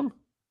and drum.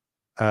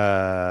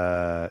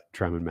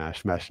 Drum and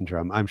mash and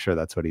drum. I'm sure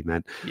that's what he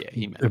meant. Yeah,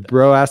 he meant that.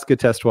 Bro Aska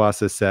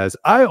Testwasa says,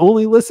 I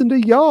only listen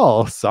to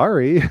y'all.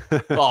 Sorry.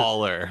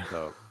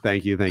 Baller.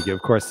 Thank you.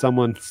 Of course,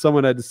 someone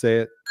had to say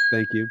it.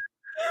 Thank you.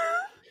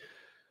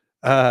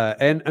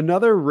 And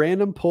another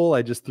random poll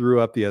I just threw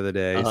up the other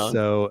day.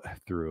 So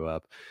threw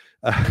up.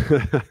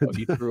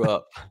 He threw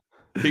up.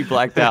 He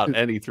blacked out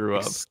and he threw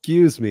up.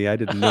 Excuse me, I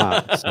did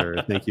not,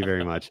 sir. Thank you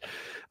very much.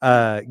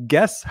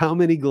 Guess how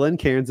many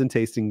Glencairns and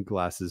tasting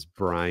glasses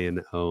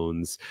Bryan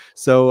owns.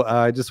 So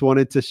I just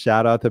wanted to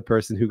shout out the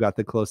person who got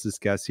the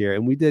closest guess here.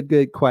 And we did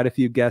get quite a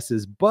few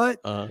guesses,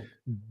 but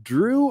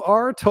Drew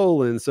R.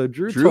 Tolan. So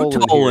Drew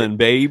Tolan,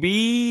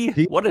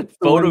 baby. What a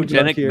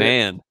photogenic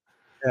man.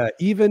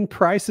 Even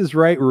Price is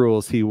Right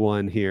rules he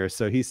won here.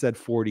 So he said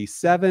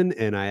 47,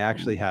 and I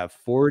actually have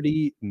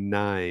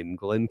 49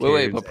 Glencairns.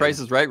 Wait, but Price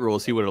is Right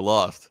rules, he would have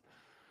lost.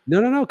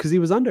 No, because he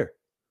was under.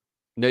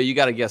 No, you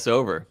got to guess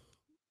over.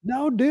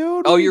 No,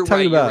 dude. Oh, you're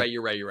right.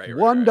 You're right.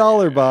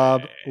 $1,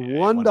 Bob.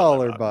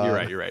 $1,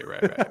 Bob. You're right.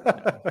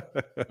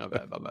 My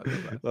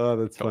bad. Oh,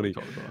 that's funny.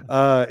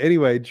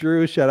 Anyway,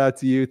 Drew, shout out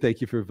to you.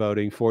 Thank you for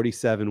voting.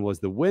 47 was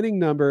the winning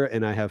number,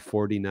 and I have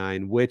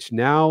 49, which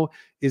now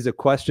is a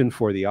question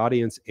for the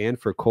audience and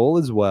for Cole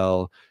as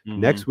well.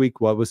 Next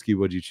week, what whiskey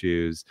would you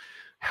choose?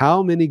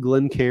 How many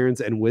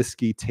Glencairns and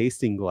whiskey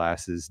tasting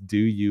glasses do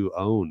you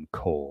own,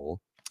 Cole?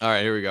 All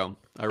right, here we go.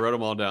 I wrote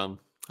them all down.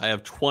 I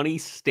have 20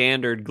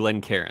 standard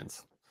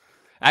Glencairns.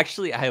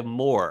 Actually, I have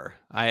more.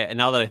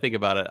 Now that I think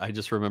about it, I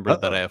just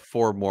remembered that I have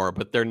 4 more,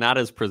 but they're not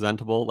as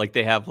presentable. Like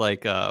they have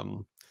like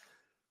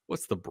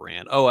what's the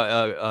brand?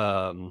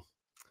 Oh,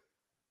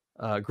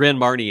 Grand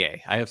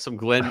Marnier. I have some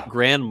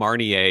Grand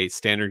Marnier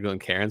standard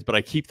Glencairns, but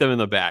I keep them in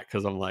the back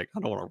because I'm like, I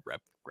don't want to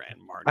rep Grand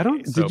Marnier. I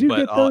don't. Did you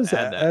get those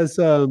as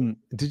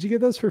Did you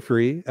get those for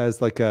free as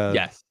like a?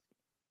 Yes.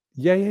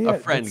 Yeah. A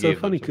friend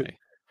gave them to me.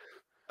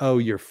 Oh,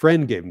 your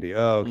friend gave them to you.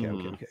 Oh,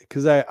 okay.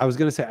 Because I was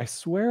gonna say, I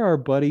swear our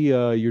buddy,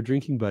 your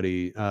drinking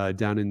buddy,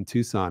 down in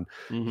Tucson,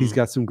 he's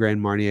got some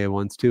Grand Marnier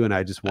ones too, and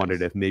I just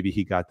wondered if maybe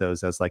he got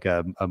those as like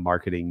a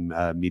marketing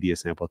media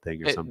sample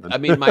thing or something. I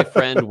mean, my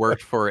friend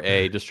worked for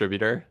a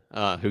distributor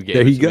who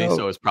gave it to me,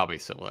 so it's probably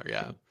similar.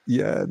 Yeah.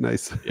 Yeah.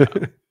 Nice. Yeah.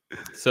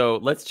 So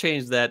let's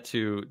change that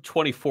to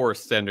 24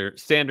 standard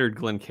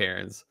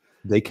Glencairns.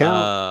 They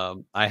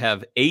count. I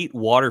have 8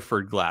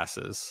 Waterford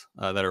glasses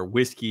that are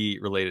whiskey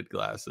related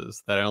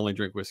glasses that I only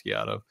drink whiskey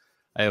out of.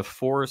 I have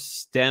 4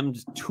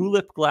 stemmed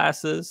tulip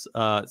glasses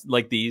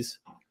like these.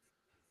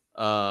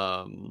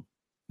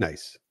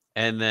 Nice.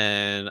 And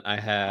then I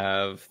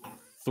have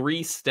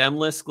 3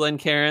 stemless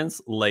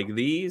Glencairns like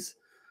these.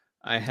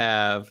 I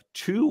have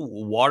 2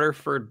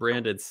 Waterford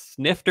branded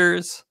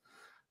snifters,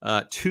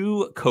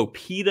 2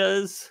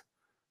 Copitas,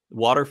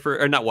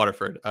 Glencairn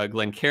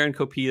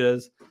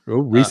Copitas. Oh,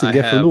 recent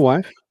gift from the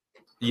wife.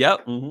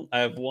 Yep. I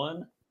have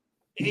 1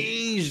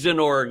 Asian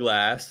Ora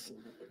glass.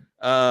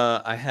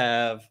 I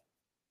have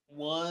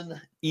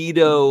 1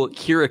 Edo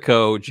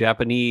Kiriko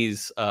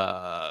Japanese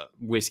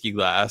whiskey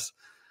glass.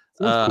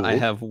 Cool. I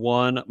have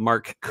 1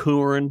 Mark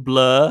Curran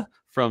Bleu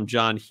from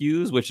John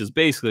Hughes, which is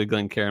basically a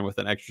Glencairn with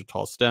an extra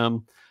tall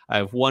stem. I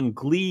have 1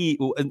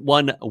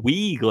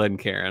 Wee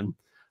Glencairn.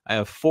 I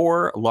have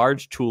 4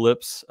 large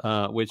tulips,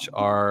 which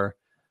are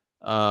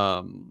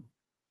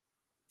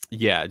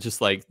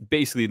just like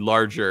basically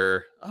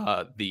larger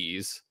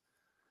these,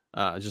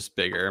 just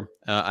bigger.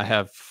 I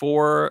have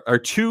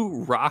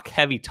 2 rock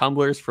heavy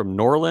tumblers from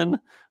Norlin,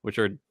 which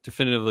are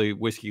definitively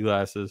whiskey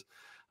glasses.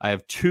 I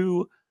have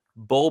 2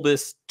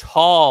 bulbous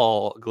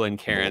tall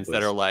Glencairns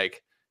that are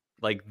like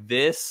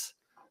this,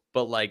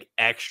 but like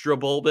extra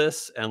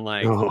bulbous and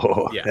like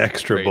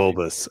extra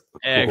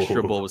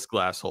bulbous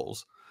glass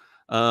holes.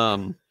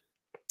 And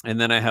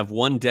then I have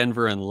 1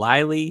 Denver and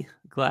Liley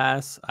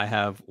glass. I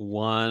have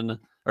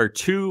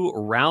 2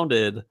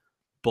 rounded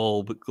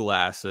bulb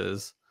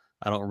glasses.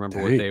 I don't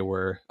remember what they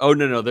were. Oh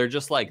no, they're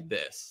just like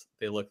this.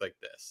 They look like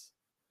this,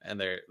 and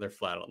they're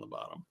flat on the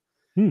bottom.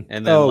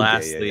 And then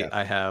lastly,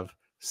 I have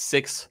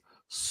 6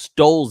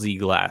 Stolze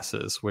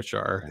glasses, which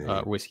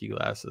are whiskey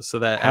glasses. So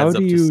that adds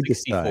up to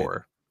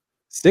 64.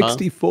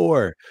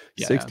 64.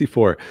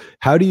 64.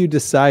 How do you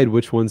decide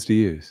which ones to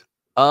use?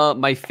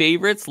 My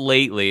favorites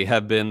lately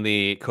have been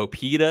the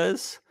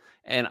Copitas,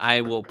 and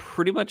I will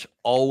pretty much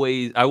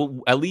always, I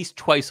will at least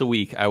twice a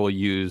week, I will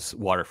use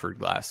Waterford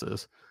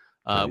glasses.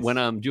 Nice. When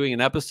I'm doing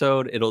an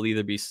episode, it'll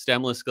either be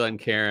stemless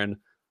Glencairn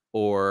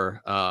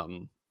or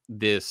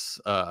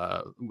this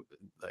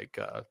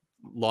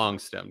long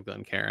stem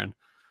Glencairn.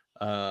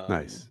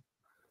 Nice.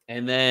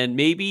 And then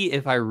maybe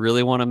if I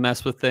really want to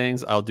mess with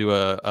things, I'll do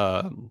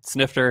a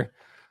snifter,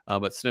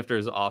 but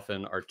snifters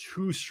often are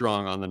too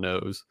strong on the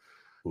nose.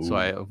 Ooh. So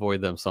I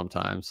avoid them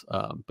sometimes.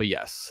 But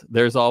yes,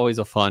 there's always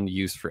a fun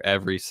use for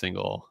every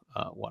single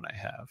one I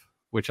have,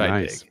 which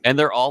I dig. And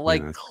they're all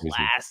like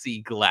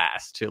classy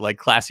glass too, like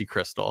classy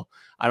crystal.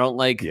 I don't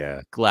like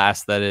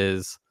glass that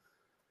is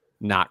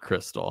not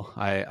crystal.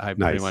 I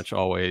pretty much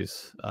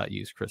always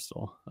use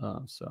crystal.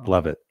 So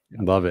love it.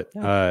 Love it.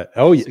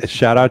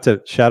 Shout out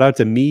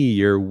to me.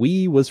 Your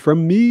wee was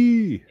from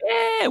me.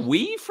 Yeah,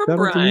 wee from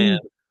Bryan.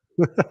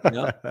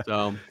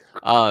 So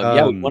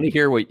we want to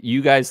hear what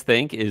you guys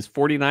think. Is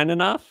 49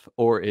 enough,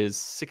 or is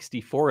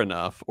 64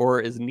 enough, or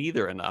is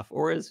neither enough,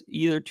 or is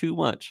either too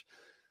much?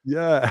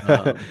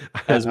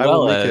 As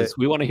well as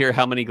we want to hear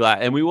how many glass,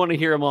 and we want to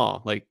hear them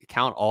all. Like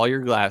count all your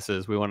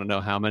glasses. We want to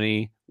know how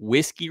many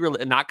whiskey,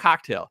 not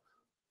cocktail,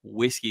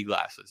 whiskey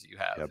glasses you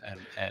have.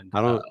 And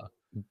I don't.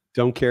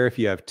 Don't care if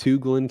you have 2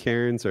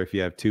 Glencairns or if you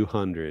have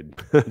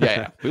 200.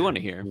 Yeah, we want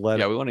to hear. We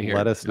want to hear.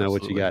 Let us know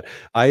what you got.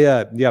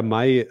 I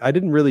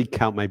didn't really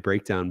count my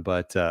breakdown,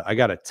 but I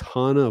got a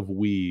ton of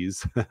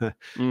wheeze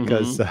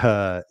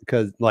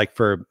because like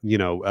for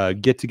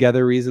get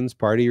together reasons,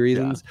 party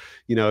reasons.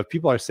 If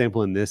people are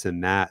sampling this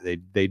and that,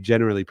 they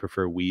generally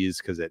prefer wheeze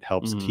because it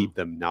helps keep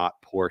them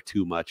not pour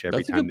too much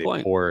every time they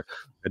pour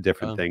a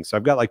different thing. So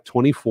I've got like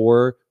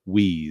 24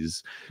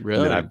 wheeze.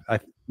 Really? And then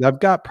I've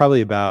got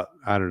probably about,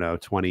 I don't know,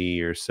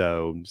 20 or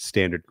so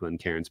standard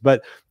Glencairns.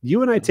 But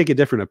you and I take a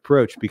different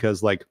approach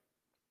because, like,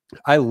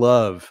 I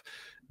love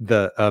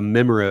the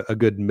a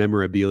good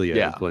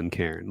memorabilia of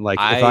Glencairn. Like,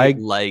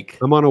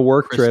 if I'm on a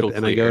work trip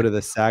and I go to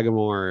the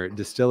Sagamore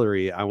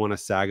distillery, I want a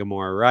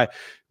Sagamore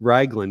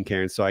rye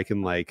Glencairn so I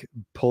can like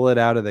pull it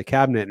out of the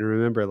cabinet and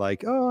remember,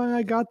 like, oh,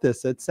 I got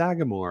this at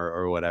Sagamore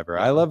or whatever.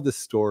 I love the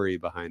story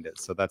behind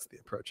it. So that's the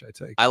approach I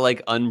take. I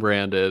like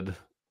unbranded,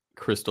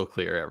 crystal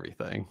clear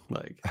everything.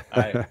 Like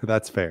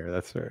that's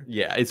fair.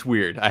 Yeah, it's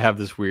weird. I have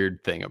this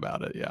weird thing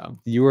about it. Yeah,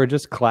 you are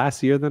just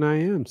classier than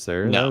I am,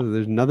 sir. No,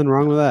 there's nothing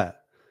wrong with that.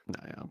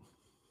 No,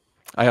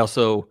 I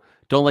also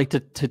don't like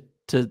to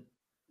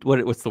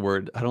what's the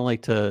word? I don't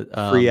like to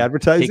free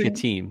advertising. Take a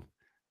team.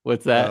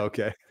 What's that? Oh,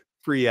 okay.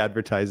 Free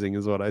advertising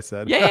is what I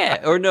said.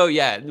 Yeah, or no,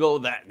 yeah.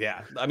 Well,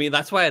 I mean,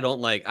 that's why I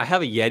don't like. I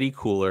have a Yeti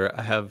cooler.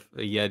 I have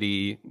a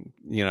Yeti,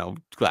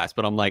 glass.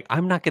 But I'm like,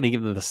 I'm not going to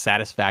give them the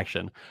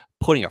satisfaction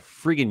putting a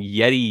friggin'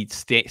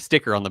 Yeti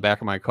sticker on the back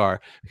of my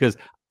car because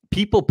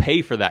people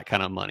pay for that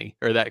kind of money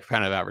or that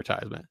kind of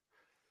advertisement.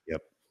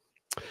 Yep.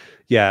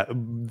 Yeah,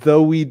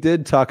 though we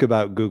did talk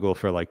about Google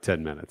for like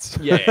 10 minutes.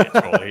 Yeah,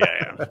 totally.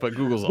 Yeah. But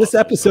Google's this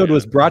episode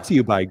was brought to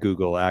you by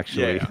Google,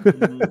 actually.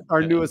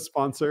 Our newest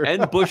sponsor.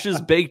 And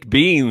Bush's Baked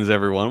Beans,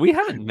 everyone. We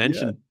haven't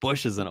mentioned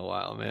Bush's in a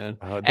while, man.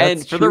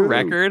 And for the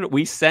record,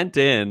 I sent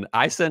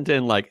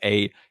in like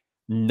a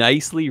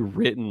nicely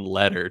written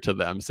letter to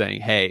them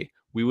saying, hey,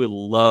 we would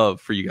love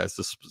for you guys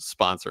to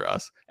sponsor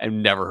us,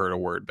 and never heard a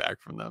word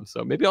back from them.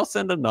 So maybe I'll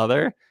send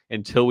another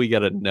until we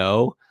get a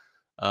no.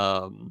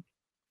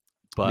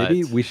 But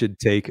maybe we should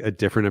take a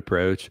different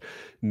approach.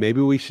 Maybe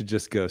we should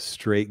just go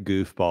straight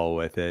goofball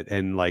with it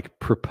and like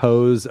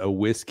propose a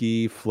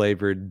whiskey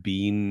flavored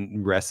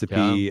bean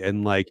recipe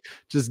and like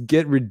just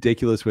get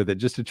ridiculous with it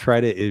just to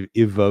try to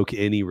evoke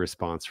any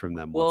response from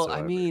them. Well,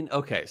 whatsoever. I mean,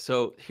 okay,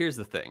 so here's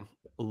the thing.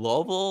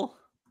 Louisville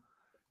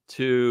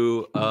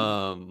to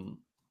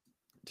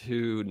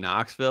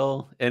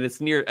Knoxville, and it's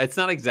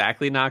not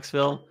exactly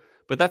Knoxville,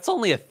 but that's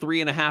only a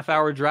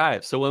 3.5-hour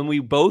drive. So when we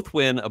both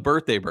win a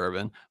birthday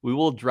bourbon, we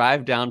will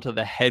drive down to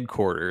the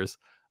headquarters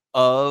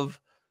of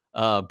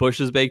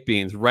Bush's Baked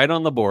Beans, right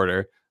on the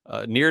border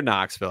near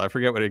Knoxville. I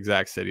forget what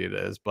exact city it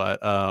is, but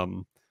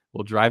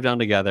we'll drive down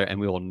together and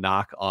we will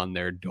knock on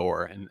their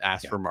door and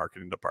ask for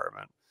marketing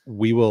department.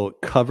 We will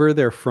cover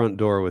their front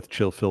door with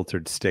chill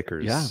filtered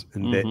stickers,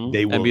 and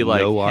they will be like,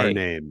 know our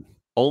name.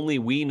 Only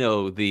we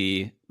know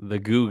the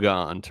goo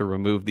gone to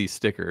remove these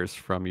stickers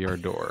from your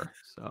door.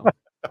 So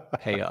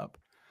pay up.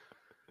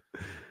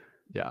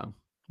 Yeah.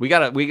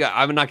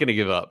 I'm not going to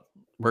give up.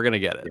 We're going to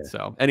get it. Yeah.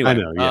 So anyway,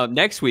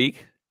 next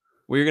week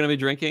we're going to be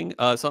drinking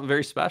something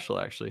very special,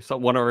 actually.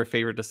 One of our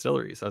favorite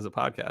distilleries as a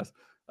podcast.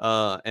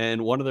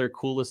 And one of their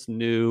coolest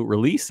new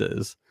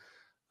releases,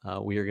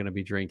 we are going to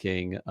be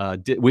drinking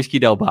Whiskey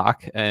Del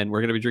Bach, and we're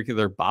going to be drinking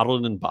their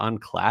Bottled and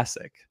Bond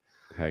Classic.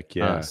 Heck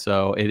yeah.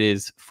 So it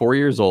is 4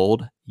 years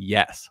old.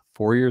 Yes,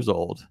 4 years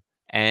old.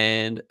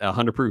 And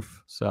 100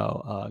 proof.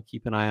 So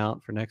keep an eye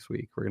out for next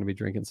week. We're going to be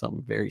drinking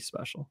something very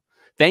special.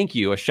 Thank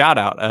you.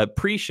 A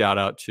pre-shout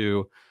out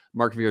to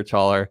Mark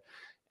Viertaler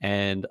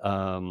and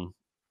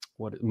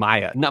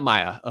Maya. Not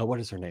Maya. What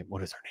is her name?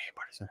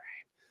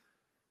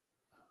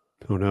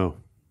 Oh, no.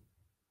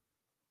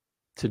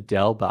 To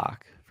Del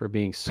Bach for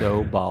being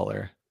so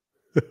baller.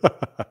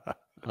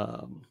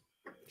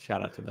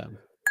 Shout out to them.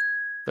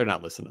 They're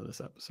not listening to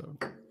this episode.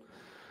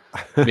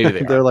 Maybe they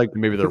are.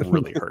 Maybe they're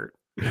really hurt.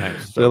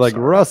 They're like,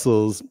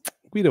 Russells.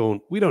 We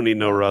don't need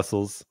no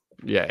Russells.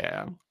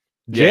 Yeah.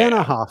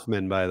 Jana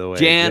Hoffman, by the way.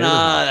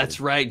 Jana, that's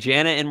right.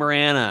 Jana and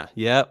Marana.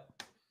 Yep.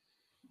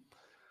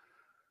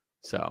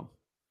 So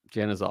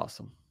Jana's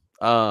awesome.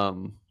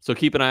 So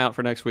keep an eye out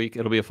for next week.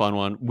 It'll be a fun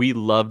one. We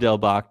love Del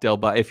Bach.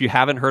 If you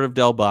haven't heard of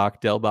Del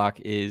Bach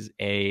is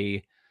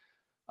a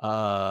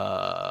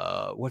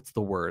what's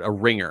the word? A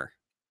ringer.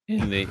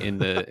 In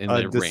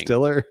the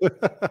distiller.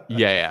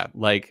 Yeah.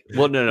 Like,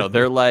 well, no,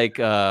 they're like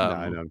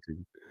I know.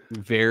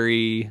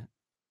 Very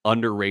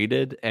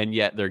underrated, and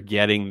yet they're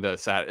getting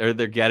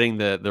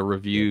the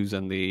reviews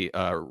and the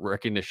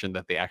recognition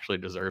that they actually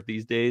deserve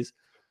these days.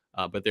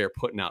 But they're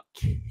putting out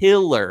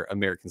killer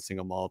American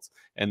single malts,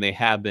 and they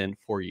have been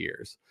for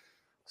years.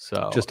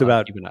 So just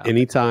about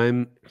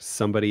anytime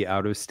somebody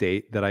out of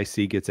state that I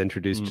see gets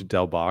introduced to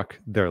Del Bach,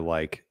 they're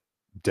like,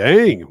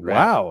 dang,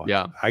 wow.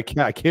 Yeah. I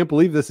can't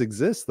believe this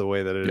exists the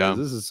way that it is.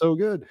 This is so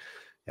good.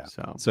 Yeah.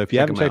 So if you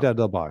haven't checked out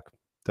Del Bach,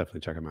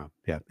 definitely check them out.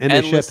 Yeah. And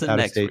they ship out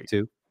of state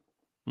too.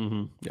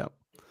 Yep.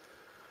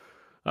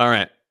 All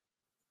right.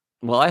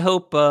 Well, I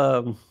hope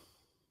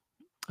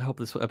I hope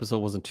this episode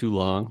wasn't too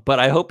long, but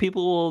I hope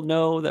people will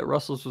know that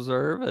Russell's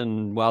Reserve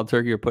and Wild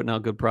Turkey are putting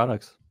out good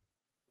products.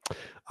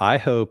 I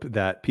hope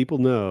that people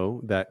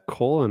know that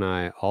Cole and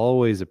I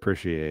always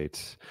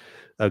appreciate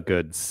a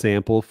good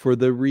sample for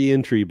the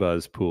reentry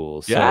buzz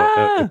pool. So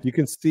if you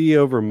can see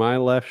over my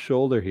left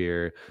shoulder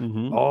here,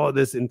 oh,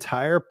 this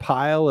entire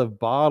pile of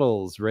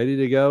bottles ready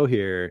to go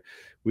here.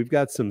 We've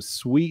got some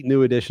sweet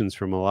new additions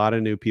from a lot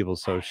of new people.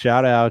 So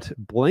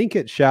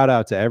blanket shout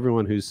out to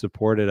everyone who's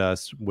supported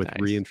us with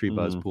reentry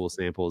buzz pool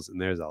samples.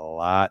 And there's a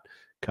lot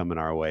coming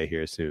our way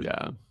here soon.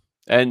 Yeah.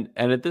 And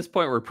at this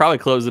point, we're probably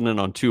closing in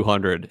on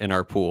 200 in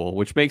our pool,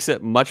 which makes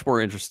it much more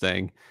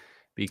interesting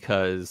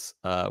because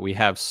we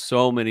have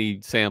so many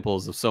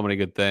samples of so many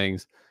good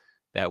things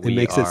that it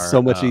makes it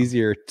so much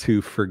easier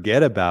to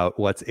forget about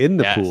what's in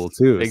the pool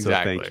too.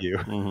 Exactly. So thank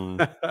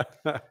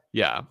you.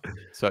 Yeah.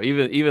 So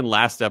even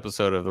last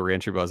episode of the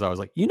Reentry Buzz, I was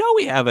like,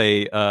 we have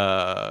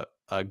a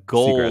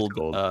gold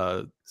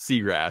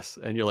seagrass,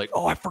 and you're like,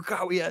 oh, I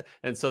forgot we had.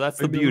 And so that's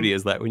the beauty,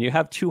 is that when you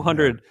have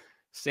 200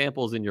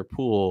 samples in your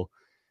pool,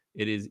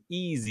 it is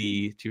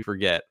easy to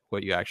forget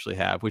what you actually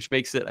have, which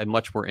makes it a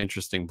much more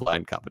interesting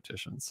blind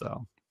competition.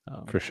 So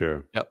for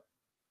sure. Yep.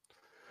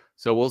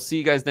 So we'll see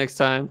you guys next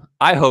time.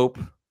 I hope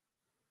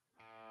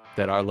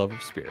that our love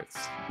of spirits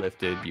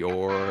lifted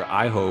your,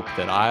 I hope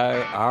that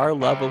our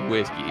love of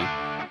whiskey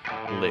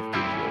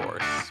lifted your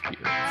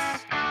spirits.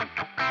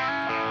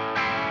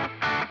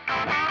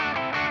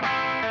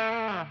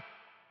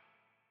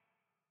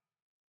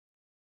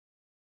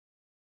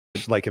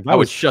 Like if I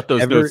would shut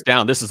those notes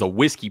down. This is a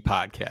whiskey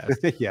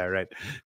podcast. Yeah, right.